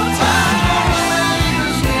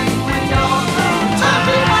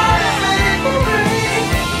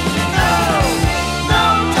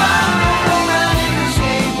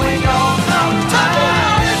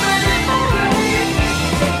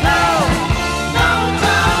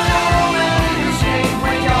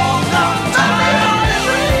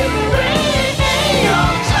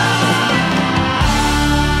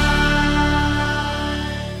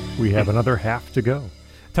 We have another half to go.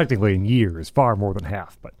 Technically in years, far more than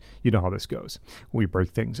half, but you know how this goes. We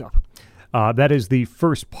break things up. That is the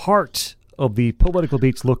first part of the Political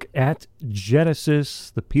Beats look at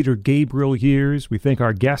Genesis, the Peter Gabriel years. We thank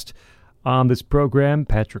our guest on this program,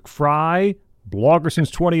 Patrick Fry, blogger since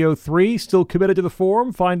 2003, still committed to the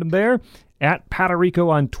forum. Find him there, at Patarico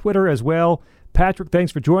on Twitter as well. Patrick,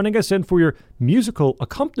 thanks for joining us and for your musical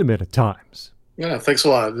accompaniment at times. Yeah, thanks a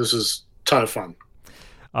lot. This is a ton of fun.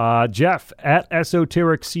 Jeff, at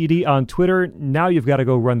Esoteric CD on Twitter. Now you've got to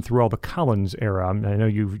go run through all the Collins era. I know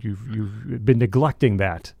you've been neglecting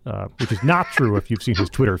that, which is not true if you've seen his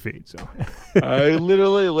Twitter feed. So I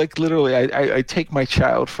take my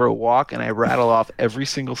child for a walk and I rattle off every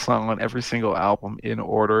single song on every single album in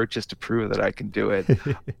order just to prove that I can do it.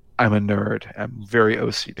 I'm a nerd. I'm very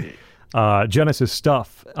OCD. Genesis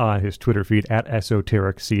stuff on his Twitter feed at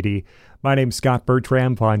Esoteric CD. My name's Scott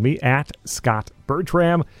Bertram. Find me at Scott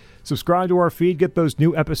Bertram. Subscribe to our feed. Get those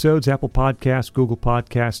new episodes, Apple Podcasts, Google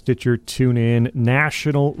Podcasts, Stitcher, TuneIn,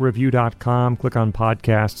 nationalreview.com. Click on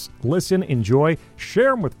podcasts. Listen, enjoy,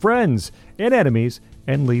 share them with friends and enemies,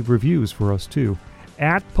 and leave reviews for us too.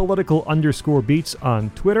 At political_beats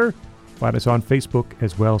on Twitter. Find us on Facebook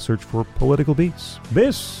as well. Search for Political Beats.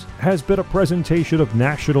 This has been a presentation of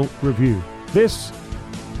National Review. This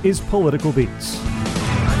is Political Beats.